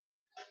 seconds.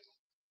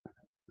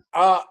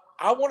 I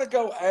want to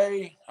go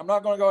A. I'm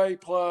not going to go A+.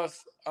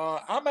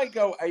 I may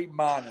go A-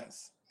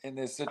 in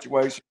this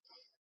situation.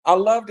 I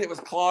loved it. Was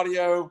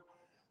Claudio.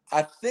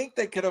 I think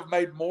they could have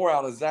made more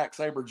out of Zack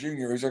Sabre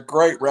Jr. He's a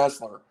great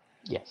wrestler.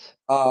 Yes.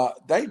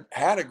 They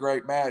had a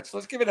great match.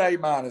 Let's give it A-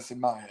 in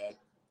my head.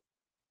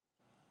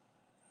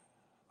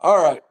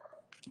 All right.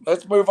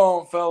 Let's move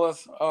on,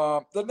 fellas.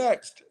 The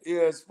next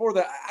is for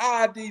the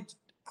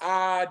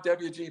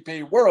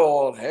IWGP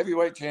World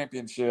Heavyweight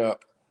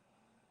Championship.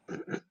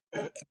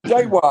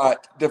 Jay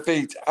White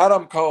defeats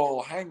Adam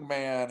Cole,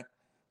 Hangman,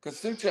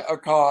 Kazuchika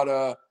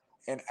Okada,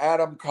 and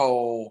Adam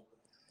Cole.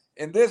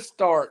 And this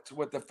starts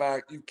with the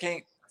fact you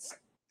can't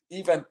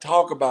even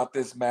talk about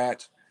this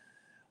match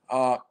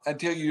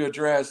until you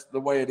address the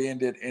way it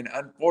ended. And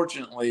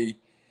unfortunately,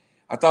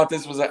 I thought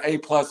this was an A+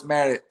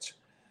 match.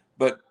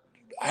 But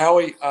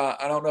Howie,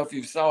 I don't know if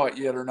you saw it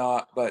yet or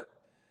not, but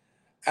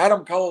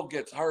Adam Cole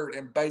gets hurt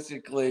and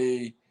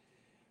basically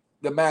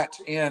the match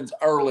ends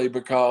early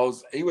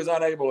because he was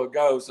unable to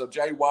go. So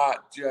Jay White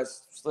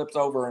just slips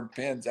over and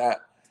pins at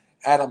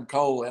Adam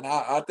Cole. And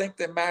I think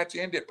the match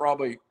ended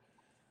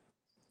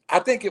I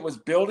think it was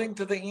building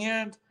to the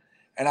end.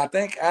 And I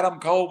think Adam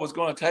Cole was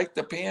going to take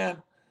the pin,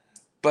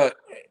 but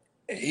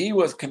he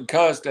was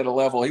concussed at a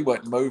level he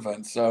wasn't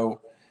moving.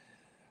 So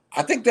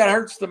I think that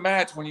hurts the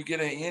match when you get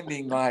an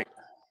ending like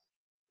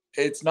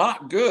it's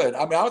not good.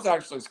 I mean, I was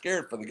actually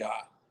scared for the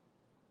guy.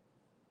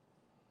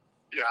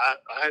 Yeah, I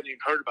hadn't even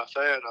heard about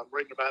that. I'm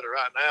reading about it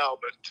right now,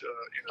 but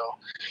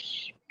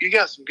you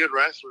got some good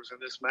wrestlers in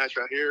this match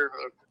right here,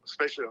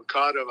 especially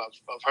Okada.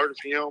 I've heard of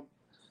him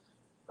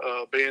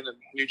being in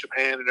New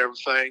Japan and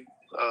everything.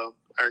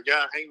 Our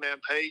guy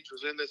Hangman Page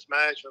was in this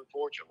match.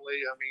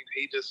 Unfortunately, I mean,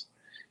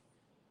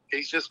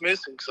 he's just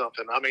missing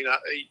something. I mean,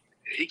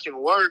 he can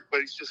work, but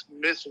he's just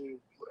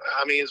missing.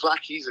 I mean, it's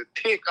like he's a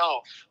tick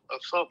off of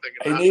something.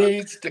 He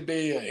needs to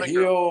be a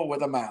heel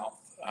with a mouth.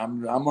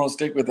 I'm going to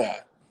stick with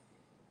that.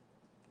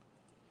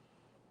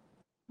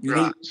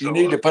 You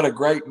need to put a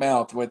great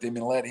mouth with him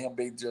and let him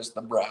be just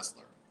the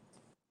wrestler.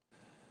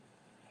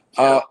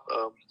 So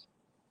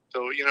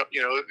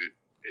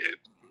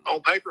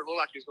on paper, it looked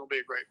like it's going to be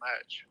a great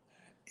match.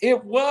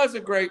 It was a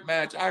great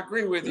match. I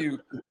agree with you,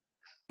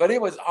 but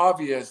it was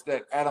obvious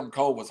that Adam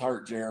Cole was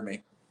hurt,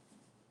 Jeremy.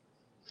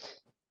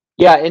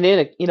 Yeah, and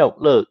then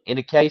look, in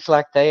a case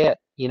like that,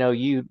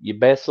 your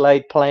best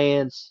laid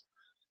plans,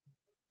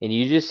 and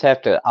you just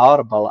have to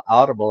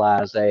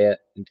audibilize that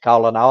and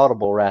call an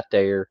audible right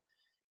there.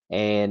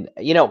 And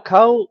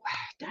Cole,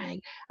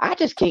 dang, I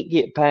just can't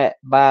get by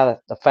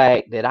the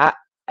fact that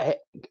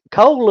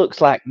Cole looks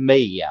like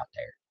me out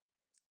there.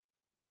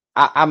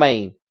 I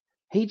mean,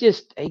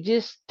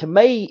 to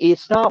me,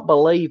 it's not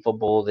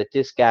believable that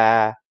this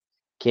guy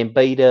can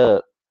beat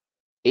up.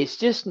 It's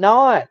just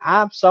not.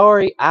 I'm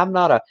sorry. I'm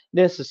not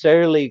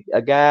necessarily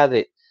a guy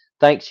that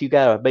thinks you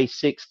got to be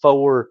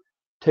 6'4",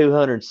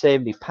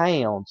 270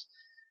 pounds,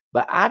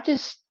 but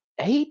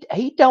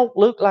he don't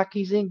look like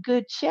he's in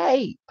good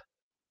shape.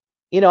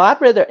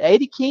 I'd rather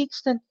Eddie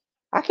Kingston.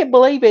 I can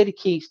believe Eddie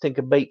Kingston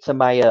could beat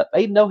somebody up,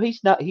 even though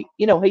he's not.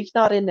 He's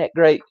not in that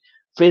great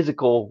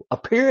physical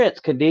appearance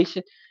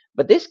condition.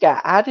 But this guy,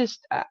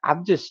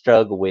 I'm just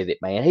struggle with it,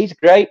 man. He's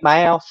a great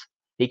mouth.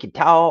 He can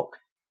talk.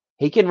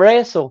 He can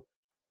wrestle.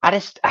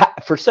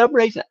 For some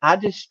reason, I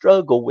just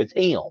struggle with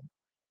him,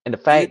 and the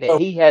You fact that know,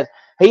 he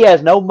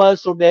has no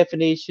muscle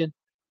definition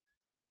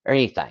or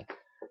anything.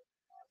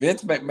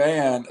 Vince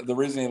McMahon, the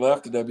reason he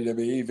left the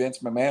WWE, Vince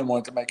McMahon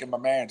wanted to make him a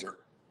manager.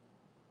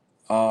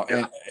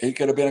 And he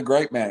could have been a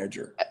great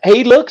manager.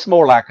 He looks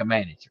more like a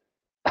manager.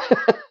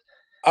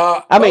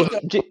 I mean,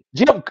 Both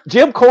of-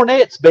 Jim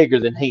Cornette's bigger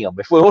than him.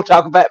 If we will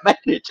talk about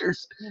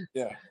managers,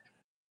 yeah.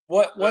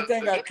 One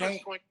thing the I difference can't.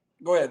 between-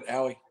 Go ahead,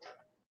 Howie.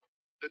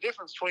 The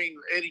difference between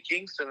Eddie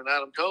Kingston and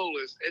Adam Cole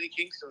is Eddie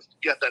Kingston's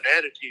got that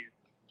attitude.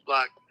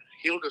 Like,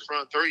 he'll just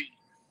run through you.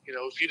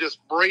 If you just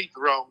breathe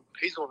wrong,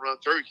 he's going to run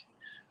through you.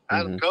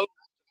 Adam Cole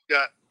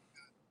got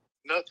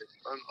nothing,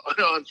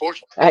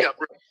 unfortunately. He got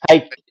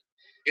hey,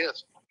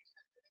 yes.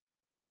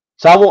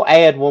 so I will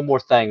add one more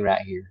thing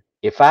right here.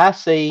 If I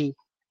see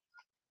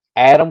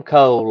Adam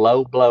Cole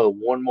low blow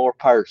one more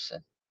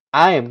person,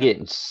 I am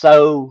getting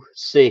so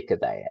sick of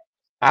that.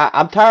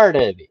 I'm tired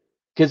of it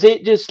because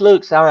it just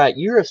looks all right.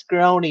 You're a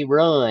scrawny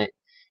runt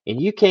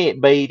and you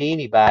can't beat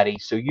anybody,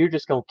 so you're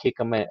just gonna kick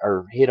them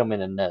or hit them in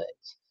the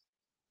nuts.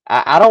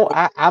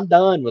 I'm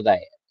done with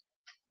that.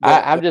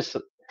 I'm just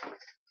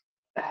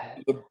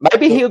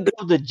maybe he'll go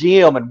to the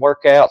gym and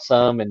work out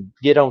some and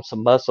get on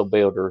some muscle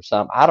builder or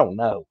something. I don't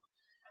know.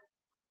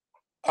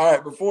 All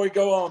right, before we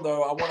go on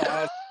though, I want to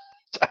ask.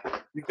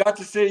 You got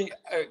to see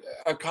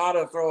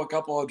Okada throw a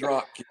couple of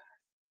drop kicks,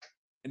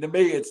 and to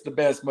me, it's the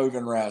best move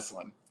in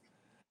wrestling.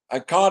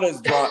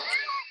 Okada's drop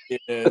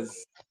kick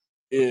is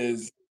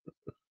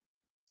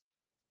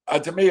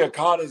to me,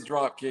 Okada's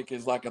drop kick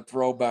is like a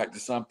throwback to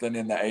something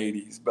in the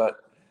 '80s. But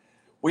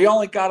we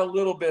only got a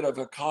little bit of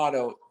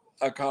Okada.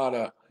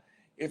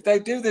 If they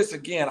do this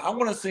again, I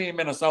want to see him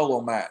in a solo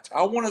match.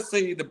 I want to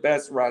see the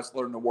best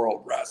wrestler in the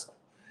world wrestle,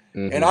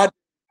 and I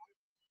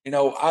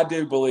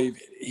do believe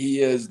he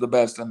is the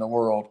best in the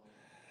world.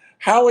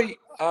 Howie,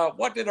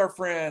 what did our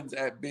friends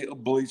at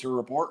Bleacher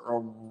Report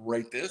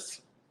rate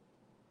this?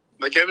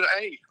 They gave it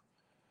an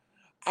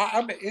A.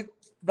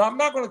 I'm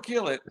not going to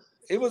kill it.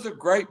 It was a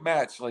great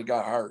match till he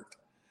got hurt.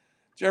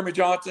 Jeremy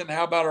Johnson,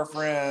 how about our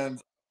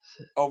friends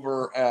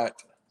over at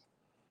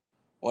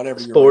whatever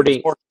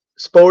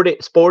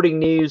Sporting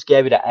News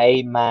gave it an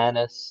A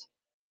minus.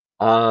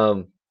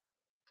 The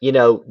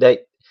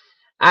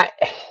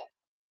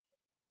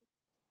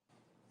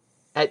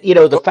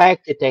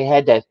fact that they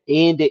had to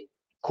end it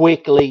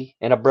quickly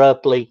and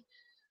abruptly,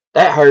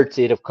 that hurts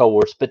it, of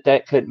course, but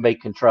that couldn't be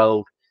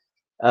controlled.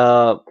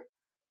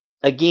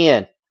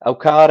 Again,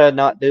 Okada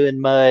not doing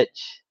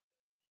much.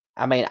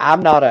 I mean, I'm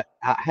not a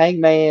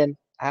Hangman.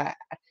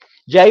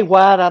 Jay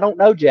White, I don't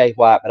know Jay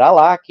White, but I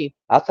like him.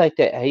 I think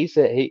that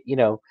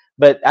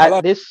but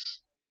AEW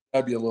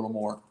a little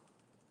more.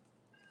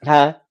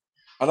 Huh?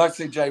 I'd like to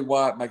see Jay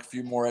White make a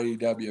few more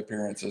AEW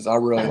appearances. I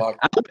really like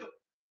it.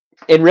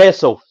 And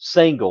wrestle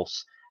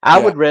singles. I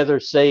would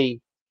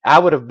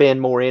have been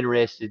more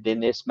interested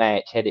in this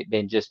match had it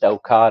been just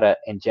Okada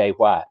and Jay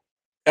White.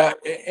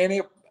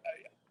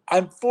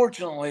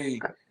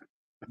 Unfortunately,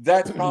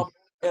 that's probably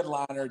the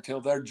headliner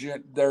till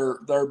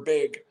they're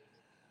big,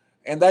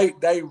 and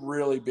they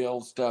really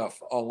build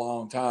stuff a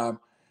long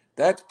time.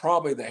 That's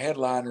probably the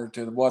headliner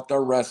to what their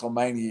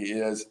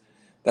WrestleMania is.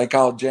 They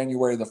call it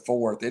January the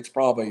 4th. It's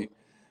probably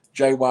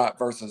Jay White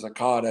versus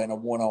Okada in a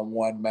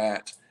one-on-one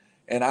match.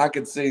 And I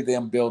could see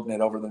them building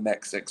it over the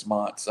next 6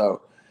 months.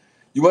 So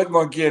you wasn't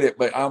going to get it,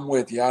 but I'm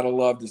with you. I'd have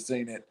loved to have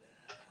seen it.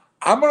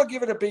 I'm going to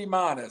give it a B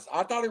minus.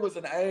 I thought it was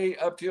an A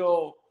up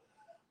till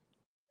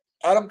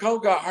Adam Cole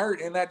got hurt,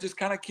 and that just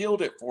kind of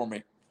killed it for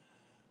me.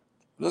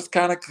 Just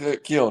kind of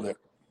killed it.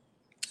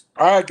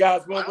 All right,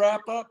 guys, we'll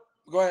wrap up.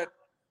 Go ahead.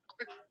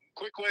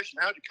 Quick question: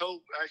 how did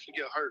Cole actually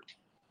get hurt?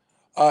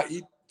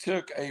 He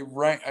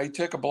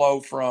took a blow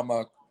from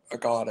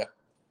Okada.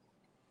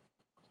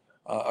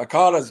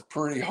 Okada's a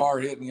pretty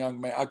hard-hitting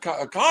young man.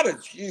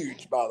 Okada's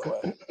huge, by the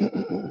way.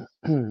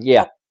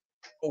 Yeah.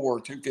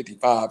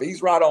 255.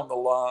 He's right on the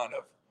line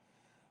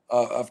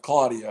of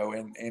Claudio,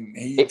 and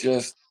he took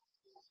a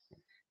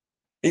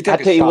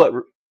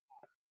shot.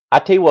 I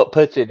tell you what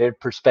puts it in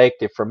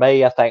perspective for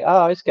me. I think,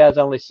 oh, this guy's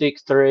only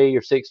 6'3" or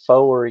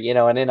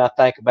 6'4", and then I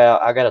think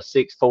about I got a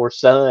 6'4"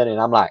 son,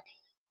 and I'm like,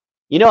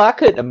 I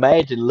couldn't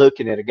imagine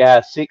looking at a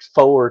guy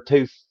 6'4",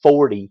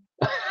 240.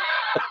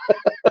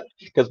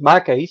 Because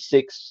Micah, he's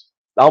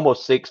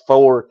almost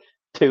 6'4",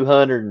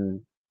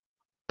 200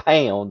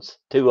 pounds,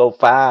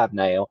 205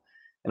 now.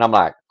 And I'm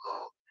like,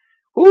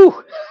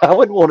 whew, I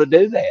wouldn't want to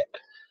do that.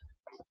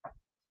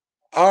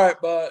 All right,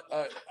 but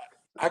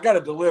I got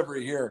a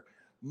delivery here.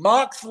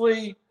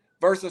 Moxley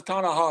versus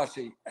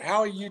Tanahashi.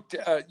 How you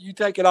you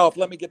take it off?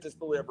 Let me get this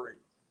delivery.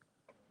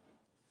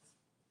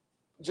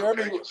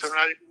 Jeremy, Okay,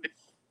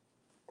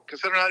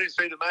 considering I didn't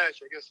see the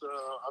match, I guess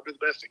I'll do the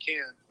best I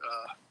can.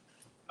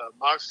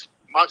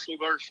 Moxley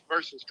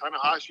versus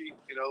Tanahashi,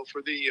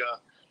 for the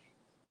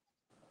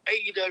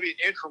AEW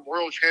Interim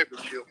World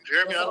Championship.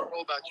 Jeremy, I don't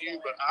know about you,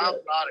 but I'm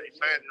not a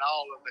fan at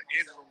all of the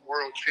Interim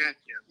World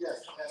Champion.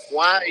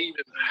 Why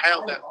even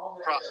have that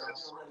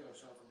process?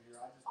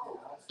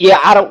 Yeah,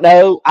 I don't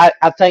know. I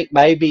think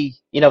maybe,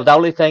 the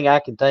only thing I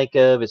can think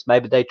of is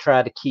maybe they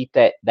try to keep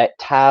that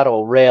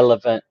title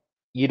relevant.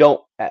 You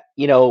don't, I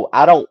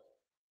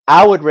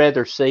would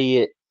rather see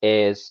it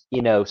as,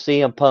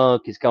 CM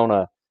Punk he's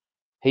gonna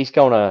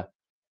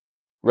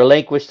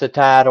relinquish the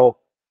title.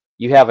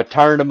 You have a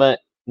tournament,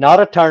 not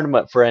a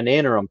tournament for an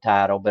interim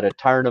title, but a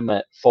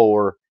tournament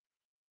for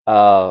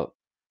uh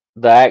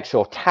the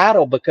actual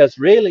title, because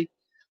really,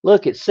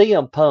 look at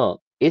CM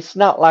Punk. It's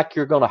not like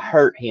you're going to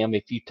hurt him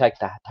if you take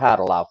the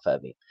title off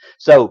of him.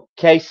 So,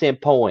 case in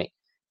point,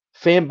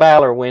 Finn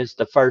Balor wins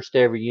the first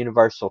ever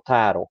Universal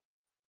title.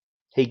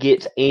 He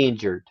gets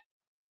injured.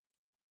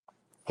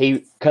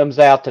 He comes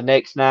out the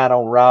next night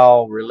on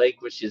Raw,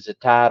 relinquishes the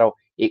title.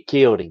 It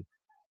killed him,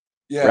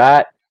 yeah,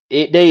 right?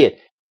 It did.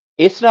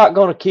 It's not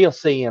going to kill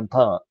CM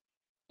Punk.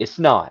 It's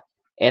not.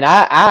 And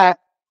I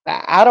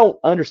don't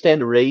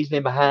understand the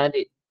reasoning behind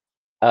it.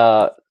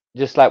 Uh,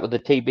 just like with the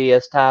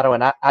TBS title,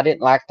 and I didn't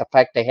like the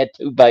fact they had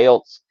two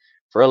belts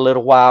for a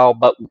little while,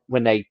 but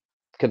when they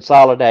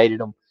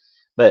consolidated them,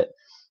 but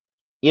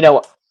you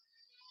know,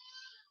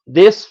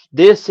 this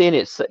in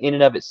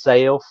and of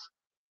itself,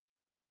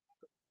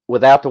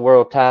 without the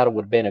world title,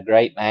 would have been a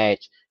great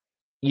match.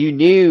 You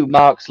knew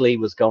Moxley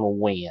was going to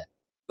win.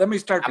 let me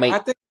start. I mean,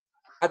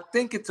 I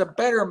think it's a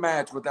better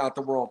match without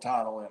the world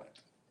title in it.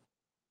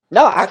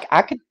 no, I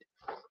I could.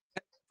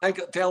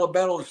 tell a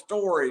better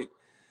story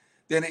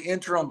than an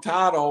interim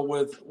title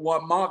with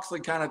what Moxley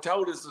kind of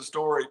told us the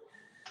story.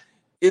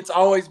 It's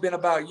always been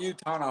about you,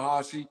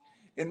 Tanahashi,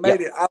 and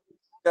made Yep.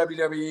 it.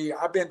 WWE.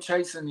 I've been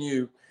chasing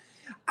you.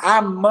 I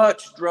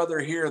much rather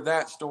hear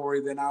that story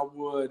than I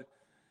would.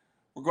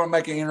 We're going to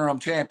make an interim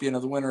champion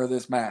of the winner of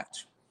this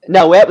match.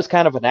 No, that was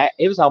kind of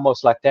it was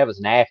almost like that was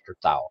an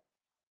afterthought,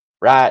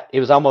 right? It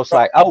was almost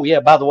like, oh yeah,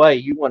 by the way,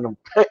 you won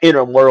the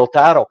interim world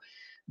title,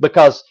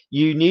 because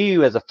you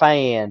knew as a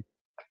fan,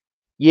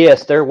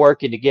 yes, they're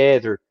working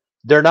together.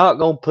 They're not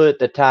going to put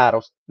the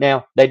titles.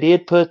 Now, they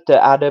did put the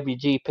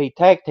IWGP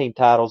tag team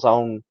titles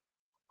on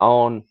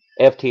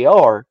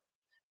FTR,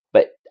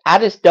 but I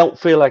just don't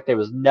feel like there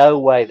was no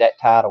way that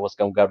title was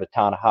going to go to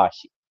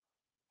Tanahashi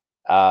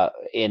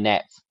in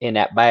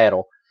that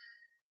battle.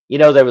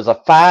 There was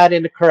a fight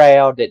in the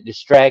crowd that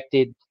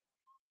distracted.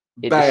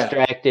 It Bad.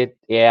 distracted.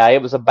 Yeah, it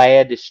was a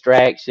bad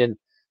distraction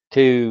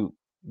to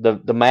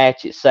the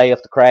match itself,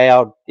 the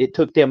crowd. It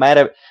took them out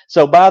of it.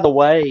 So, by the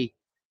way,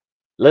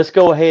 let's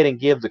go ahead and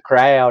give the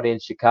crowd in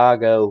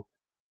Chicago,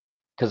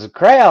 because the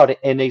crowd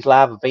in these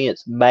live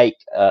events make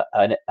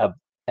an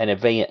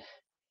event.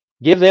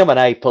 Give them an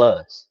A+.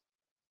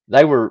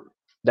 They are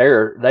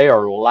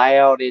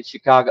loud in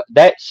Chicago.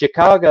 That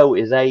Chicago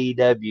is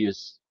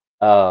AEW's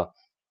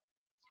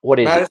what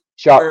is it?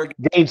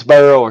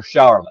 Greensboro or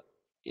Charlotte.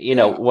 You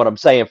know what I'm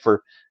saying,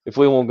 for if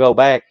we want to go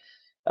back.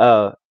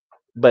 But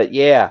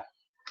yeah,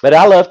 but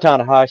I love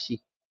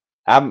Tanahashi.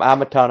 I'm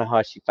a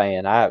Tanahashi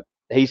fan. Randy,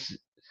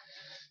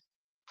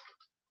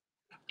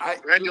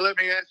 let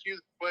me ask you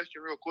the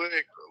question real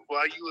quick.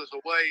 While you was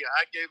away,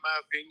 I gave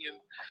my opinion,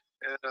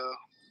 and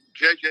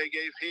JJ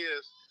gave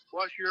his.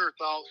 What's your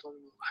thoughts on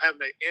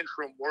having an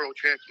interim world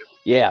champion?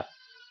 Yeah.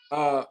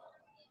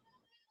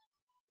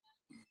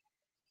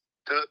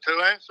 To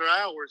answer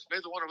ours,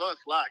 neither one of us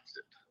likes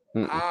it.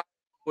 I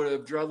would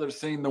have rather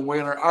seen the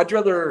winner. I'd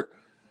rather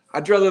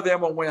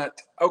them have went,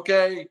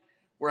 okay,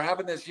 we're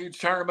having this huge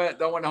tournament,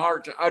 the Owen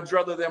Hart. I'd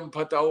rather them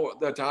put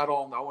the title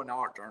on the Owen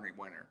Hart tourney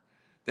winner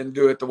than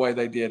do it the way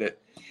they did it.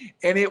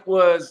 And it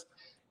was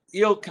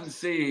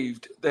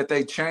ill-conceived that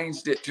they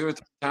changed it 2 or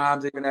 3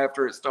 times even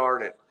after it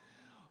started.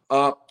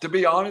 To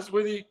be honest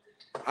with you,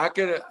 I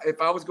could, if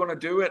I was going to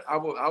do it, I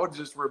would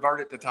just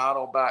revert the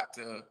title back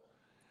to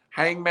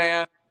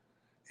Hangman,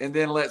 and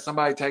then let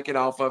somebody take it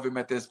off of him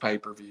at this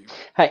pay-per-view.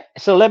 Hey,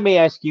 so let me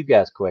ask you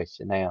guys a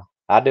question now.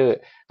 I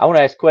want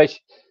to ask a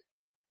question.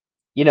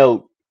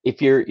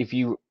 If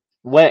you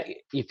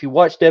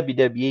watch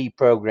WWE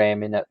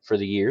programming for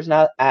the years,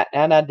 and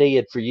I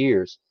did for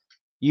years,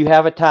 you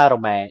have a title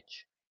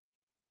match.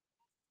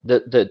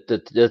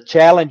 The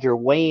challenger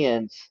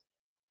wins.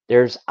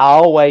 There's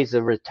always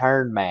a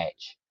return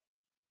match.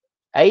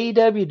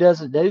 AEW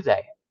doesn't do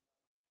that.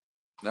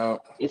 No.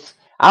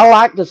 I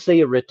like to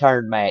see a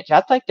return match.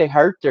 I think they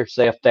hurt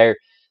themselves there.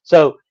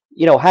 So,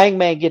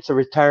 Hangman gets a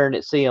return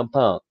at CM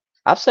Punk.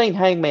 I've seen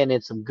Hangman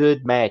in some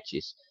good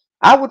matches.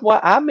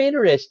 I'm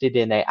interested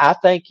in that. I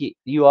think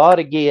you ought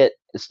to get.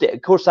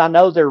 Of course, I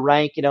know they're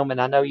ranking them,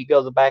 and I know you go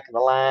to the back of the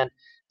line,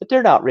 but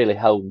they're not really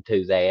holding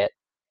to that.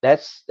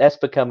 that's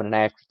becoming an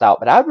afterthought.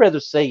 But I'd rather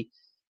see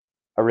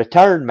a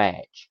return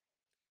match.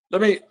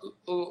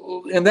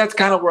 And that's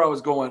kind of where I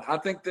was going. I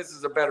think this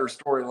is a better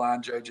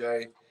storyline,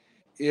 JJ,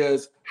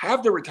 is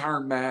have the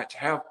return match,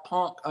 have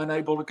Punk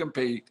unable to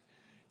compete,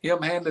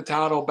 him hand the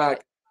title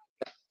back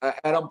to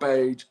Adam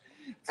Page.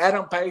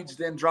 Adam Page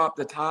then dropped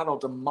the title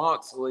to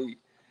Moxley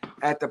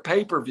at the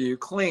pay-per-view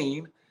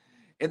clean.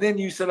 And then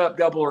you set up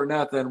Double or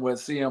Nothing with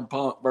CM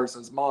Punk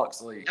versus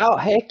Moxley. Oh,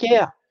 heck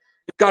yeah.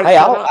 You've got to Hey,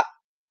 set up.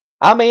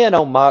 I'm in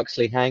on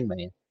Moxley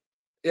Hangman.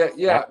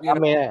 Yeah.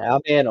 I'm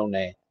in on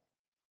that.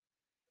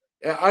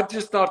 I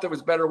just thought there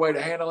was a better way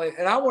to handle it.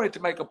 And I wanted to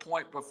make a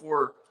point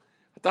before.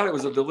 I thought it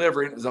was a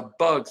delivery, and it was a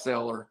bug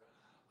seller.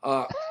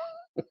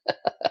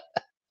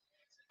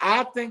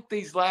 I think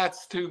these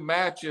last two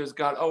matches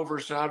got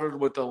overshadowed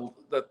with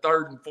the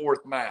third and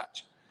fourth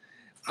match.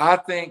 I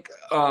think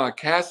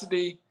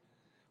Cassidy,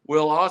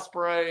 Will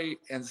Ospreay,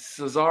 and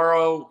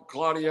Cesaro,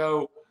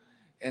 Claudio,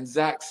 and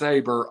Zack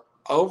Sabre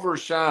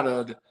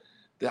overshadowed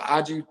the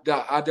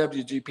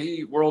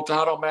IWGP World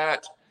Title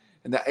match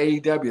and the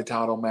AEW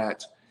title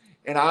match.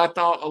 And I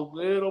thought a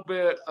little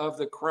bit of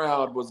the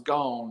crowd was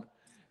gone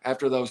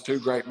after those two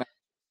great matches.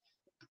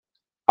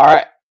 All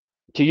right.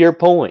 To your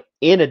point,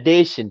 in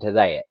addition to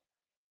that,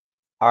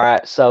 all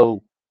right,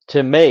 so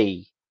to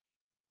me,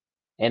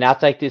 and I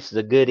think this is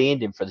a good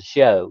ending for the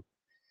show,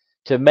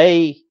 to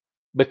me,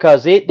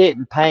 because it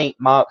didn't paint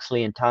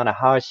Moxley and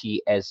Tanahashi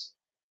as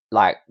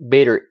like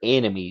bitter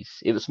enemies.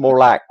 It was more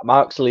like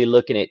Moxley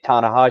looking at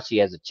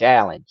Tanahashi as a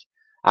challenge.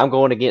 I'm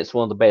going against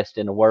one of the best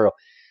in the world.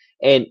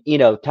 And,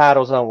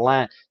 titles on the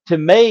line. To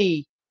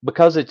me,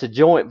 because it's a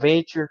joint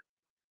venture,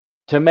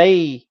 to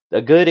me,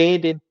 a good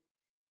ending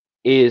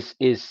is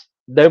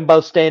them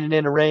both standing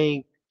in the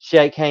ring,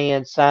 shake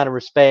hands, sign of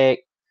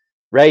respect,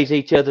 raise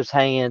each other's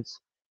hands.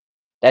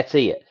 That's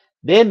it.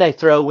 Then they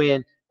throw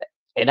in,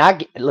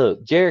 and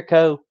look,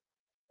 Jericho,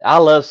 I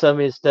love some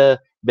of his stuff,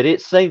 but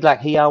it seems like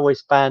he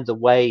always finds a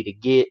way to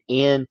get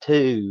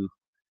into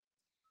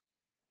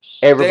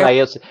everybody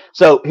else.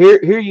 So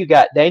here you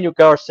got Daniel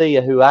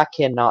Garcia, who I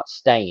cannot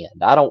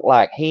stand. I don't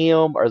like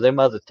him or them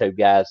other two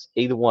guys,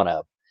 either one of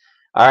them.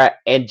 All right,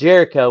 and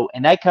Jericho,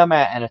 and they come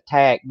out and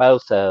attack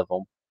both of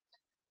them.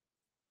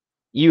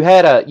 You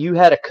had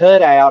a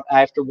cutout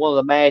after one of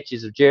the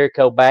matches of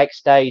Jericho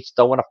backstage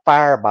throwing a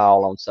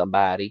fireball on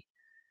somebody.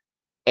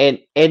 And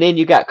then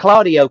you got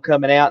Claudio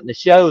coming out, and the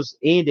show's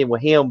ending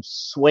with him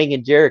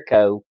swinging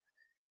Jericho.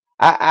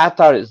 I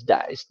thought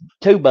it's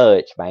too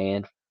much,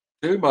 man.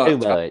 Too much. Too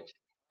much.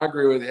 I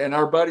agree with you. And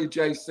our buddy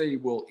JC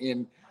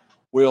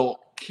will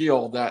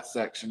kill that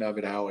section of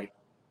it, Howie.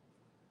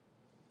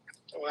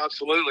 Oh,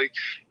 absolutely.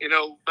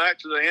 Back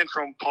to the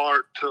interim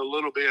part to a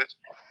little bit.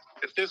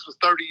 If this was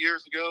 30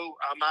 years ago,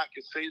 I might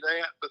could see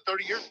that. But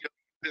 30 years ago,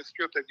 you didn't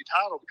strip of your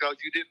title because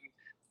you didn't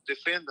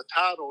defend the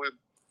title in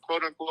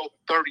quote unquote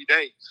 30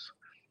 days.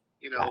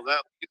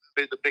 That used to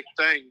be the big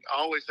thing.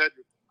 I always had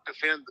to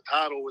defend the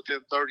title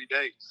within 30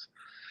 days.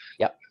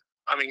 Yep.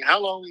 I mean, how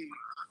long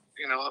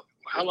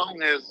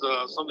has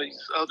some of these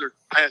other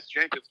past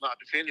champions not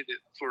defended it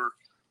for,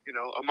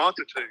 a month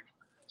or two?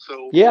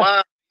 So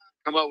why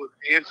come up with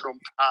an interim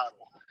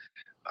title?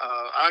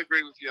 I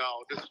agree with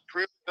y'all. Just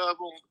strip of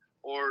them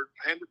or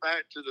hand it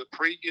back to the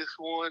previous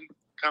one,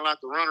 kind of like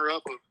the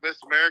runner-up of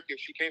Miss America. If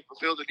she can't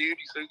fulfill the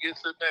duties, who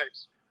gets it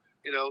next?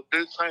 Do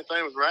the same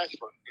thing with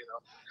wrestling,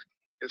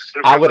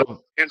 instead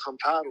of interim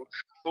title.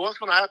 So what's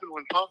going to happen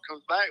when Punk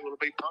comes back? Will it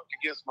be Punk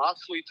against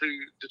Moxley to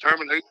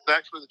determine who's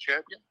actually the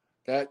champion?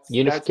 That's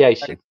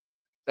unification.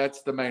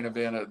 That's the main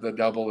event of the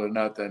Double or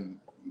Nothing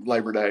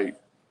Labor Day.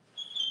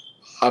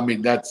 I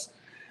mean, that's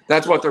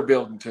what they're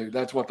building to.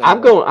 That's what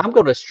I'm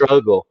going to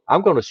struggle.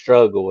 I'm going to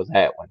struggle with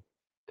that one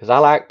because I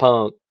like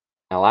Punk.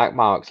 I like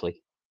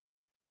Moxley.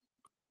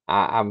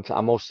 I'm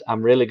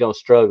really going to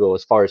struggle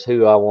as far as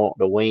who I want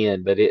to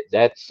win, but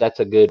that's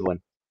a good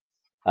one,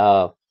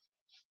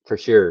 for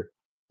sure.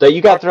 So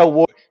you got to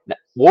throw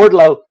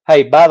Wardlow.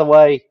 Hey, by the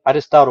way, I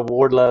just thought of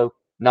Wardlow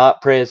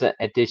not present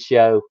at this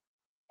show.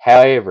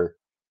 However,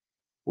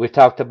 we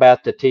talked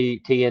about the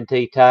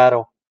TNT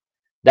title.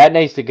 That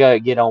needs to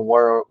get on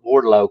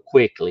Wardlow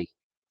quickly.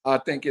 I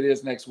think it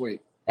is next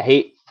week.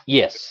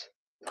 Yes.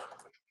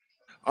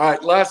 All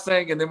right, last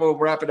thing, and then we'll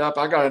wrap it up.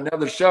 I got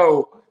another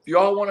show. If you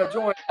all want to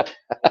join,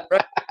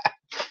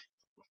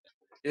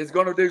 it's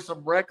going to do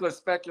some reckless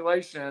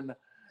speculation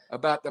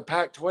about the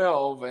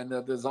Pac-12 and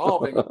the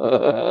dissolving.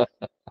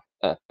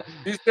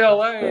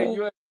 UCLA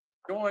US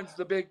joins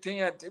the Big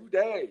Ten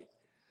today.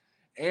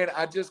 And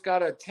I just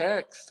got a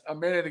text a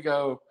minute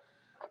ago.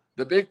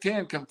 The Big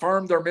Ten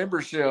confirmed their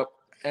membership,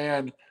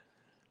 and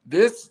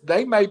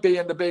they may be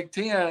in the Big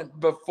Ten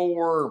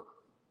before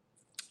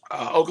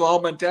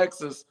Oklahoma and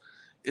Texas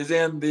is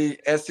in the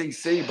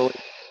SEC.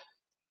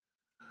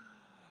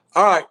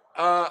 All right,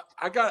 I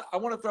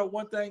want to throw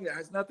one thing that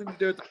has nothing to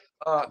do with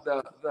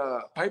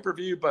the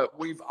pay-per-view, but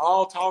we've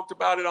all talked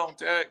about it on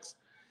text.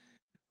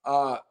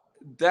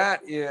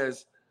 That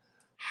is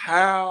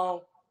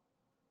how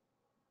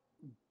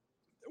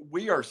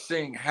we are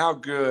seeing how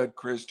good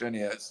Christian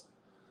is.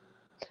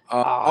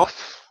 All Oh,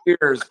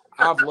 years,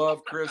 I've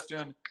loved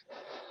Christian,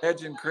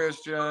 Legend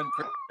Christian,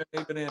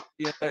 even in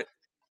TNA.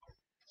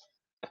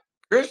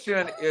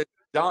 Christian is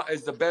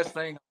the best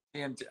thing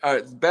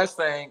best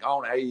thing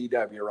on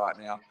AEW right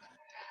now.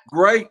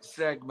 Great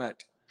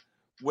segment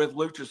with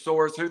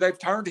Luchasaurus, who they've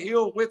turned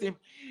heel with him,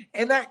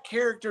 and that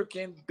character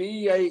can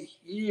be a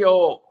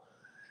heel,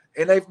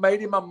 and they've made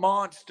him a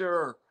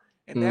monster,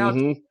 and now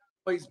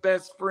his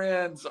best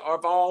friends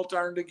have all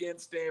turned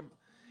against him,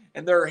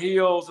 and they're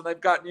heels, and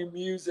they've got new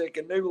music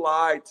and new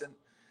lights, and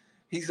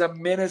he's a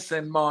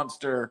menacing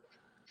monster.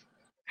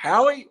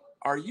 Howie,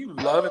 are you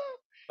loving it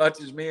as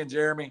much as me and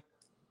Jeremy?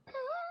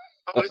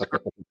 Oh, it's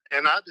great.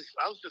 And I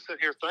was just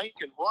sitting here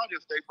thinking, what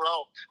if they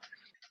brought?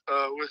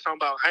 We're talking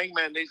about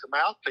Hangman needs a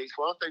mouthpiece.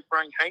 What if they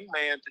bring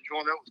Hangman to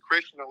join up with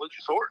Christian and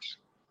Luchasaurus?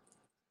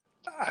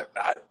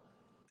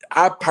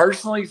 I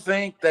personally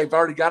think they've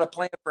already got a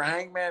plan for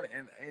Hangman,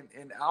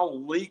 and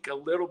I'll leak a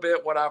little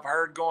bit what I've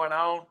heard going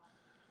on.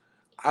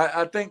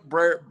 I think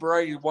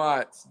Bray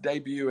Wyatt's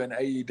debut in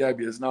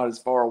AEW is not as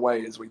far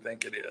away as we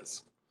think it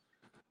is.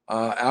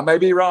 I may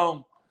be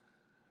wrong,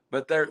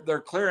 but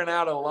they're clearing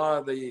out a lot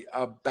of the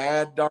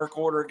bad Dark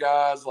Order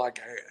guys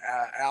like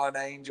Alan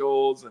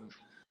Angels, and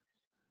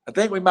I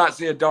think we might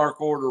see a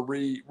Dark Order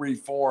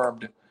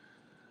reformed.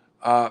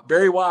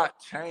 Barry White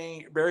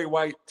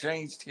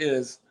changed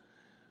his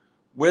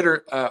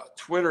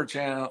Twitter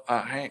channel,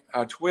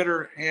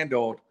 Twitter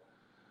handled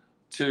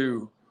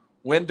to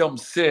Wyndham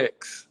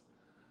 6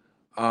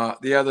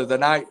 the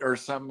night or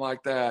something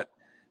like that.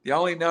 The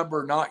only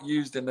number not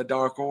used in the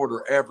Dark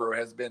Order ever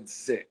has been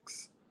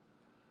 6.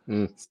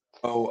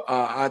 So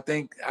I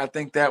think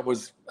that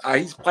was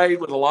he's played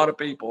with a lot of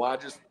people. I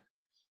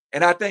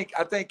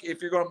think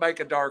if you're going to make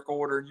a Dark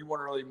Order and you want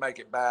to really make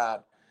it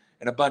bad,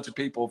 and a bunch of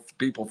people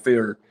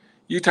fear,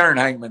 you turn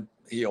Hangman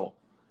heel.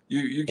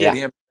 You get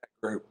him in that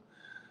group.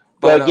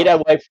 But get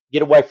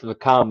away from the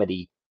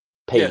comedy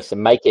piece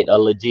and make it a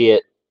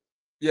legit.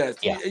 Yes,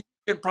 you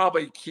can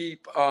probably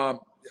keep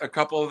a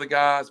couple of the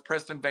guys,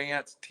 Preston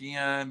Vance,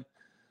 10,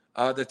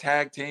 the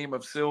tag team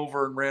of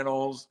Silver and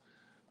Reynolds.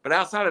 But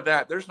outside of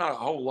that, there's not a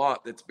whole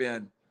lot that's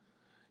been.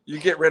 You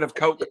get rid of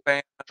Colt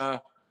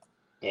Cabana.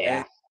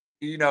 And,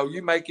 you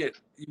make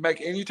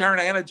and you turn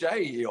Anna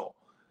Jay heel.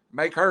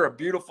 Make her a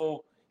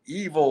beautiful,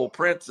 evil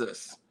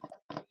princess.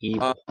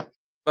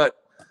 But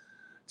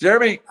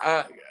Jeremy,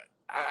 I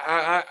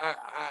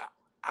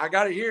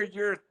got to hear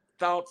your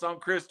thoughts on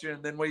Christian.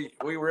 Then we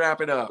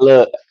wrap it up.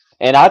 Look,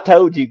 and I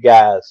told you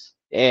guys,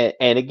 and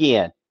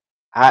again,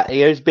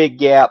 there's big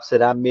gaps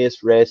that I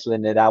missed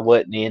wrestling, that I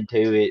wasn't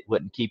into it,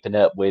 wasn't keeping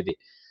up with it.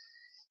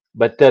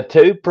 But the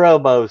 2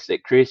 promos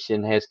that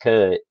Christian has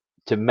cut,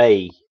 to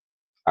me,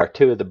 are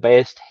 2 of the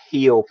best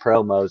heel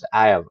promos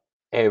I have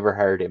ever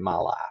heard in my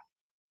life.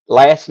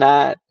 Last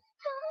night,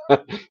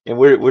 and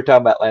we're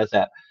talking about last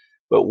night,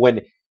 but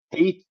when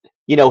he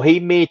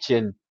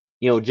mentioned,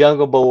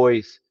 Jungle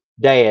Boy's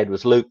dad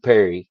was Luke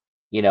Perry,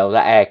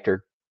 the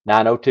actor,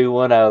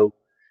 90210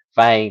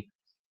 fame.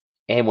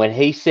 And when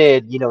he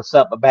said,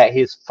 something about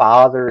his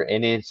father,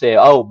 and then said,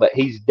 "Oh, but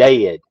he's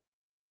dead,"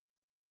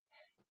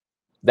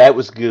 that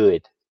was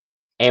good.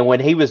 And when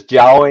he was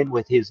jawing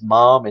with his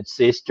mom and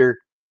sister,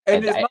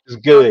 and that was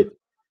good.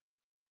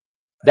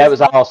 That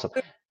was awesome.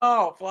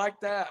 Oh, like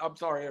that. I'm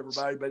sorry,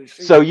 everybody, but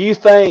so you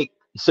think,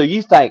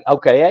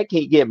 okay, that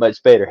can't get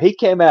much better. He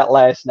came out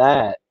last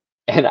night,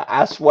 and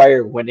I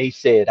swear when he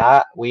said,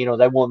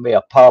 they want me to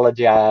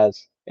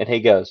apologize, and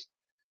he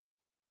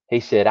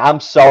said, "I'm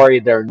sorry,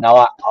 they're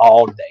not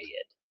all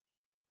dead."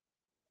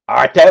 All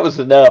right, that was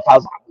enough. I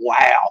was like,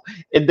 wow.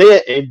 And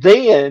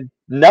then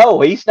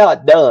no, he's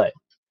not done.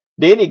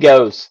 Then he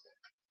goes,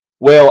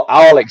 "Well,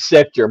 I'll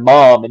accept your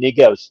mom." And he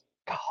goes,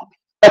 "God."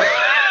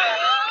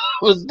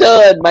 I was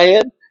done,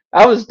 man.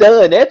 I was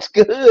done. That's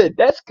good.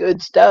 That's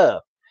good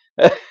stuff.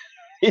 And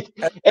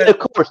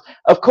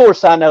of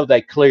course, I know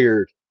they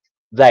cleared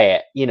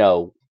that,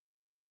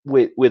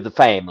 with the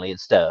family and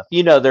stuff.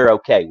 They're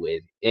okay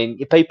with it.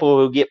 And people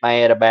who get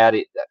mad about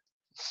it,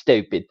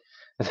 stupid.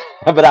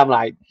 But I'm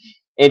like,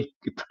 and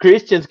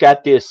Christian's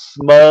got this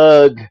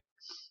smug.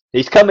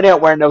 He's coming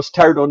out wearing those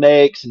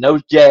turtlenecks and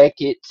those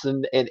jackets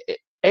and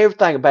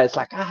everything about it's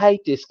like, I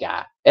hate this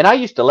guy. And I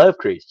used to love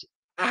Christian,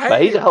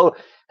 but he's a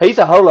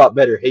whole lot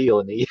better heel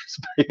than he is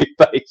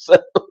babyface. So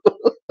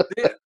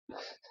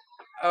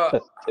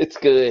it's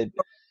good.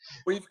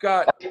 We've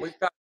got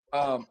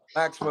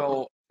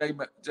Maxwell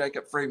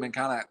Jacob Freeman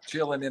kind of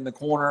chilling in the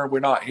corner. We're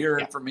not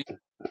hearing from him.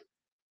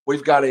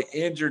 We've got an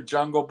injured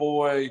Jungle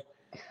Boy.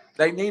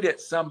 They needed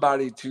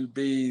somebody to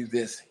be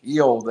this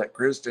heel that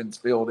Christian's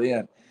filled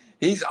in.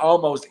 He's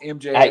almost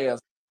MJF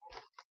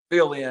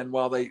fill in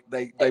while they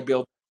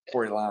build the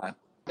storyline.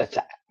 That's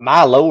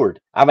my Lord.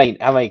 I mean,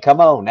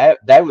 come on,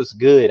 that was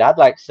good. I'd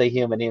like to see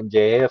him and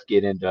MJF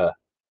get into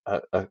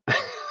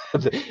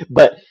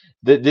but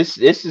this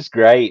is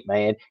great,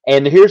 man.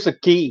 And here's the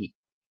key: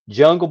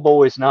 Jungle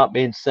Boy's not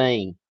been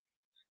seen.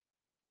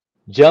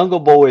 Jungle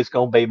Boy is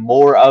gonna be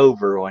more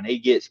over when he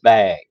gets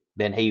back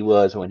than he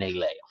was when he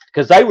left,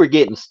 because they were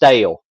getting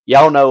stale.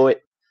 Y'all know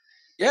it.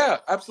 Yeah,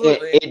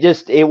 absolutely.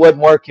 It wasn't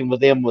working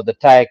with them with the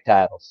tag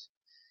titles.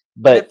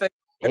 And if But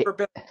they ever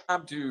been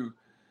time to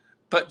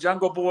put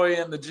Jungle Boy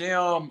in the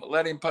gym,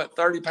 let him put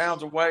 30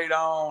 pounds of weight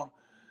on,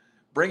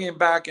 bring him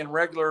back in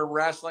regular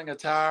wrestling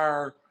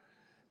attire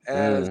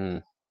as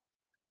mm,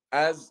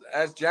 as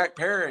Jack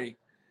Perry,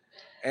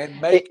 and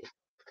it, make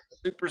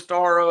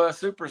superstar a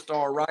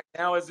superstar right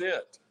now is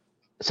it.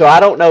 so I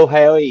don't know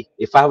how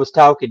if I was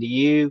talking to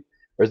you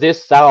or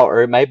this thought,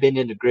 or it may have been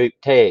in the group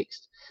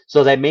text.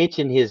 So they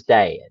mentioned his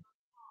dad,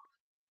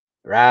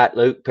 right?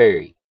 Luke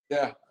Perry.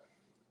 Yeah.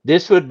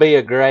 This would be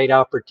a great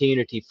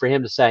opportunity for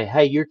him to say,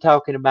 "Hey, you're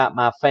talking about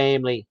my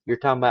family. You're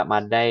talking about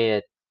my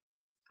dad.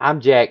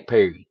 I'm Jack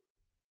Perry.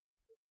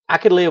 I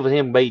could live with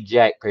him and be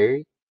Jack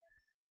Perry.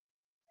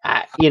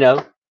 I, you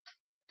know,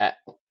 I,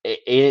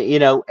 you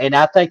know, and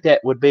I think that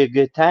would be a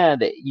good time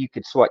that you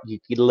could you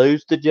could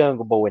lose the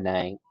Jungle Boy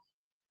name,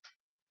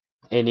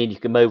 and then you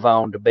can move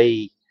on to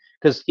be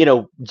because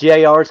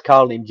JR's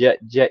calling him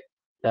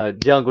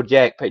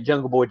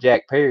Jungle Boy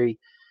Jack Perry.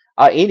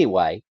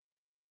 Anyway,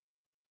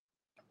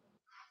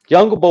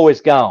 Jungle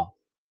Boy's gone.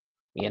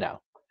 You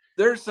know.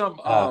 There's some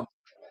Uh,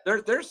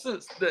 there's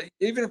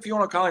even if you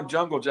want to call him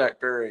Jungle Jack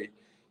Perry,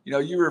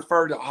 you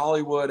refer to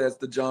Hollywood as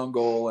the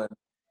jungle, and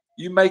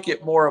you make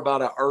it more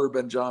about an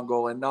urban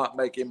jungle and not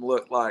make him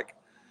look like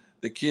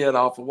the kid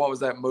off of what was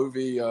that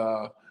movie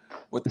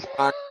with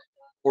the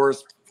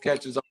horse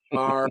catches on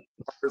fire.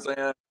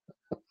 And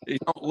he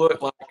don't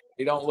look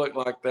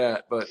like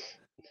that. But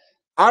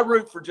I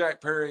root for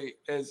Jack Perry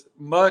as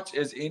much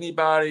as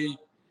anybody.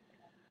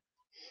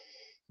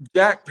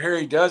 Jack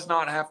Perry does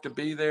not have to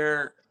be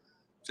there.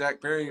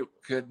 Jack Perry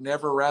could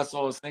never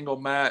wrestle a single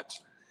match.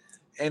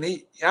 And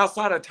he,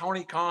 outside of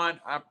Tony Khan,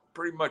 I'm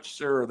pretty much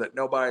sure that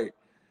nobody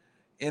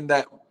in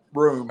that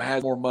room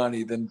has more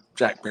money than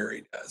Jack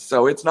Perry does.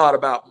 So it's not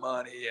about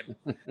money and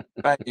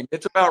fame.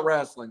 It's about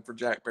wrestling for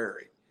Jack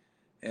Perry.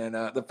 And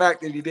the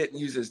fact that he didn't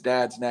use his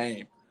dad's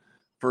name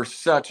for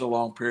such a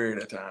long period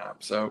of time.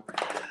 So,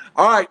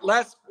 all right,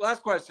 last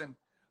question.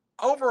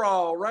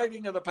 Overall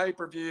rating of the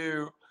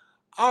pay-per-view,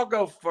 I'll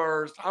go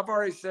first. I've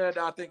already said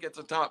I think it's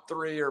a top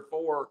 3 or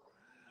 4.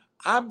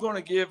 I'm going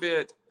to give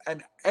it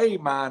an A-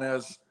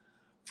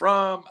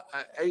 from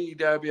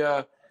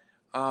AEW.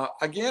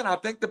 Again, I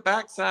think the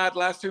backside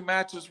last 2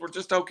 matches were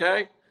just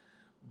okay,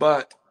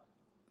 but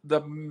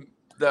the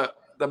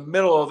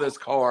middle of this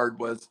card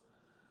was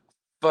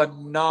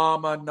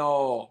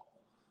phenomenal.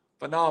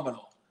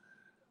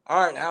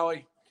 All right,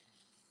 Howie.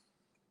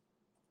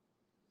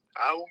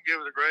 I won't give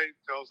it a grade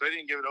because they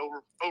didn't give it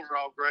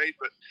overall grade.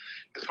 But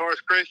as far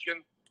as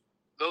Christian,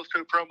 those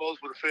 2 promos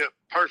would have fit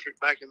perfect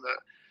back in the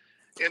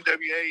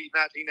NWA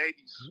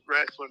 1980s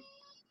wrestling.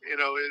 It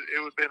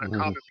would have been a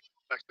common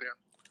back then.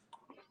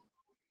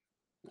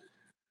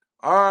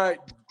 All right,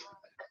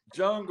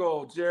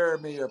 Jungle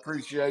Jeremy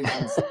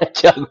appreciations.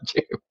 Jungle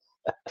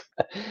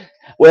Jeremy.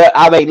 Well,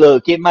 I mean,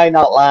 look, it may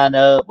not line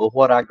up with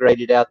what I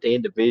graded out the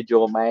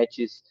individual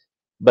matches,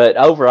 but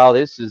overall,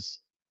 this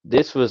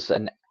was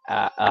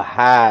a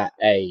high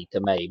A to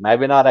me.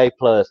 Maybe not A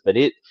plus, but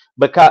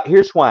because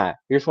here's why.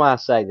 Here's why I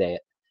say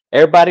that.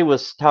 Everybody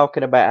was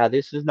talking about how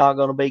this is not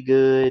going to be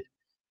good.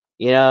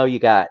 You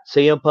got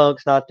CM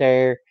Punk's not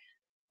there.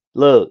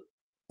 Look,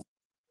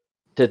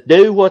 to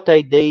do what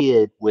they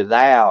did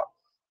without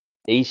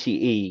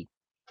ECE,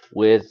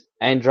 with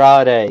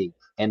Andrade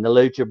and the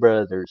Lucha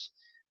Brothers,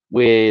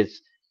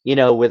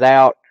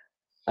 without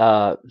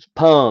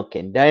Punk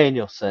and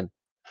Danielson.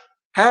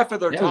 Half of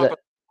their That was top.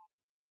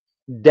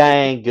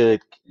 dang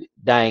good.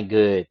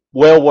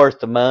 Well worth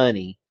the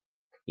money,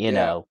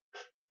 Yeah.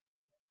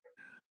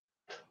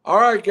 All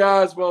right,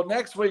 guys. Well,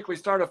 next week we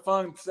start a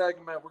fun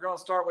segment. We're going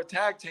to start with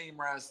tag team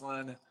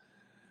wrestling.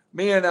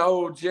 Me and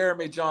old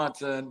Jeremy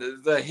Johnson,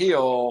 the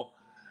heel,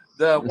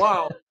 the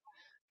Wild,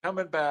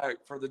 coming back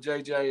for the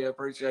JJ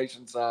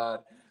appreciation side.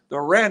 The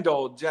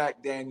Randall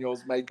Jack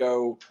Daniels may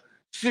go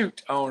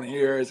shoot on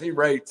here as he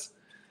rates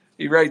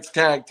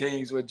tag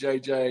teams with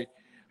JJ.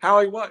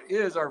 Howie, what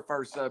is our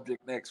first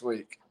subject next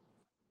week?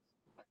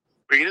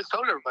 We just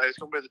told everybody it's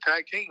going to be the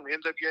tag team,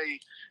 NWA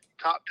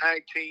top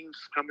tag teams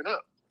coming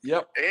up.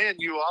 Yep. And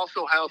you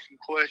also have some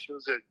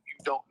questions that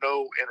you don't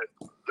know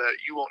that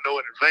you won't know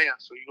in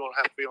advance, so you're going to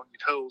have to be on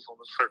your toes on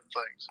certain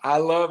things. I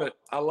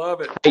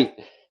love it. Hey,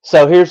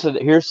 so here's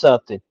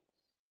something.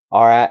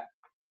 All right.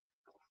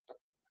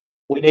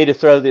 We need to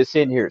throw this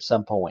in here at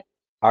some point.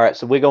 All right,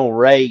 so we're gonna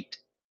rate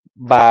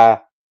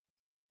by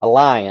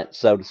alliance,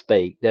 so to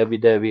speak.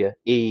 WWE,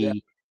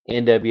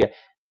 NWA.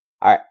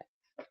 All right.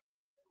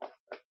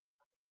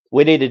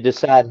 We need to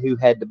decide who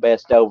had the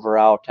best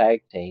overall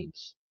tag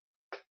teams.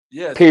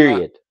 Yes.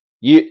 Period.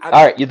 All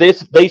right.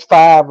 These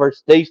five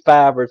versus these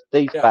five versus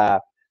these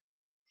five.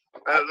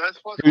 That's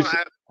what's going to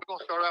happen. We're going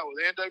to start out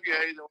with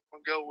NWA, then we're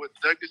going to go with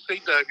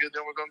WCW,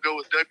 then we're going to go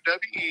with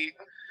WWE.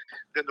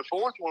 Then the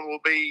fourth one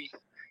will be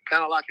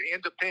kind of like an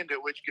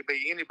independent, which could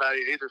be anybody,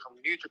 either from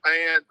New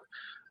Japan,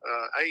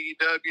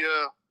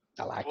 AEW,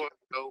 I like Boy,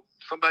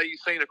 somebody you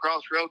seen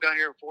across the road down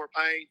here in Fort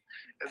Payne.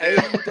 And Hey,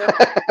 then,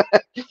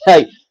 it.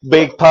 Hey,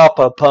 Big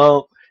Papa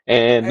Pump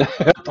and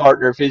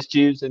partner of his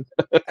choosing.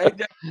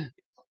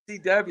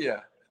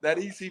 ECW. That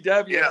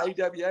ECW Yeah. and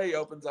AWA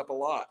opens up a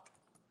lot.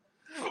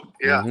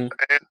 yeah. Mhm.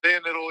 And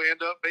then it'll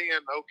end up being,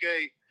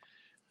 okay,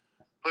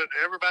 put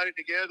everybody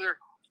together,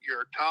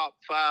 your top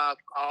 5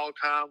 all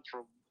time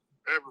from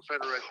every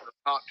federation, or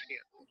top 10.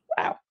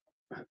 Wow.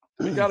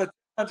 We got a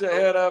bunch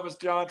ahead of us,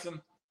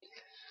 Johnson.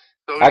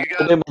 So I you got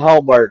got to do my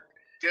homework.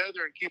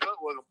 together and keep up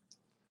with them.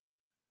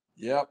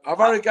 Yep. I've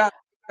already got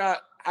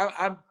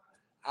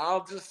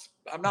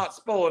I'm not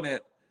spoiling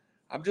it.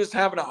 I'm just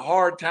having a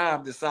hard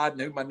time deciding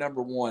who my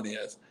number 1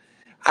 is.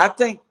 I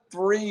think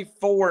 3,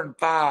 4, and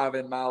 5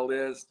 in my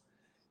list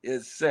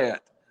is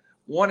set.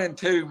 1 and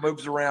 2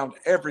 moves around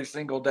every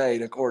single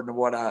day, according to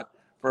what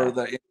for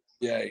the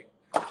NBA.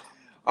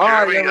 All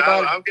right, Jeremy,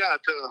 everybody. I've got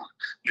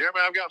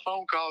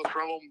phone calls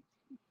from them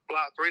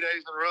like 3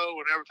 days in a row,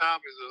 and every time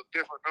is a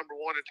different number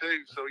 1 and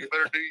 2. So you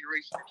better do your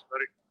research,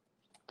 buddy.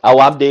 Oh,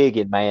 I'm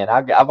digging, man.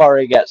 I've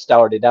already got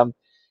started.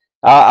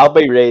 I'll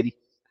be ready.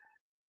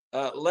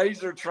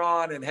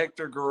 Lasertron and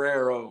Hector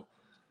Guerrero.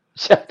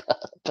 Shut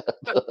up.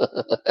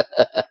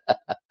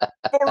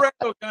 For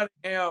Randall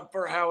Cunningham,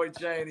 for Howie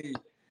Cheney,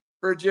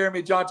 for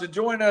Jeremy Johnson.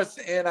 Join us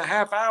in a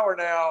half hour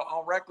now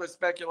on Reckless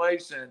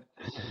Speculation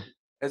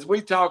as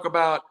we talk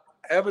about,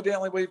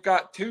 evidently we've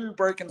got 2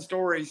 breaking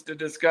stories to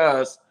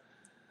discuss,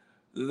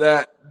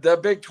 that the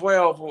Big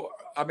 12,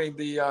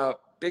 the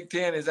Big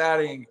 10 is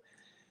adding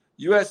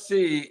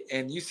USC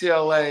and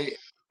UCLA.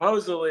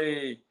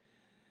 Supposedly,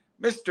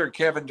 Mr.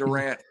 Kevin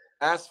Durant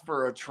asked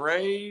for a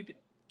trade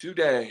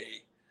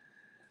today.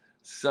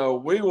 So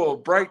we will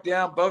break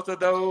down both of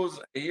those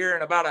here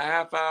in about a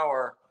half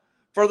hour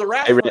for the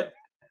wrestling,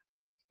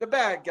 the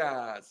bad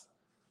guys.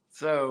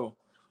 So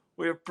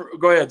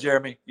go ahead,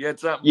 Jeremy. You had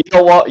something? You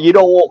don't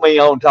want me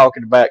on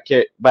talking about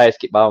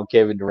basketball and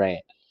Kevin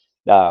Durant.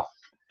 No.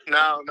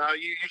 No,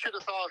 you should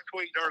have saw us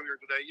tweet earlier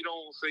today. You don't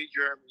want to see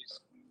Jeremy's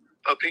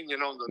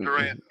opinion on the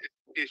Durant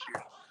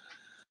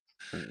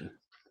issue.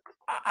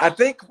 I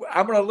think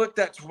I'm going to look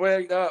that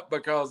tweet up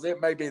because it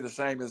may be the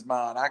same as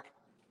mine.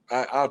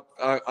 I'm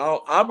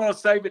going to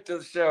save it to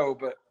the show,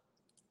 but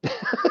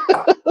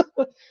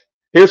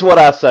Here's what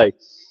I say.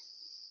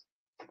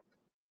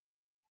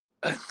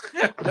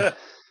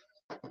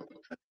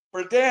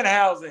 For Dan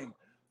Housing,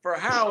 for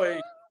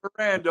Howie, for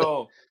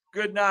Randall,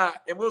 good night,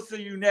 and we'll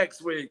see you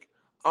next week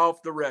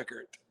off the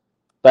record.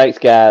 Thanks,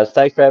 guys.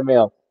 Thanks for having me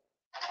on.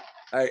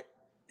 Hey,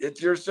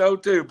 it's your show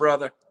too,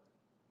 brother.